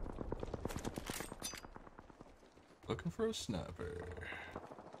 Looking for a sniper.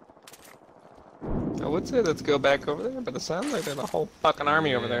 I would say let's go back over there, but it sounds like there's a whole fucking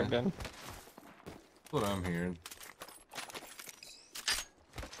army over there again. That's what I'm hearing.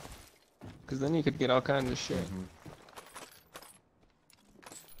 Because then you could get all kinds of shit.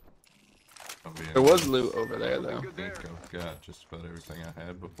 There was loot over there, though. I think I've got just about everything I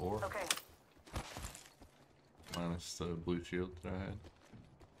had before. Okay. Minus the blue shield that I had.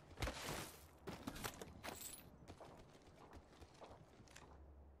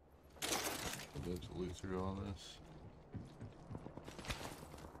 I'll be able to loot through all this.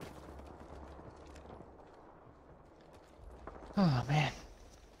 Oh, man.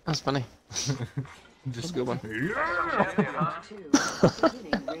 That's funny. Just a good one.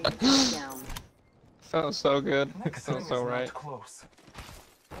 Felt so good. Felt so right. Close.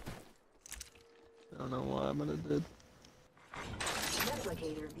 I don't know why, but it did.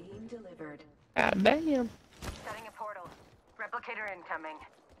 Replicator being delivered. God damn. Setting a portal. Replicator incoming.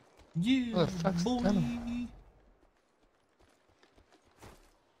 Yeah, what the fuck's boy.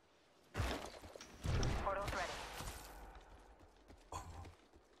 Portal's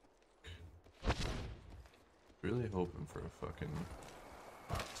ready. Really hoping for a fucking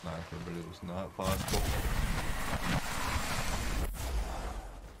sniper, but it was not possible.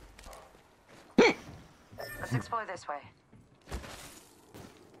 Let's explore this way.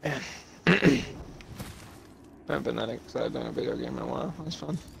 I haven't been that excited in a video game in a while. That's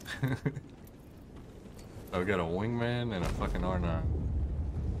fun. I've got a wingman and a fucking R9.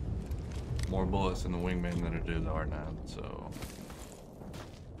 More bullets in the wingman than I do the R9, so...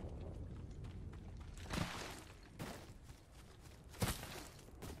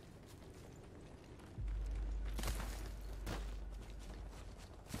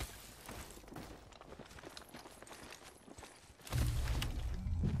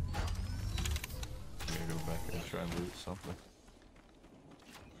 Try and loot something.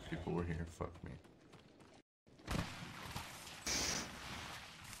 People were here, fuck me.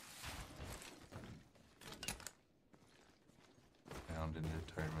 Bound and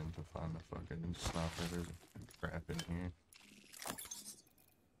determined to find the fucking sniper. There's crap in here.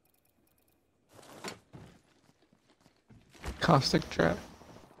 Caustic trap.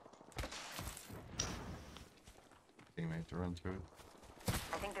 Teammate to run through it.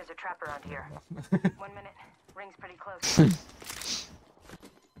 I think there's a trap around here. 1 minute. Ring's pretty close.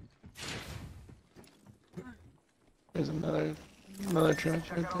 There's another trap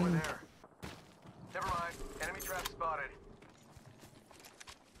right there. Never mind. Enemy trap spotted.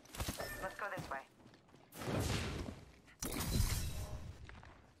 Let's go this way.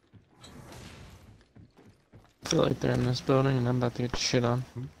 I feel like they're in this building and I'm about to get shit on.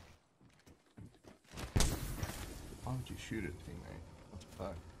 Why would you shoot it, teammate? What the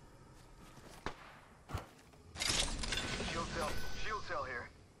fuck? Shield cell here.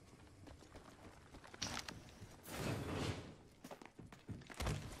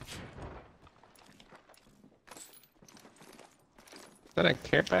 Is that a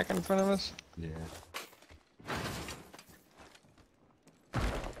care pack in front of us? Yeah.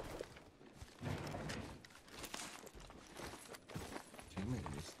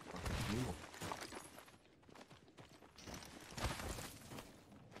 Teammate is fucking evil.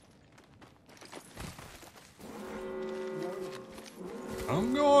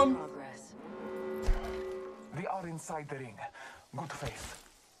 I'm going. They are inside the ring. Good faith.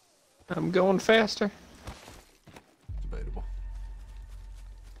 I'm going faster. Debatable.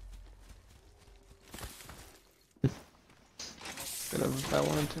 Could have if I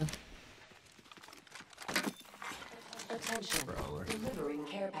wanted to. Attention. Delivering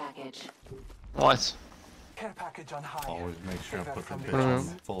care package. What? Care package on high. Always make sure I put the bitch Mhm. on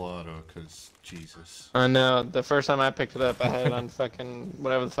full auto, cause Jesus. I know. The first time I picked it up, I had it on fucking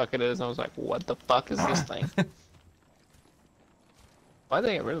whatever the fuck it is, and I was like, "What the fuck is this thing?" Why'd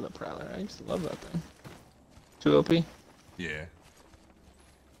they get rid of the Prowler? I used to love that thing. Too OP? Yeah.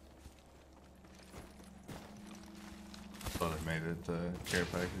 Thought I made it care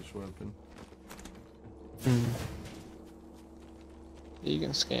package weapon. You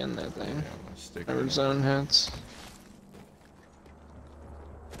can scan that thing. Yeah, I'm gonna stick Or it. zone hits.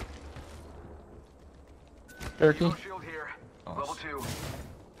 Turkey. Shield here. Awesome. Level 2.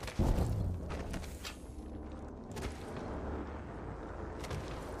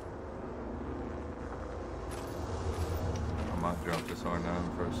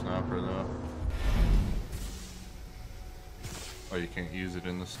 SR9 for a sniper though. Oh, you can't use it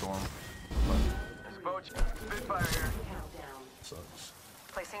in the storm. Spoach, Spitfire here. Sucks.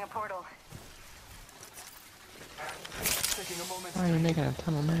 Placing a portal. Taking a moment. Why are you making a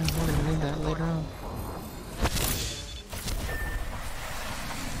tunnel now? We're gonna need that later on.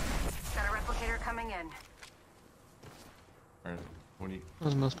 Got a replicator coming in. Alright, what do you... That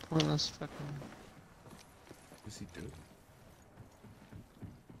was the most pointless fucking... What does he do?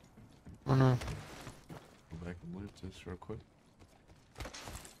 Oh no. Go back and loot this real quick.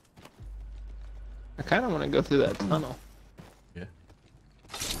 I kinda wanna go through that tunnel. Yeah.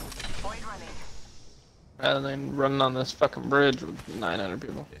 Void running. Rather than running on this fucking bridge with 900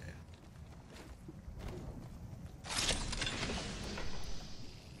 people. Yeah.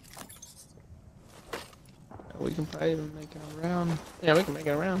 We can probably even make it around. Yeah, we can make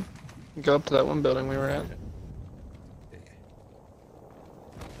it around. Go up to that one building we were at.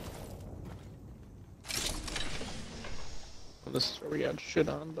 Well, this is where we got shit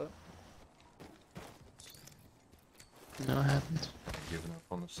on, but... You know what happens. Giving up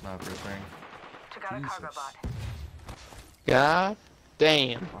on the sniper thing. Took out a cargo bot. God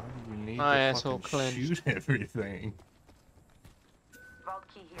damn. Why do we need My to asshole fucking clenched. shoot everything? Vault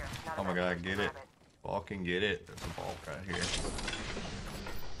key here. Not Oh my a god, vent, get grab it. Vulcan, get it. There's a vault right here.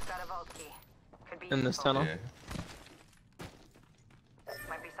 Got a vault key. Could be In this useful. tunnel? Yeah,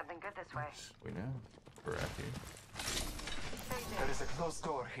 Might be something good this way. we know. We're at here. There is a closed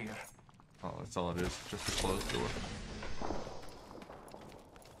door here. Oh, that's all it is. Just a closed door.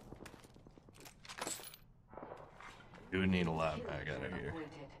 You would need a lab bag out of here.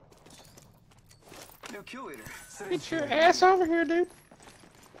 New kill leader. Get your ass over here, dude.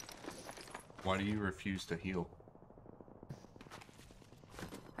 Why do you refuse to heal?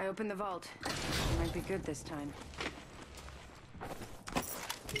 I opened the vault. It might be good this time.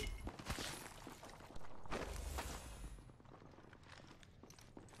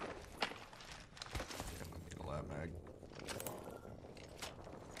 Yeah, we need a lab bag.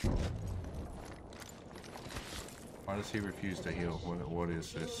 Why does he refuse to heal? What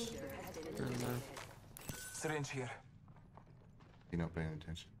is this? Syringe here. You're not paying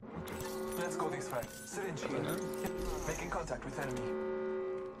attention. Okay. Let's go this way. Syringe here. Making contact with enemy.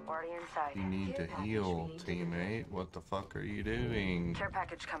 Already inside. You need to heal, teammate. What the fuck are you doing? Care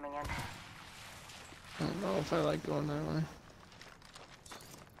package coming in. I don't know if I like going that way.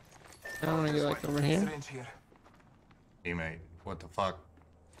 I don't wanna get like over here. Syringe here. Teammate, what the fuck?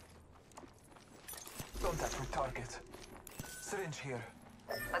 Contact with target. Syringe here.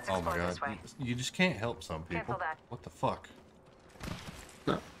 Let's Oh explore my god, this way. you just can't help some people. Cancel that. What the fuck?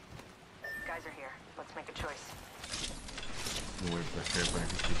 No. Guys are here. Let's make a choice. Wait for that care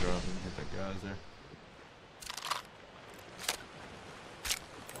package to drop and hit that guy's there.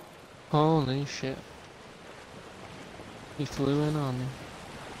 Holy shit. He flew in on me.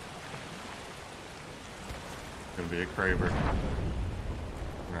 Gonna be a Kraber. We're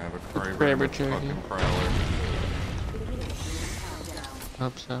gonna have a Kraber, Kraber and a Cherokee. fucking Prowler.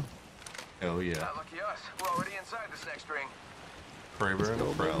 Hope so. Hell yeah. Not lucky us. We're already inside this next ring. Kraber and a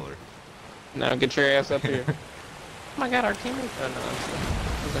go, Prowler. Now get your ass up here. Oh my god, our teammate. Oh no, I'm sorry.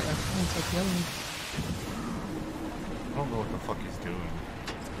 I was like, our teammate's like yelling. I don't know what the fuck he's doing.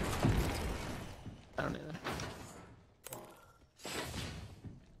 I don't either.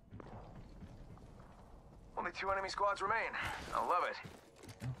 Only 2 enemy squads remain. I love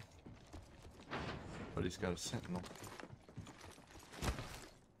it. But he's got a sentinel.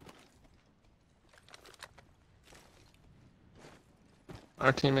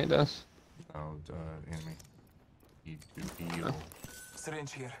 Our teammate does. Oh, enemy. You do heal.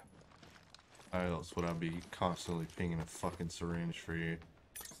 Syringe here. How else would I be constantly pinging a fucking syringe for you?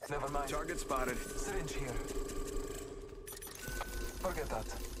 Never mind. Target spotted. Syringe here. Forget that.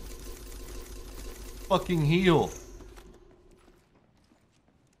 Fucking heal!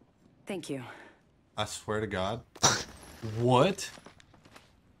 Thank you. I swear to God. What?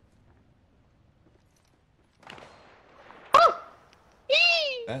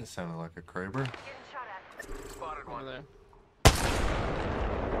 That sounded like a Kraber. Spotted one. Over there.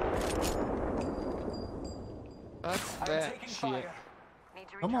 That's I'm that taking shit. fire. Need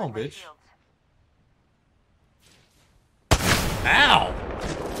to Come recharge on, my bitch. shields. Ow!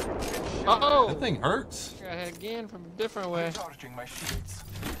 Oh! That thing hurts. Got hit again from a different way. Recharging my shields.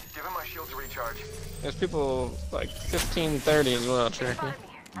 Give him my shield to recharge. There's people like 15, 30 as well, Cherokee.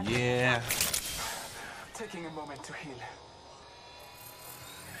 Spotted me. Yeah. Taking a moment to heal.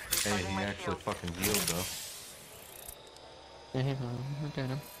 Hey, he actually fucking healed though. Yeah, look at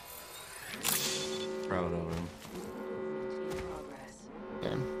him. Proud of him.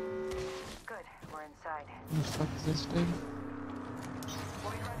 Okay. Good, we're inside. Who the fuck is this dude?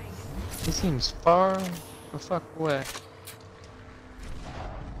 He seems far the fuck away.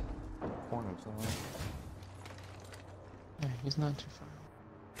 Corner somewhere. Yeah, he's not too far.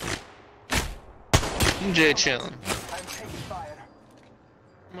 MJ chilling. I'm taking fire.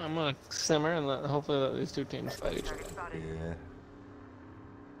 I'm gonna simmer and hopefully let these two teams fight each other. Yeah.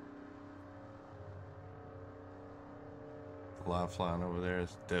 The live flying over there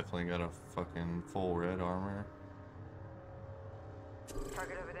has definitely got a fucking full red armor.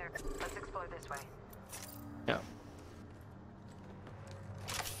 Target over there. Let's explore this way. Yeah.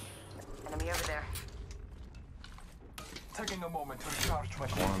 Enemy over there. Taking a moment to recharge my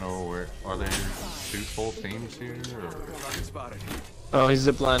I wanna know where are there 2 full teams here or Target spotted. Oh, he's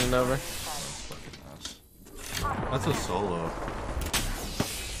ziplining over. fucking nice. That's a solo.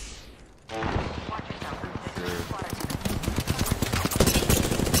 Sure.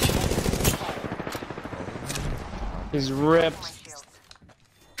 He's ripped.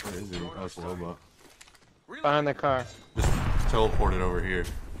 Where is he? Oh, it's Lobo. Behind the car. Just teleported over here.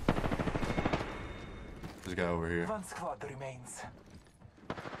 This guy over here. One squad remains.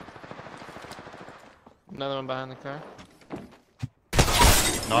 Another one behind the car.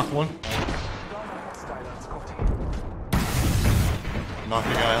 Knock one. Hostile on Scotty. Knock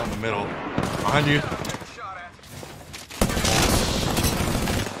the guy out in the middle. Behind you.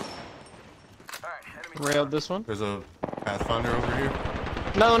 Railed this one. There's a Pathfinder over here.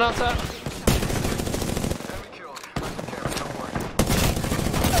 Another one outside.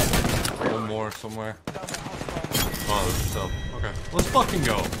 One more somewhere. Oh, there's yourself. Okay. Let's fucking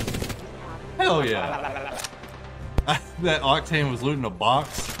go. Hell yeah. That Octane was looting a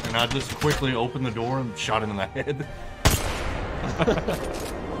box, and I just quickly opened the door and shot him in the head.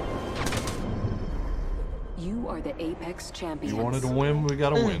 You are the Apex champions. You wanted to win, we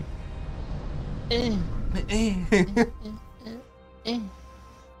gotta win.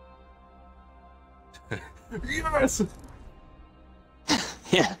 Yes!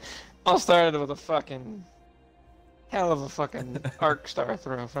 Yeah. All started with a fucking hell of a fucking arc star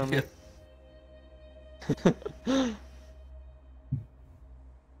throw from me.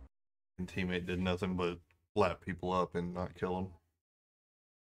 And teammate did nothing but lap people up and not kill them.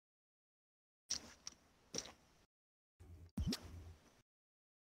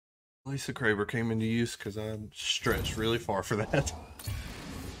 Lisa Kraber came into use because I'm stretched really far for that.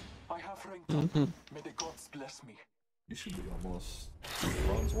 I have ranked up. May the gods bless me. You should be almost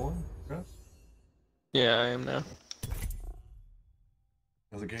bronze 1, right? Yeah, I am now.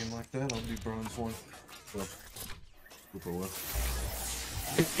 As a game like that, I'll be bronze 1. So, super well.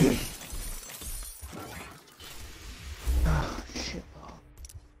 Oh, shit.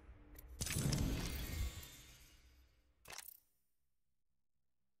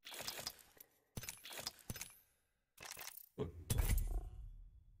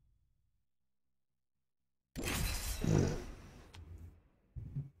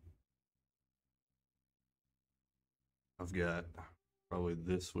 I've got probably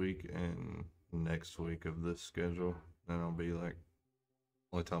this week and next week of this schedule. Then I'll be like,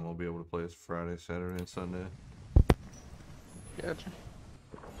 only time I'll be able to play is Friday, Saturday, and Sunday. Gotcha.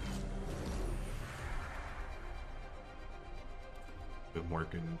 Been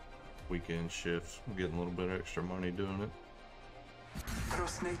working weekend shifts. I'm getting a little bit extra money doing it.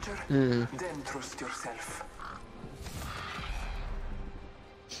 Trust nature, then trust yourself.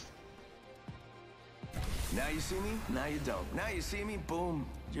 Now you see me, now you don't. Now you see me, boom,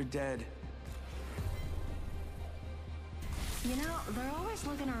 you're dead. You know, they're always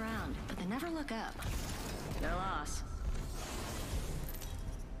looking around, but they never look up. Their loss.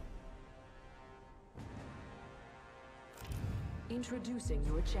 Introducing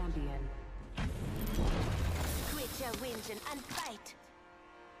your champion. Quit your whinging and fight.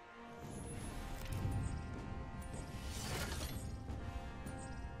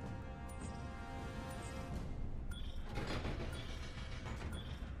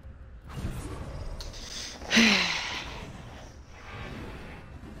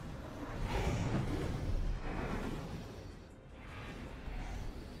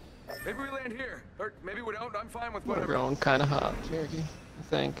 Maybe we land here, or maybe we don't. I'm fine with We're whatever. going kind of hot, Cherokee. I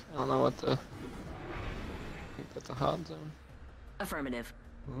think. I don't know what the. I think that's a hot zone. Affirmative.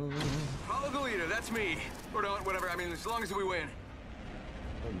 Follow the leader, that's me. Or don't, whatever, I mean, as long as we win.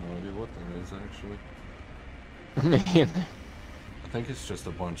 I have no idea what that is actually. Me either. I think it's just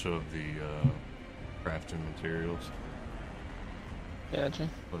a bunch of the crafting materials. Gotcha.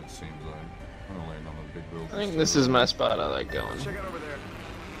 But it seems like I'm gonna land on a big building. I think this is my spot. I like going. Check out over there.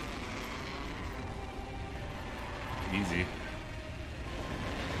 Easy.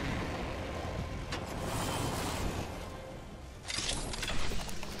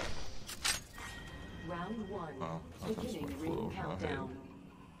 Beginning ring countdown.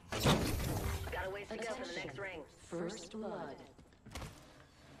 Got a ways to go for the next ring. First blood.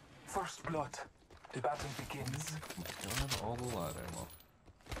 First blood. The battle begins. God, all the light ammo.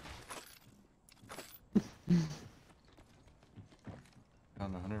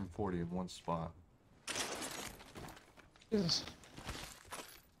 Found 140 in one spot. Yes.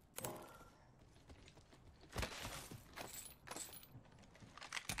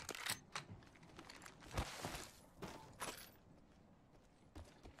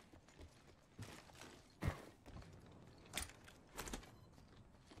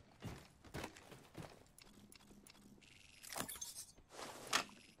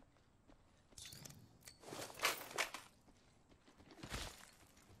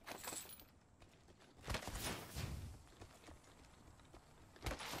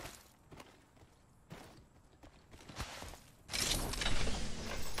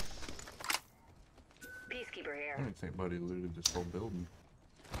 Peacekeeper here. I don't think Buddy looted this whole building.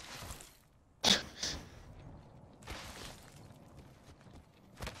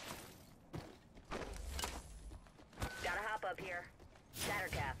 Gotta hop up here. Shatter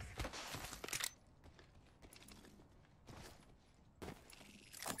caps.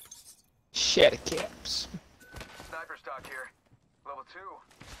 Shatter caps. Sniper stock here. Level 2.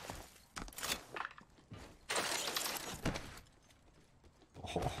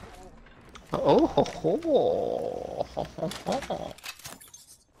 Oh ho ho.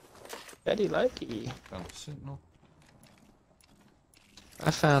 Betty likey. Found a sentinel.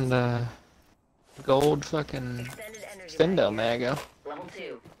 I found gold fucking Extended energy Stendhal mag here. Mago. Level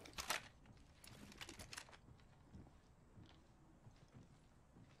 2.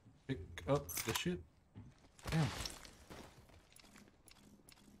 Pick up the shit. Damn.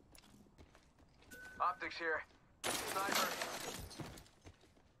 Optics here. Sniper.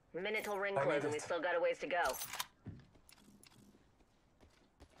 Minute till ring I close made and we it. still got a ways to go.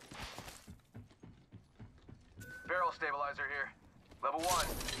 Barrel stabilizer here. Level 1.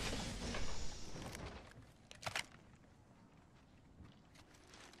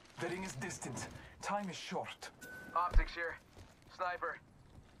 The ring is distant. Time is short. Optics here. Sniper.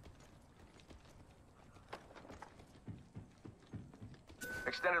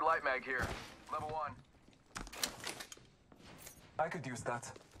 Extended light mag here. Level 1. I could use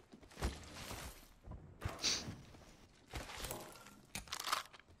that.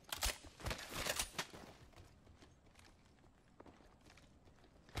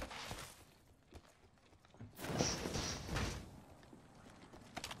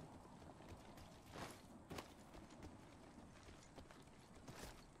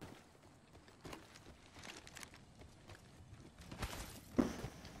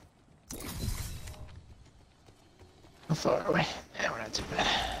 How far away? Yeah, we're not too bad.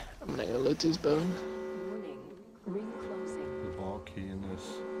 I'm gonna go loot these bones. Warning. Ring closing. The ball key in this.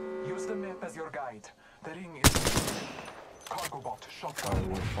 Use the map as your guide. The ring is... Cargo bot, Oh, shotgun. the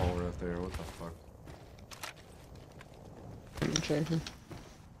woodfall right there. What the fuck? I'm changing.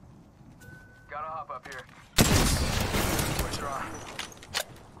 Gotta hop up here. Switcher on.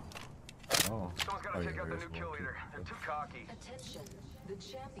 Oh. Someone's gotta Oh, take yeah, out the there's new one kill key. leader. They're too cocky. Attention. The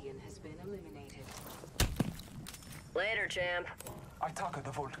champion has been eliminated. Later, champ. I took the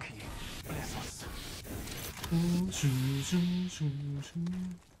vault key. Bless us.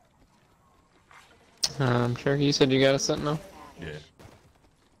 Cherokee, you said you got a sentinel? Yeah.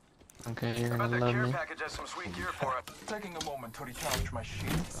 Okay, you're I bet gonna that love care me. package has some sweet gear for us. Taking a moment to recharge my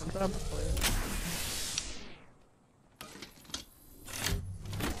shields. Go over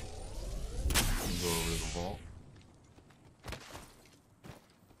to the vault.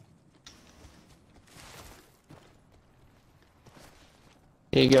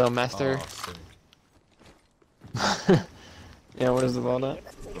 Here you go, master. Oh, sick. Yeah, where's the vault at?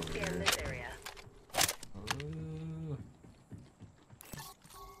 Scan this area.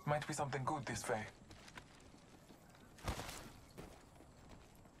 Might be something good this way.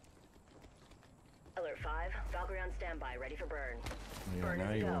 Alert 5. Valkyrie on standby, ready for burn. Yeah, Burn now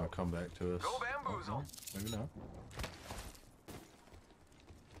is you go. want to come back to us. Go bamboozle. Oh, no, maybe not.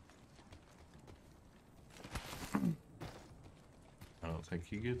 I don't think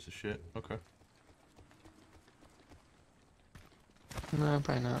he gives a shit. Okay. No,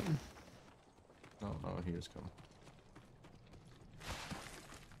 probably not. No, he is coming.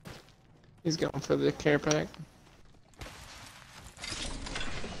 He's going for the care pack.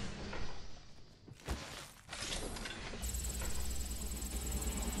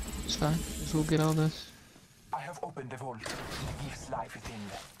 It's fine. Just we'll get all this. I have opened the vault. It gives life within.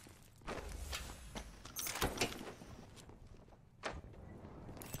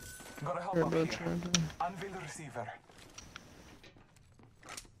 Gotta help You're up both here. trying to- Unveil the receiver.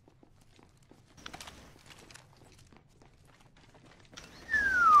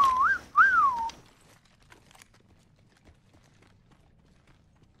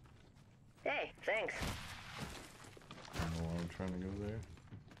 Hey, thanks. I don't know why I'm trying to go there.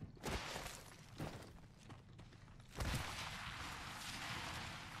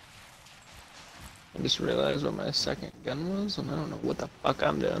 I just realized what my second gun was, and I don't know what the fuck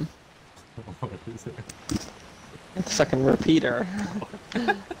I'm doing. What is it? It's a fucking repeater.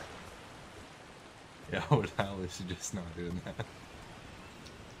 Yeah, I would Alice just not doing that.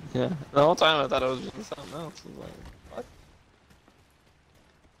 Yeah, the whole time I thought it was just something else. I was like, what?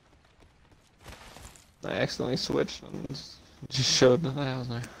 I accidentally switched and just showed that I was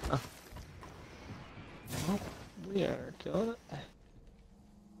like, oh. Well, we are killing it.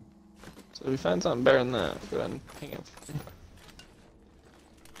 So if we find something better than that, go ahead and ping it for me.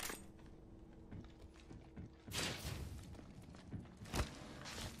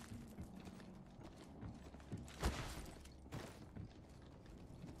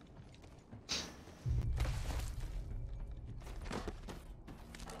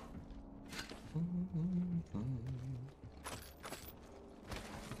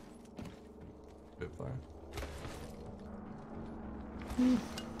 Spitfire.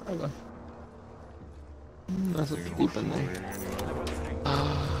 Probably. That's what's deep in there.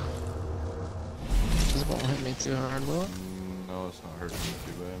 This won't hit me too hard, will it? No, it's not hurting me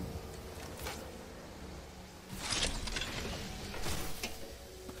too bad.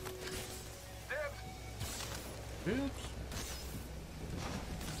 Dibs.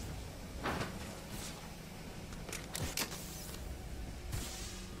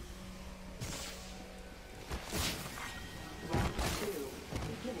 Round 2.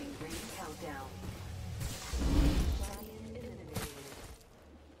 Beginning ring countdown. Champion eliminated.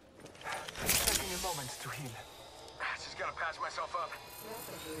 Taking a moment to heal. Just gotta patch myself up.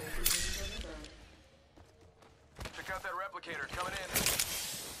 Check out that replicator coming in.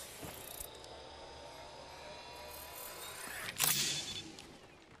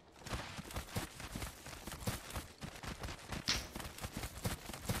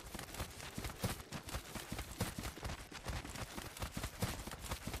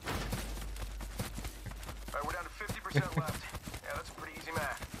 Alright, we're down to 50% left. Yeah, that's a pretty easy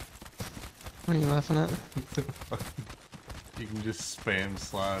math. What are you laughing at? You can just spam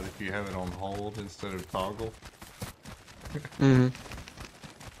slide if you have it on hold instead of toggle. Mm-hmm.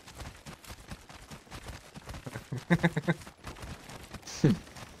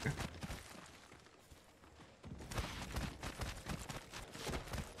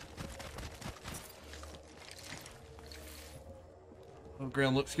 Oh,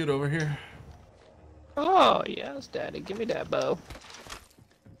 ground looks good over here. Oh, yes, Daddy. Give me that bow.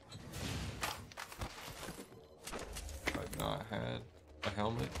 I've not had a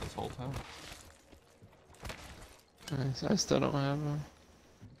helmet this whole time. Nice. I still don't have a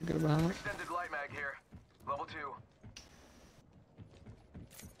good about it. Extended light mag here. Level 2.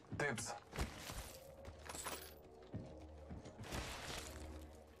 Dibs.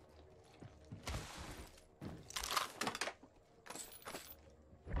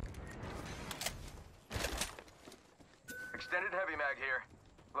 Extended heavy mag here.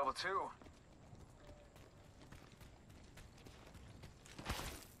 Level 2.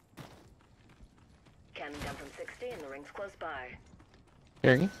 Cannon down from 60 and the ring's close by.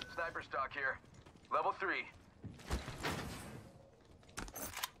 Here you go. Sniper stock here. Level 3.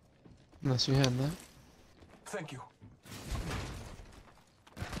 Unless you have that. Thank you.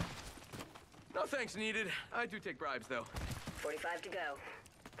 No thanks needed. I do take bribes, though. 45 to go.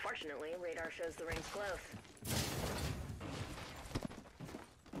 Fortunately, radar shows the ring's close.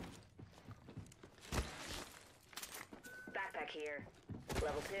 Backpack here.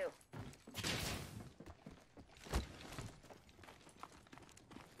 Level 2.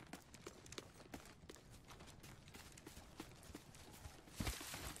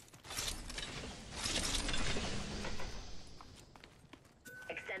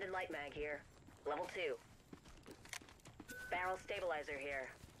 Extended light mag here. Level 2. Barrel stabilizer here.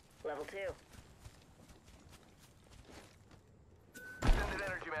 Level 2. Extended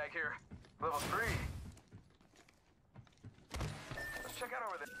energy mag here. Level 3. Let's check out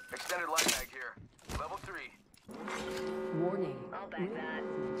over there. Extended light mag here. Level 3. Warning. I'll back that.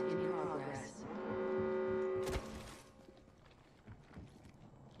 In progress.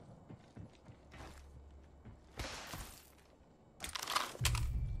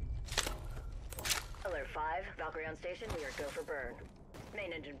 Alert 5. Valkyrie on station. We are go for burn.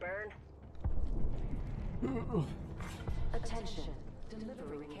 Main engine burn. Attention.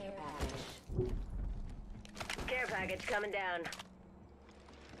 Delivering care package. Care package coming down.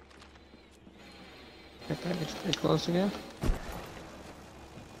 Care package pretty close again.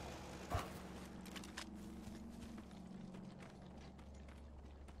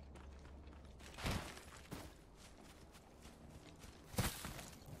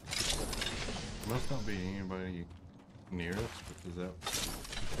 Must not be anybody near us because that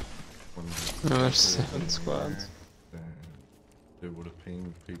when No, there's 7 squads. It would have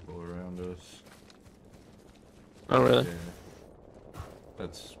pinged people around us. Oh really? Yeah.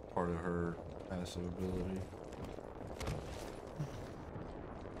 That's part of her passive ability.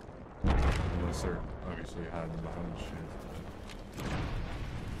 Unless they're obviously hiding behind shit.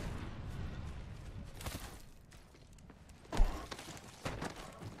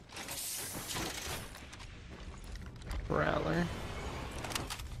 Rattler.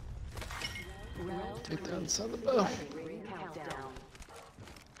 Take down some of the bow.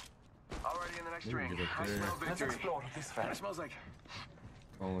 Already in the next We can ring. get up I there. smell Let's victory. explore this What way. it smells like.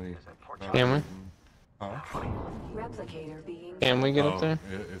 Only. Can we? Huh? Replicator being. Can we get up there?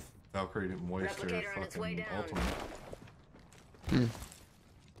 If Valkyrie didn't waste her Replicator on its way fucking down. ultimate. Hmm.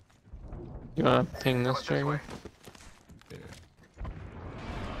 You wanna ping this This trigger? way. Yeah.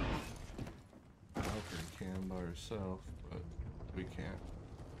 Valkyrie can by herself, but we can't.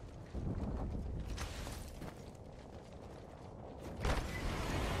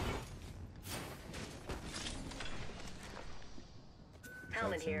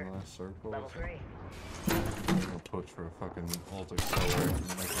 Helmet That's in here. the last circle. Level 3. I'll push for a fucking ult accelerate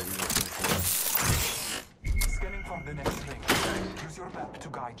and make a real circle. Scanning for the next ring. Use your map to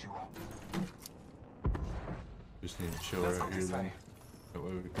guide you. Just need to chill Let's right go here this then. way. That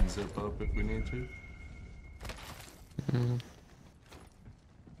way we can zip up if we need to. Mm.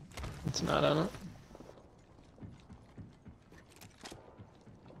 It's not on it.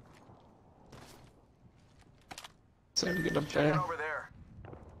 So we get up Check there. it over there.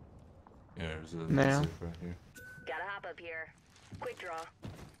 Yeah, there's a Now. zip right here. Gotta hop up here. Quick draw.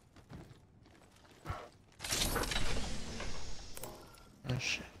 Oh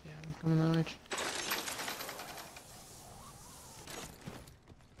shit, yeah, I'm coming that way.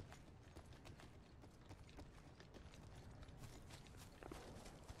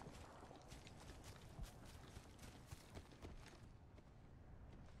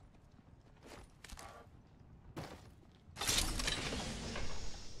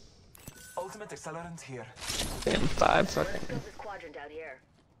 Ultimate accelerant here. Damn, 5 Let's fucking scope this quadrant out here.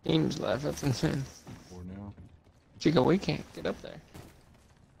 teams left, that's insane. For now. Chico, we can't get up there.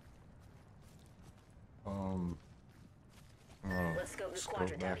 Let's scope this Scope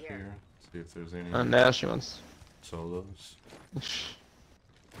quadrant out back here. here. See if there's any Now she wants. solos.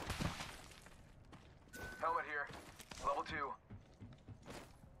 Helmet here. Level 2.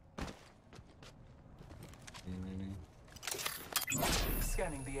 Any?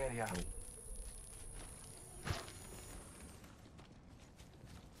 Scanning the area.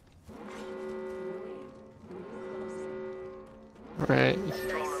 Right Nice.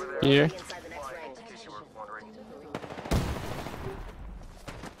 here. Be inside the next ring. In case you were wondering.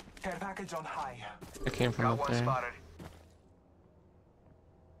 Care package on high. I came from Got up one there. spotted. I'm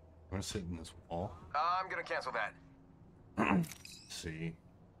gonna sit in this wall. I'm gonna cancel that. See.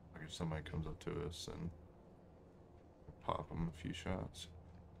 Like if somebody comes up to us and pop them a few shots.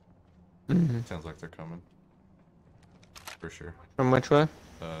 Mhm. Sounds like they're coming. For sure. From which way?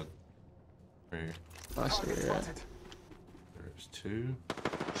 Right here. I see where you're at. Spotted. There's 2.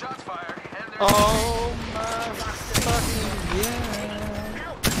 Shots fired, and there's Oh my fucking yeah!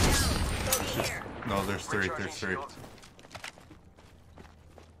 Out. Down. Bogey here. No, there's 3. recharging There's 3. shields.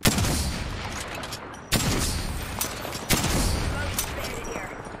 Bogey's banded here.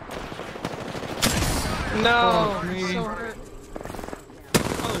 No! Fuck me. So hurt.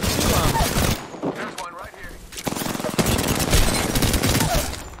 Oh, there's 2 on me. There's one right here.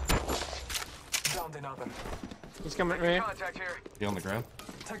 Downed another. He's coming right Making here. contact here. He on the ground?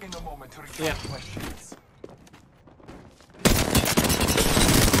 Taking a moment to recharge Yeah. my shields.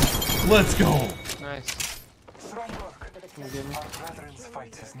 Let's go! Nice. Strong work. You good? Our brethren's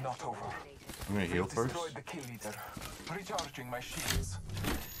fight is not over. I'm gonna heal first. Destroyed the kill leader. Recharging my shields.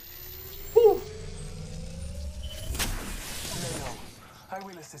 Lay low. I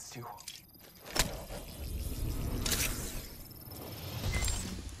will assist you.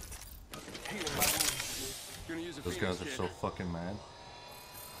 Healing my wounds. Gonna use a Those Phoenix guys are kit. so fucking mad.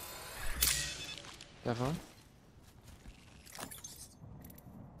 Definitely.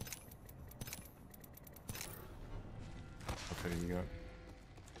 Okay, you got.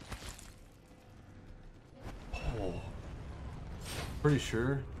 Oh. Pretty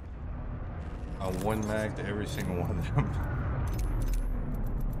sure I one magged every single one of them.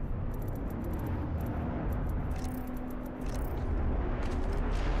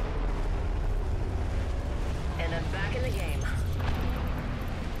 And I'm back in the game.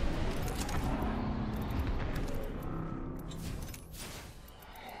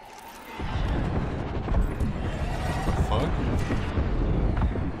 Fuck?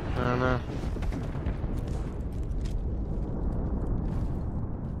 I don't know.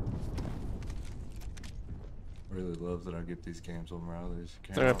 Really love that I get these games on Riley's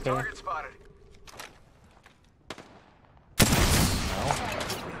account. They're up there. Target spotted.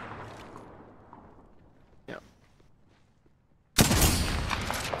 Yeah.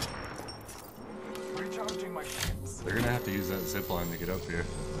 Recharging my shields. They're gonna have to use that zip line to get up here.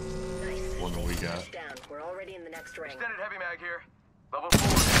 Nice. One that we got. Down. We're already in the next ring. Extended heavy mag here. Level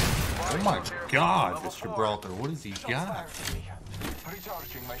 4. Oh my god, Level this 4. Gibraltar, what has he Shots got? fired at me.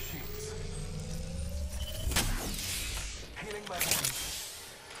 Recharging my shields. Healing my wounds.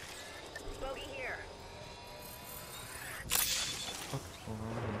 Bogey here. What's going on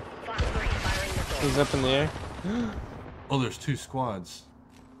here? Fox 3 firing missile. He's up in the air. Oh, there's 2 squads.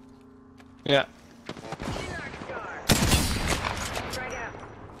 Yeah. Dark Star. Strike out.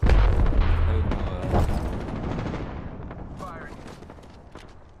 I didn't know that. Firing.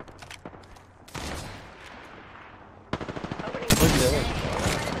 Opening. Look at it.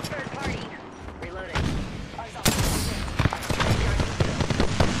 Third party. Reloading.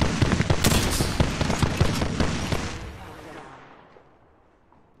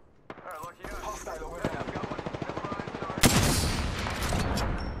 Alright, lucky us. Hostile over there. Got one. Never mind,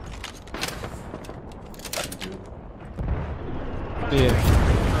 sorry. Yeah.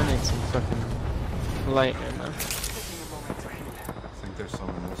 I need some fucking light ammo. Taking a moment to heal. I think there's some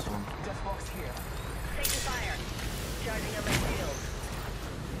in this one. Death box here. Taking fire. Charging up my shield.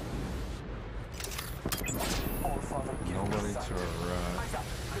 All father. Nobody to our right. Eyes up.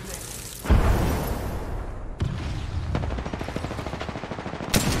 Grenade.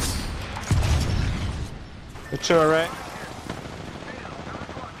 The two, right?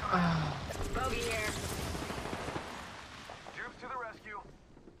 Bogey here. Troops to the rescue.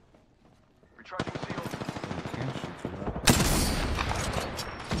 Recharging shield. You can't shoot through that.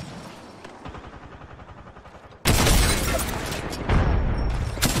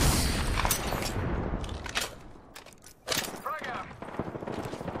 Frag out.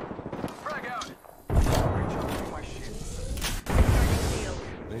 Frag out. Recharging my shields. Charging shield.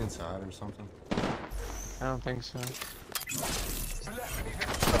 Are they inside or something? I don't think so.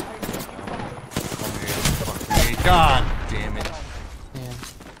 God damn it. Yeah.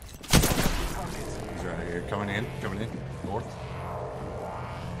 He's right here. Coming in. Coming in. North.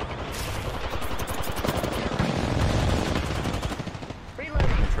 Reloading.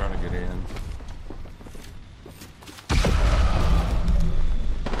 I'm trying to get in.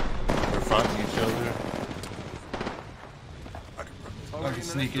 They're fighting each other. I can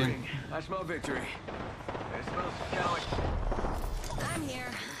sneak in. I smell victory. It smells kind of like... I'm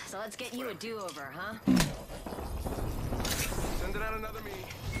here, so let's get you a do-over, huh? Sending out another me.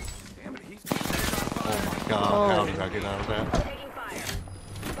 Damn it, he's... Oh my god, how did I get out of that? Taking fire.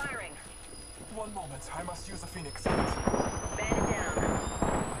 Firing. One moment. I must use a phoenix sight. Bandit down.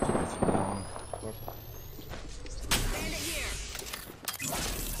 It's long. Bandit here.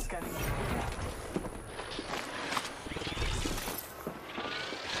 Scanning.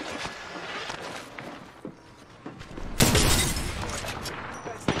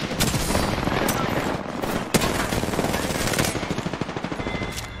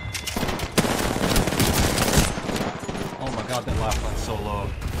 Oh my god, that lifeline's so low.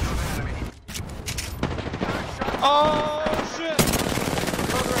 Oh shit!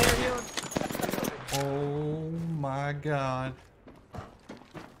 Over here healing. Oh my god.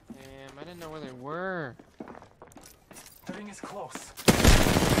 Damn, I didn't know where they were. The ring is close.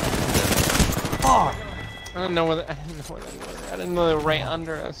 Oh! I didn't know where they were. I didn't know they were right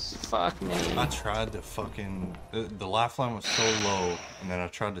under us. Fuck me. I tried to fucking... The lifeline was so low, and then I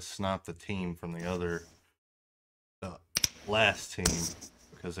tried to snipe the team from the other... The last team,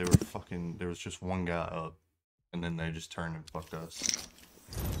 because they were fucking... There was just one guy up, and then they just turned and fucked us.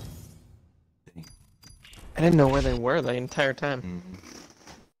 Dang. I didn't know where they were the entire time. Mm-hmm.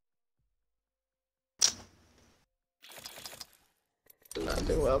 Did not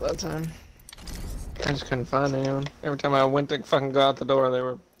do well that time. I just couldn't find anyone. Every time I went to fucking go out the door, they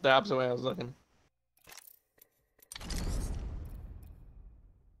were the opposite way I was looking.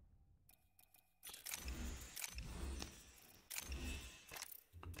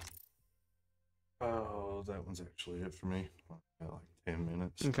 Oh, that one's actually it for me. I got like 10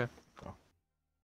 minutes. Okay. So.